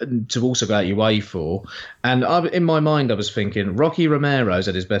say to also go out your way for, and in my mind I was thinking Rocky Romero's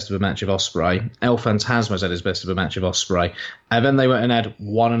had his best of a match of Ospreay, El Phantasmo's had his best of a match of Ospreay, and then they went and had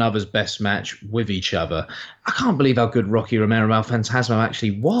one another's best match with each other. I can't believe how good Rocky Romero El Phantasmo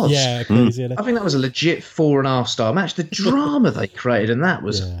actually was. Yeah, crazy. I think that was a legit 4.5 star match. The drama they created in that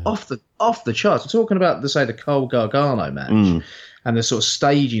was off the charts. We're talking about the Cole Gargano match and the sort of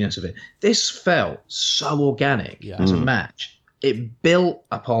staginess of it. This felt so organic as a match. It built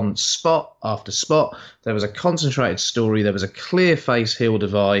upon spot after spot. There was a concentrated story. There was a clear face heel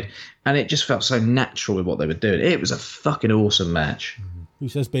divide, and it just felt so natural with what they were doing. It was a fucking awesome match. Who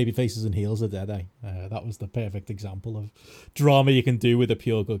says baby faces and heels are dead, eh? That was the perfect example of drama you can do with a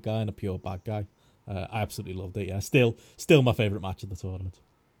pure good guy and a pure bad guy. I absolutely loved it. Yeah, still my favourite match of the tournament.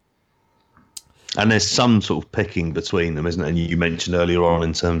 And there's some sort of picking between them, isn't it? And you mentioned earlier on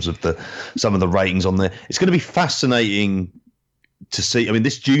in terms of some of the ratings on there. It's going to be fascinating to see. I mean,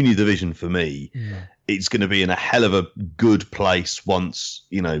 this junior division for me, it's going to be in a hell of a good place once,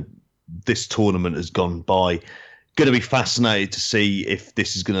 this tournament has gone by. Going to be fascinated to see if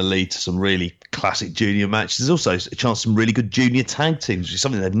this is going to lead to some really classic junior matches. There's also a chance of some really good junior tag teams, which is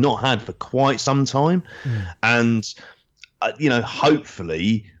something they've not had for quite some time. And,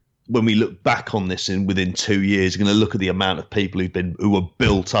 hopefully when we look back on this within 2 years, we're going to look at the amount of people who were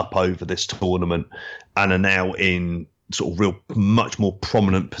built up over this tournament and are now in sort of real, much more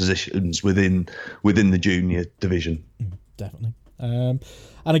prominent positions within the junior division. Definitely.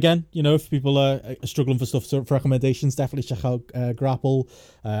 And again, if people are struggling for stuff for recommendations, definitely check out Grapple.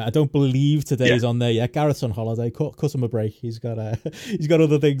 I don't believe today's on there yet. Garrett's on holiday. Cut him a break. He's got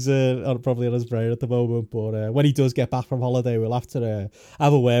other things probably on his brain at the moment. But when he does get back from holiday, we'll have to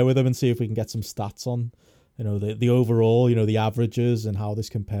have a word with him and see if we can get some stats on the overall, the averages and how this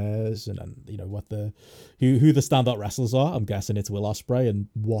compares, and what who the standout wrestlers are. I'm guessing it's Will Ospreay, and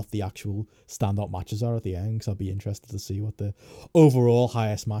what the actual standout matches are at the end, because I'll be interested to see what the overall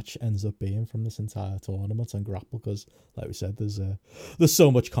highest match ends up being from this entire tournament on Grapple, because like we said, there's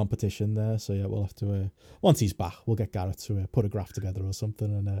so much competition there. So yeah, we'll have to once he's back, we'll get Garrett to put a graph together or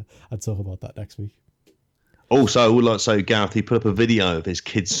something, and I'd talk about that next week. Also, I would like to say, Gareth, he put up a video of his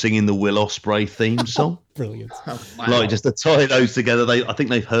kids singing the Will Ospreay theme song. Brilliant. Oh, wow. Like, just to tie those together, I think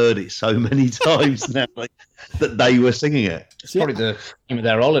they've heard it so many times now that they were singing it. It's probably the theme of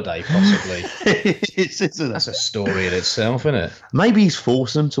their holiday, possibly. Isn't That's a story in itself, isn't it? Maybe he's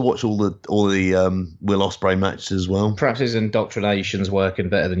forced them to watch all the Will Ospreay matches as well. Perhaps his indoctrination's working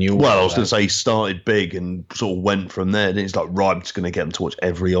better than yours. Well, I was going to say he started big and sort of went from there. Then it's like, right, I'm just going to get them to watch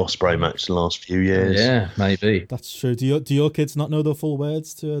every Ospreay match the last few years. Yeah, maybe. That's true. Do your kids not know the full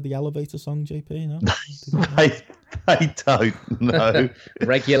words to the Elevator song, JP? No? They don't know.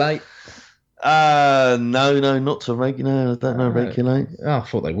 Regulate? No, not to regulate. I don't know regulate. Oh, I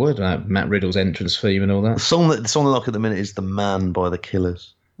thought they would. Matt Riddle's entrance theme and all that. The song I like at the minute is "The Man" by the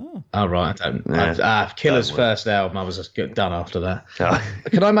Killers. Oh, right. I don't. Yeah, Killers' first album, I was just done after that. Oh.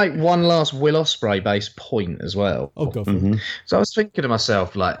 Can I make one last Will Ospreay based point as well? Oh, go for it. So I was thinking to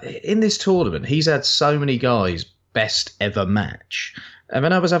myself, like, in this tournament, he's had so many guys best ever match. And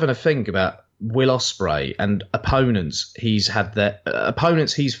then I was having a think about Will Ospreay and opponents he's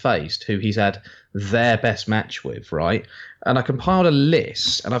faced who he's had their best match with, right? And I compiled a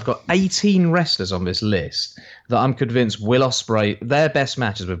list, and I've got 18 wrestlers on this list that I'm convinced Will Ospreay, their best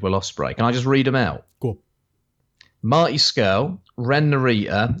matches with Will Ospreay. Can I just read them out? Go on. Marty Scurll, Ren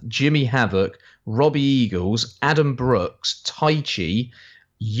Narita, Jimmy Havoc, Robbie Eagles, Adam Brooks, Taichi,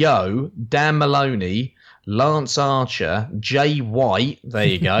 Yo, Dan Maloney, Lance Archer, Jay White, there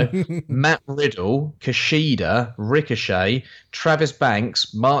you go, Matt Riddle, Kushida, Ricochet, Travis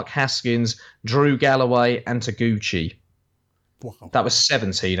Banks, Mark Haskins, Drew Galloway, and Taguchi. Wow. That was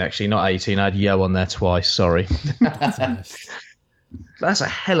 17, actually, not 18. I had Yo on there twice, sorry. That's a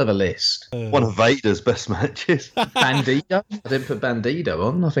hell of a list. One of Vader's best matches. Bandido? I didn't put Bandido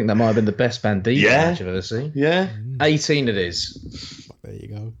on. I think that might have been the best Bandido match I've ever seen. Yeah. 18 it is. There you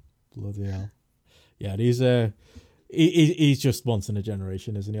go. Bloody hell. Yeah, he's just once in a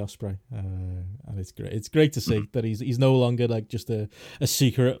generation, isn't he, Ospreay? And it's great. It's great to see that he's no longer like just a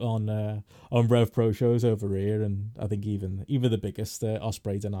secret on Rev Pro shows over here. And I think even the biggest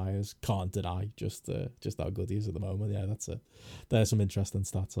Ospreay deniers can't deny just how good he is at the moment. Yeah, there's some interesting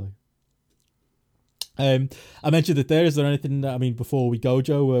stats. I mentioned it there. Is there anything? I mean, before we go,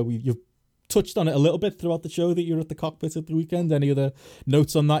 Joe, you've touched on it a little bit throughout the show that you're at the cockpit at the weekend. Any other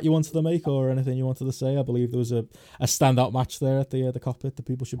notes on that you wanted to make, or anything you wanted to say? I believe there was a standout match there at the cockpit that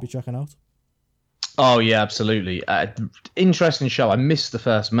people should be checking out. Oh yeah, absolutely. Interesting show. I missed the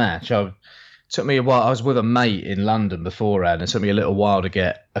first match. It took me a while. I was with a mate in London beforehand. It took me a little while to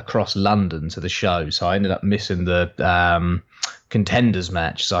get across London to the show, so I ended up missing the contenders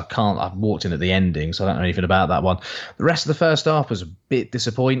match. So I've walked in at the ending, so I don't know anything about that one. The rest of the first half was a bit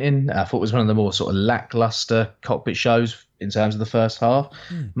disappointing. I thought it was one of the more sort of lackluster cockpit shows in terms of the first half.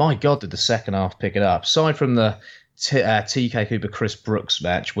 My God, did the second half pick it up? Aside from the TK Cooper Chris Brooks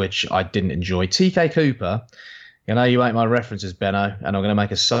match, which I didn't enjoy. TK Cooper, you know, you ain't my references, Benno, and I'm going to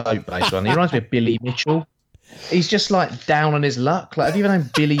make a soap-based one. He reminds me of Billy Mitchell. He's just like down on his luck. Like, have you ever known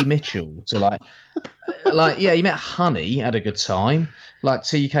Billy Mitchell? To like, yeah, he met Honey, had a good time. Like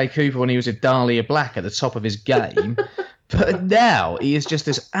TK Cooper when he was at Dahlia Black at the top of his game. But now he is just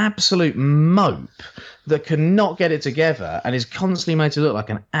this absolute mope that cannot get it together and is constantly made to look like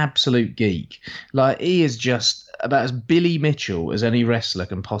an absolute geek. Like, he is just about as Billy Mitchell as any wrestler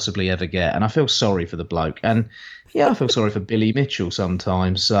can possibly ever get. And I feel sorry for the bloke. And yeah, I feel sorry for Billy Mitchell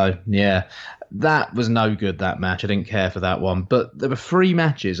sometimes. So yeah, that was no good, that match. I didn't care for that one. But there were 3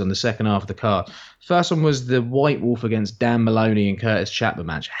 matches on the second half of the card. First one was the White Wolf against Dan Maloney and Curtis Chapman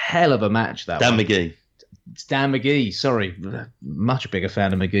match. Hell of a match, that Dan one. McGee. It's Dan McGee, sorry. Much bigger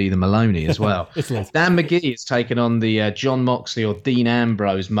fan of McGee than Maloney as well. Dan McGee is taken on the John Moxley or Dean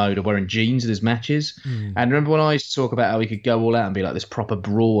Ambrose mode of wearing jeans in his matches. And remember when I used to talk about how he could go all out and be like this proper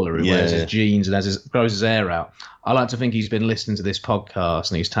brawler who wears his jeans and grows his hair out? I like to think he's been listening to this podcast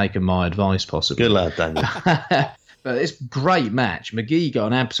and he's taken my advice, possibly. Good lad, Daniel. But it's a great match. McGee got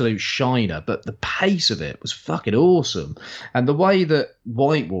an absolute shiner, but the pace of it was fucking awesome. And the way that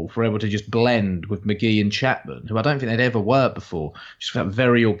White Wolf were able to just blend with McGee and Chapman, who I don't think they'd ever worked before, just felt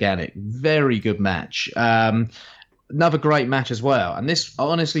very organic. Very good match. Another great match as well. And this, I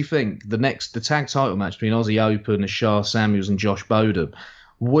honestly think, the tag title match between Aussie Open, Shah Samuels and Josh Bodum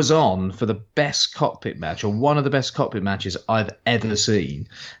was on for the best cockpit match, or one of the best cockpit matches I've ever seen.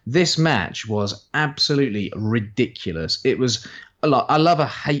 This match was absolutely ridiculous. It was, I love a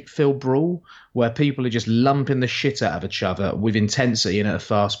hate-filled brawl where people are just lumping the shit out of each other with intensity and at a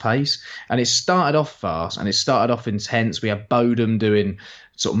fast pace. And it started off fast and it started off intense. We had Bodum doing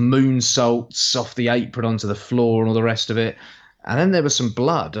sort of moonsaults off the apron onto the floor and all the rest of it. And then there was some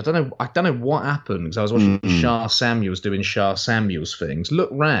blood. I don't know what happened, because I was watching Shah Samuels doing Shah Samuels things.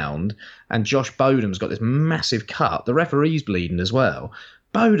 Look round, and Josh Bodum's got this massive cut. The referee's bleeding as well.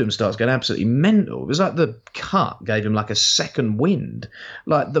 Bodum starts going absolutely mental. It was like the cut gave him like a second wind.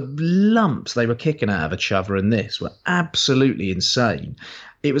 Like the lumps they were kicking out of each other in this were absolutely insane.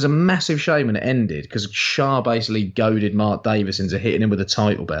 It was a massive shame when it ended, because Shah basically goaded Mark Davis into hitting him with a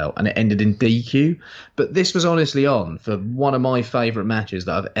title belt, and it ended in DQ. But this was honestly on for one of my favourite matches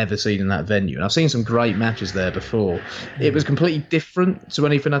that I've ever seen in that venue. And I've seen some great matches there before. It was completely different to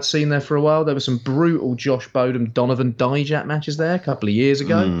anything I'd seen there for a while. There were some brutal Josh Bodum, Donovan Dijak matches there a couple of years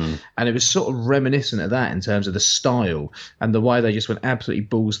ago. And it was sort of reminiscent of that in terms of the style and the way they just went absolutely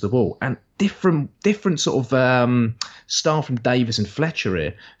balls to the wall. And different sort of style from Davis and Fletcher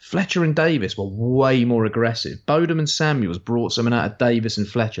here. Fletcher and Davis were way more aggressive. Bodum and Samuels brought something out of Davis and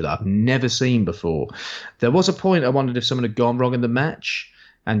Fletcher that I've never seen before. There was a point I wondered if someone had gone wrong in the match,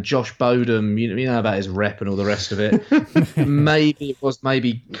 and Josh Bodum, you know about his rep and all the rest of it. Maybe it was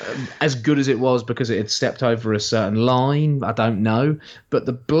as good as it was because it had stepped over a certain line. I don't know. But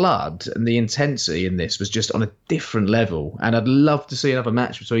the blood and the intensity in this was just on a different level. And I'd love to see another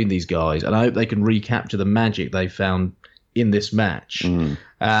match between these guys. And I hope they can recapture the magic they found in this match.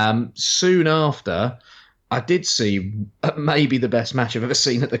 Soon after, I did see maybe the best match I've ever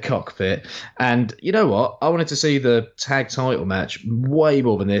seen at the cockpit. And you know what? I wanted to see the tag title match way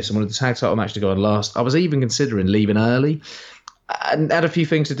more than this. I wanted the tag title match to go on last. I was even considering leaving early. And had a few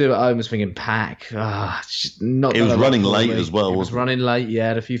things to do at home. I was thinking, Pack. It was running late as well. It was running late, yeah.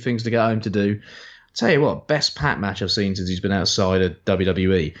 Had a few things to get home to do. Tell you what, best Pac match I've seen since he's been outside of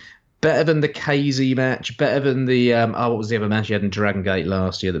WWE. Better than the KZ match, better than the what was the other match he had in Dragon Gate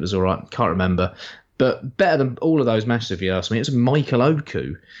last year that was all right? Can't remember. But better than all of those matches, if you ask me. It was Michael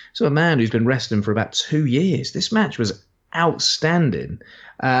Oku. So a man who's been wrestling for about 2 years. This match was outstanding.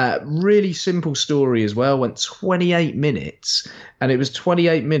 Really simple story as well. Went 28 minutes, and it was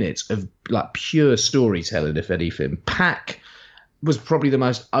 28 minutes of like pure storytelling, if anything. Pac was probably the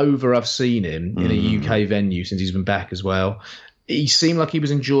most over I've seen him in a UK venue since he's been back as well. He seemed like he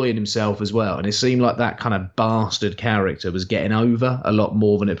was enjoying himself as well, and it seemed like that kind of bastard character was getting over a lot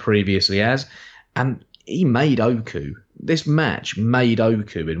more than it previously has. And he made Oku. This match made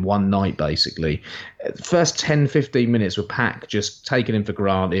Oku in one night, basically. The first 10, 15 minutes were Pac just taking him for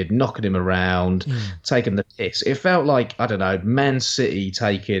granted, knocking him around, taking the piss. It felt like, I don't know, Man City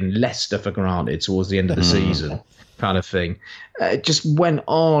taking Leicester for granted towards the end of the season kind of thing. It just went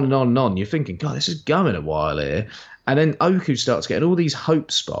on and on and on. You're thinking, God, this is going a while here. And then Oku starts getting all these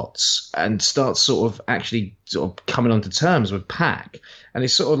hope spots and starts sort of actually sort of coming onto terms with Pac. And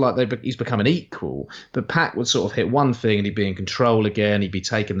it's sort of like he's becoming equal. But Pac would sort of hit one thing and he'd be in control again. He'd be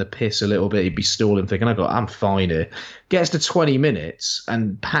taking the piss a little bit. He'd be stalling, thinking, I'm fine here. Gets to 20 minutes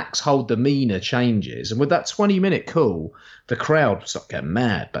and Pac's whole demeanour changes. And with that 20-minute call, the crowd start getting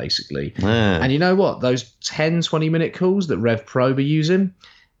mad, basically. Yeah. And you know what? Those 10, 20-minute calls that Rev Pro were using,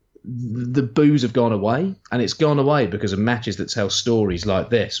 the boos have gone away, and it's gone away because of matches that tell stories like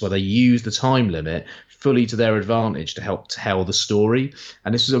this, where they use the time limit fully to their advantage to help tell the story.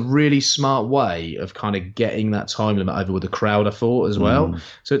 And this is a really smart way of kind of getting that time limit over with the crowd, I thought, as well.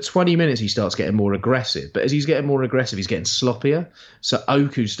 So at 20 minutes, he starts getting more aggressive. But as he's getting more aggressive, he's getting sloppier. So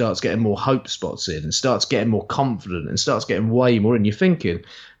Oku starts getting more hope spots in and starts getting more confident and starts getting way more in. You're thinking,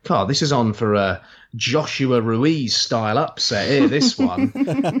 God, this is on for a Joshua Ruiz style upset here, this one.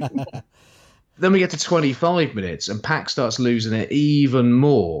 Then we get to 25 minutes and Pac starts losing it even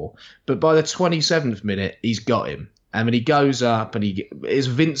more. But by the 27th minute, he's got him. And when he goes up and his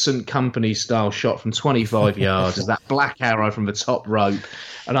Vincent Kompany style shot from 25 yards, is that black arrow from the top rope.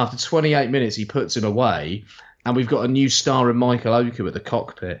 And after 28 minutes, he puts him away. And we've got a new star in Michael Oku at the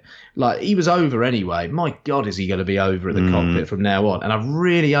cockpit. Like, he was over anyway. My God, is he going to be over at the cockpit from now on? And I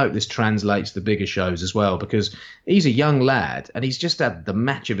really hope this translates to bigger shows as well, because he's a young lad and he's just had the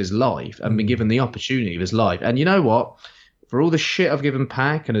match of his life and been given the opportunity of his life. And you know what? For all the shit I've given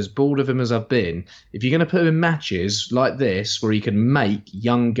Pac and as bored of him as I've been, if you're going to put him in matches like this where he can make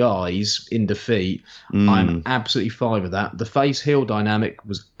young guys in defeat, I'm absolutely fine with that. The face-heel dynamic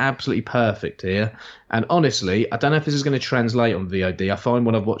was absolutely perfect here. And honestly, I don't know if this is going to translate on VOD. I find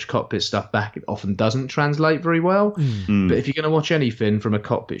when I've watched cockpit stuff back, it often doesn't translate very well. But if you're going to watch anything from a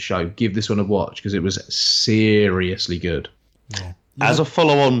cockpit show, give this one a watch, because it was seriously good. Yeah. As a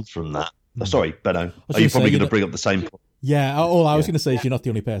follow-on from that, sorry, Benno, are you probably going to bring up the same point? Yeah, all I was going to say is you're not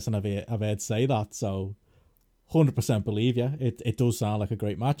the only person I've heard say that, so 100% believe you. It does sound like a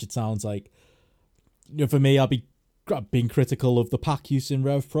great match. It sounds like, for me, I've been critical of the Pac use in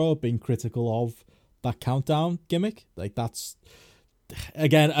Rev Pro, being critical of that countdown gimmick. Like, that's,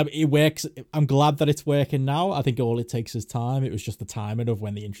 again, it works. I'm glad that it's working now. I think all it takes is time. It was just the timing of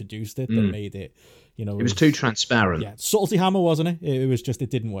when they introduced it that made it, it was too transparent. Yeah, salty hammer, wasn't it? It was just, it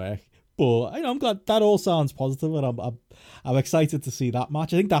didn't work. But I'm glad that all sounds positive, and I'm excited to see that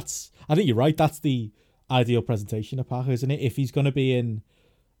match. I think you're right. That's the ideal presentation of Pac, isn't it? If he's going to be in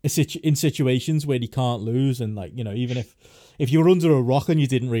situations where he can't lose, and even if you're under a rock and you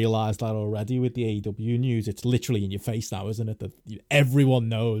didn't realize that already with the AEW news, it's literally in your face now, isn't it? That everyone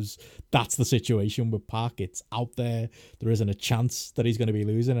knows that's the situation with Pac. It's out there. There isn't a chance that he's going to be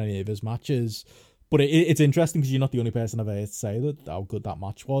losing any of his matches. But it's interesting because you're not the only person I've heard say that how good that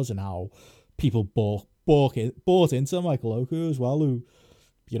match was and how people bought into Michael Oku as well, who,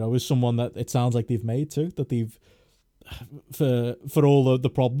 is someone that it sounds like they've made too, that they've, for all the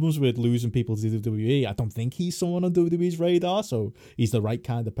problems with losing people to WWE, I don't think he's someone on WWE's radar, so he's the right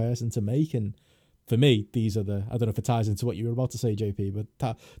kind of person to make. And for me, these are I don't know if it ties into what you were about to say, JP,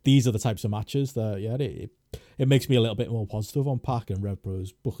 but these are the types of matches that, it makes me a little bit more positive on Pac and Rev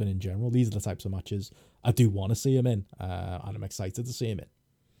Pro's booking in general. These are the types of matches I do want to see him in, and I'm excited to see him in.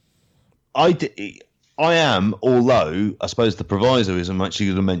 I am, although I suppose the proviso is I'm actually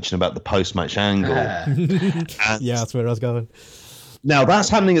going to mention about the post-match angle. Yeah, that's where I was going. Now, that's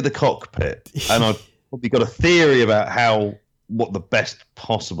happening at the cockpit, and I've probably got a theory about what the best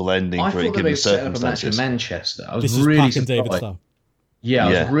possible ending for it, given the circumstances. I thought they set up a match in Manchester. I was this really is Pac and David Starr. Yeah,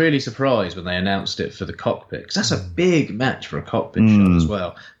 I was really surprised when they announced it for the cockpit, because that's a big match for a cockpit shot as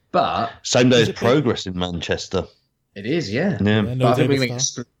well. But same day as Progress in Manchester. It is, yeah. No, but I think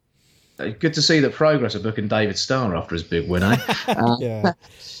Good to see that Progress are booking David Starr after his big win, eh? Yeah.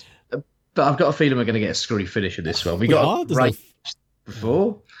 But I've got a feeling we're going to get a screwy finish of this one. We got a great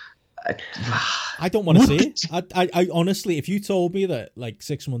before. I don't want to see it. I honestly, if you told me that like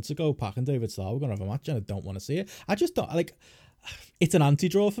 6 months ago, Pac and David Starr were going to have a match, and I don't want to see it. I just don't like. It's an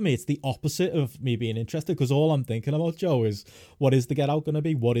anti-draw for me. It's the opposite of me being interested, because all I'm thinking about, Joe, is what is the get out going to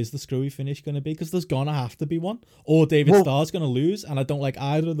be? What is the screwy finish going to be? Because there's going to have to be one, or David Starr's going to lose, and I don't like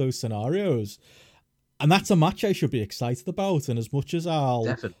either of those scenarios. And that's a match I should be excited about. And as much as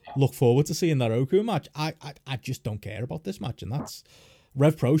I'll look forward to seeing that Oku match, I just don't care about this match. And that's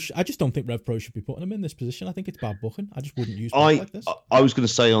Rev Pro. I just don't think Rev Pro should be putting him in this position. I think it's bad booking. I just wouldn't use match like this. I was going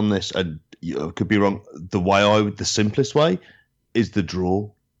to say on this, and you could be wrong, the simplest way is the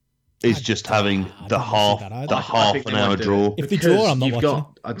draw. Is just having the half an hour draw. If they draw, I'm not watching.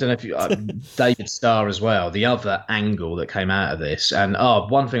 I don't know if you David Starr as well. The other angle that came out of this, and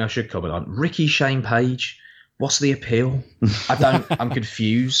one thing I should comment on: Ricky Shane Page. What's the appeal? I'm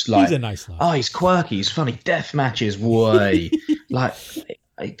confused. Like, he's a nice lad. Oh, he's quirky. He's funny. Death matches, way. Like,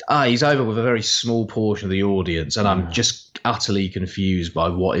 he's over with a very small portion of the audience, and I'm just utterly confused by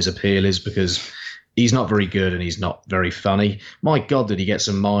what his appeal is, because he's not very good and he's not very funny. My God, did he get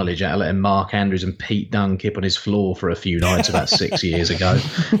some mileage out of letting Mark Andrews and Pete Dunne kip on his floor for a few nights about 6 years ago?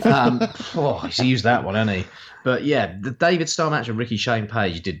 He's used that one, hasn't he? But yeah, the David Starr match with Ricky Shane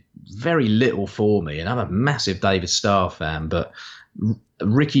Page did very little for me, and I'm a massive David Starr fan, but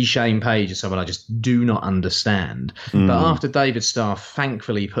Ricky Shane Page is someone I just do not understand. But after David Starr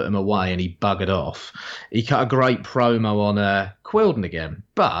thankfully put him away and he buggered off, he cut a great promo on Quildan again.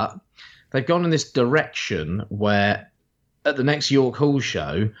 But they've gone in this direction where at the next York Hall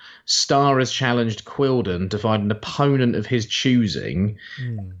show, Starr has challenged Quildan to find an opponent of his choosing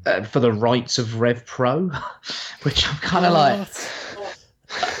for the rights of Rev Pro, which I'm kind of like,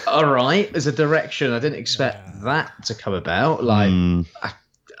 all right, there's a direction. I didn't expect that to come about. Like,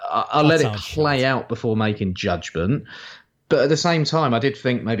 I'll let it play out before making judgment. But at the same time, I did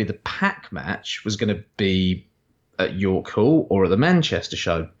think maybe the Pac match was going to be at York Hall or at the Manchester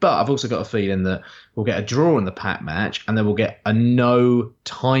show. But I've also got a feeling that we'll get a draw in the Pac match, and then we'll get a no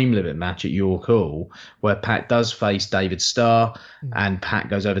time limit match at York Hall where Pac does face David Starr and Pac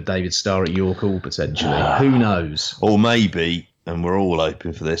goes over David Starr at York Hall potentially. Who knows? Or maybe, and we're all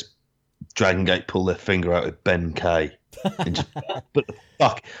open for this, Dragon Gate pull their finger out with Ben Kay. And just, but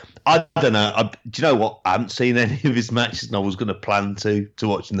fuck, I don't know. Do you know what? I haven't seen any of his matches, and I was going to plan to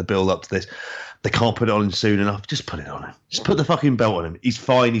watch in the build up to this. They can't put it on soon enough. Just put it on him. Just put the fucking belt on him. He's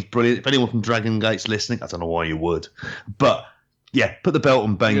fine. He's brilliant. If anyone from Dragon Gate's listening, I don't know why you would, but yeah, put the belt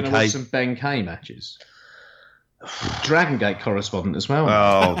on Ben Kay. You're going to watch some Ben Kay matches. Dragon Gate correspondent as well.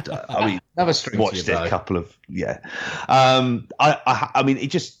 Oh, I mean, another string watched it a couple of I mean, it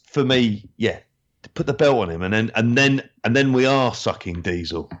just for me, put the belt on him, and then we are sucking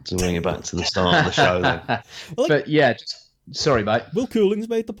Diesel to bring it back to the start of the show. Then, but yeah, sorry, mate. Will Cooling's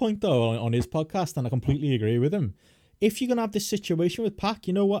made the point though on his podcast, and I completely agree with him. If you're gonna have this situation with Pac,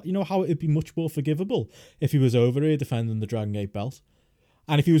 you know what? You know how it would be much more forgivable if he was over here defending the Dragon Gate belt,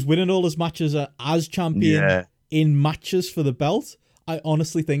 and if he was winning all his matches as champion in matches for the belt. I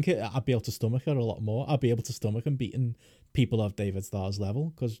honestly think I'd be able to stomach it a lot more. I'd be able to stomach him beating people of David Starr's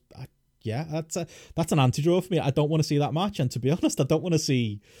level, because that's an anti-draw for me. I don't want to see that match, and to be honest, I don't want to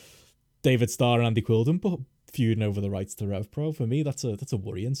see David Starr and Andy Quildan feuding over the rights to Rev Pro. For me, that's a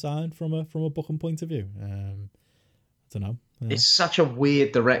worrying sign from a booking point of view. I don't know. It's such a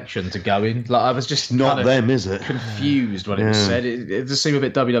weird direction to go in. Like, I was just not them, is it? Confused when it was said. It just seemed a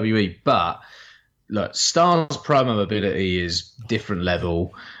bit WWE, but look, Starr's promo ability is different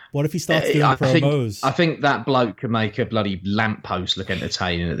level. What if he starts doing promos? I think that bloke can make a bloody lamppost look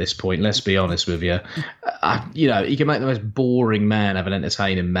entertaining at this point. Let's be honest with you. He can make the most boring man have an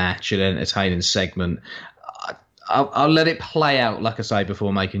entertaining match, an entertaining segment. I'll let it play out, like I say,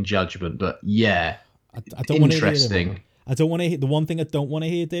 before making judgment. But yeah, I don't interesting. Want to hear I don't want to hear the one thing I don't want to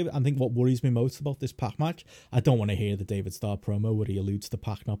hear, David. I think what worries me most about this Pac match, I don't want to hear the David Starr promo where he alludes to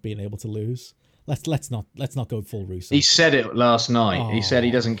Pac not being able to lose. Let's not go full Russo. He said it last night. He said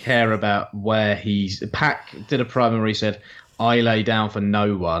he doesn't care about where he's. Pac did a promo where he said, "I lay down for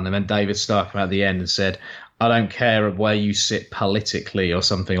no one," and then David Starr came out at the end and said, "I don't care where you sit politically," or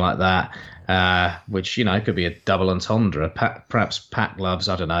something like that. Which could be a double entendre. Perhaps Pac loves,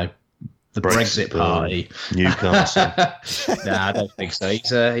 I don't know, the Brexit party. Newcastle. Nah, I don't think so.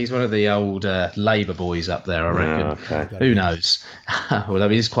 He's one of the old Labour boys up there, I reckon. Yeah, okay. Who knows? Although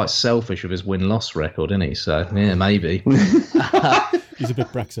he's quite selfish with his win-loss record, isn't he? So, yeah, maybe. He's a bit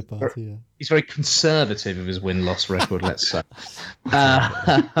Brexit party, yeah. He's very conservative with his win-loss record, let's say.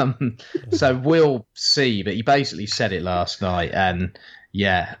 So we'll see, but he basically said it last night, and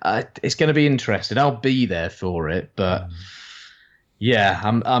yeah, it's going to be interesting. I'll be there for it, but yeah,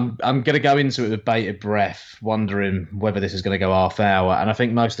 I'm going to go into it with bated breath, wondering whether this is going to go half hour, and I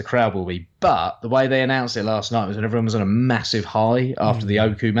think most of the crowd will be. But the way they announced it last night was when everyone was on a massive high after the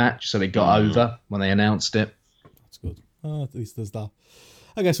Oku match, so it got over when they announced it. That's good. Oh, at least there's that.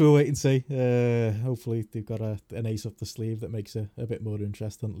 I guess we'll wait and see. Hopefully they've got an ace up the sleeve that makes it a bit more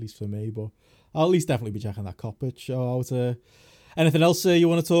interesting, at least for me. But I'll at least definitely be checking that Coppage show out. Anything else you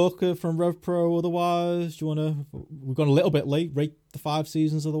want to talk from Rev Pro? Otherwise, do you want to? We've gone a little bit late. Rate the 5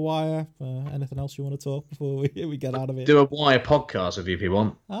 seasons of The Wire. Anything else you want to talk before we get out of it? Do a Wire podcast with you if you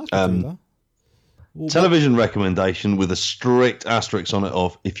want. I can do that. Well, television recommendation with a strict asterisk on it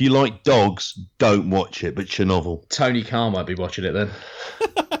of, if you like dogs, don't watch it, but Chernobyl. Tony Khan might be watching it then.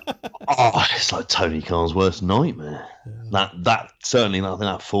 Oh, it's like Tony Khan's worst nightmare. Yeah. That certainly, I think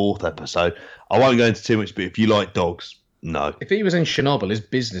that 4th episode. I won't go into too much, but if you like dogs, no. If he was in Chernobyl, his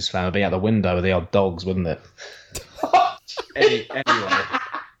business plan would be out the window with the old dogs, wouldn't it? Anyway.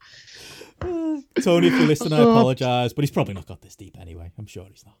 Tony, if you're listening, I apologise, but he's probably not got this deep anyway. I'm sure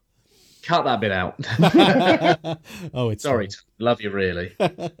he's not. Cut that bit out. Oh, it's sorry. Love you, really.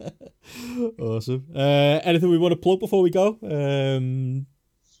 Awesome. Anything we want to plug before we go?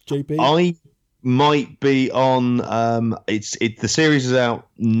 JP? I might be on. The series is out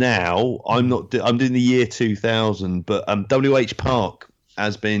now. I'm doing the year 2000, but WH Park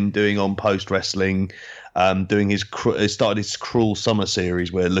has been doing on Post Wrestling. Started his Cruel Summer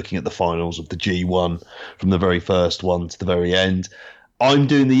series. We're looking at the finals of the G1 from the very first one to the very end. I'm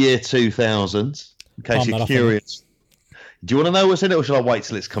doing the year 2000, in case you're curious. Do you want to know what's in it, or shall I wait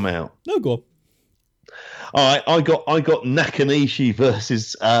till it's come out? No, go on. All right, I got Nakanishi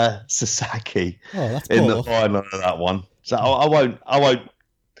versus Sasaki in the final of that one. So I won't.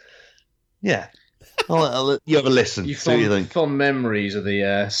 Yeah, I'll let you have a listen. You fond memories of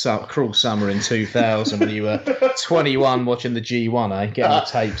the Cruel Summer in 2000 when you were 21 watching the G1, getting the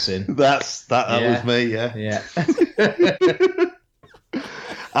tapes in. That was me. Yeah.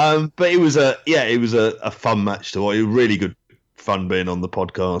 But it was a fun match to watch. It was really good fun being on the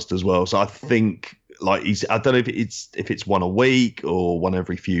podcast as well. So I think I don't know if it's one a week or one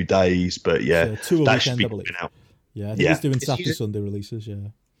every few days, but yeah, two a that weekend, should be I believe. coming out. Yeah, I think he's doing Saturday Sunday releases. Yeah,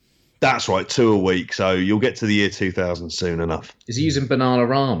 that's right, 2 a week. So you'll get to the year 2000 soon enough. Is he using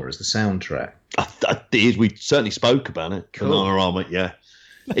Bananarama as the soundtrack? We certainly spoke about it. Cool. Bananarama, yeah.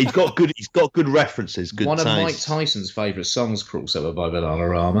 He's got good references. Good. One of Mike Tyson's favourite songs, Cruel Summer by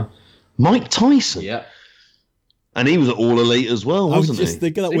Bananarama. Mike Tyson. Yeah. And he was at All Elite as well, wasn't he? I was just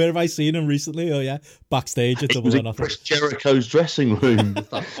thinking that. Where have I seen him recently? Oh yeah, backstage at Double or Nothing. Chris Jericho's dressing room.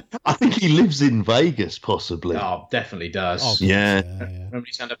 I think he lives in Vegas, possibly. Oh, definitely does. Oh, yeah. Remember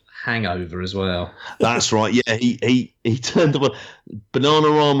he turned up Hangover as well. That's right. Yeah, he turned up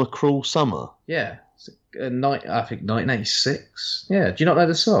Bananarama Cruel Summer. Yeah. I think 1986. Yeah. Do you not know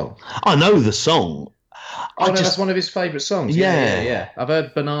the song? I know the song. That's one of his favourite songs. Yeah. I've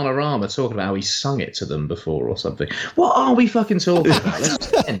heard Bananarama talking about how he sung it to them before or something. What are we fucking talking about? Let's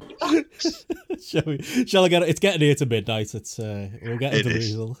just end. Shall I get it? It's getting here to midnight. We'll get into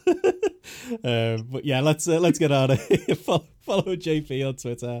Weasel. But yeah, let's get out of here. Follow JP on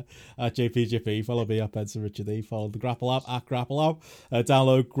Twitter at JPGP. Follow me at Benson Richard E. Follow the Grapple app at Grapple app.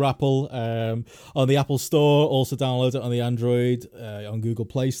 Download Grapple on the Apple Store. Also download it on the Android on Google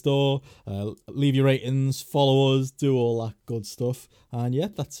Play Store. Leave your ratings. Follow us. Do all that good stuff. And yeah,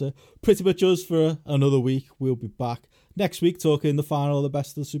 that's pretty much us for another week. We'll be back next week talking the final of the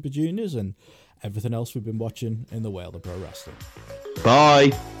Best of the Super Juniors and everything else we've been watching in the world of pro wrestling.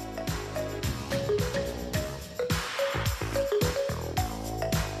 Bye.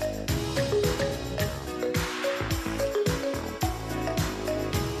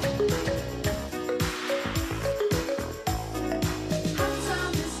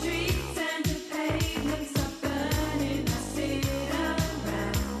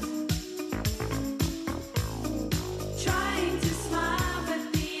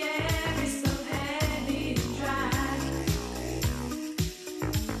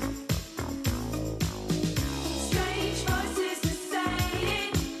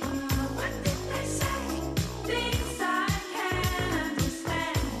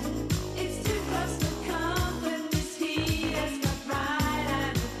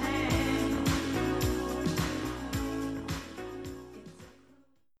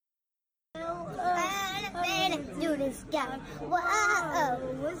 goes down.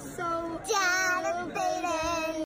 Whoa, so down and fading.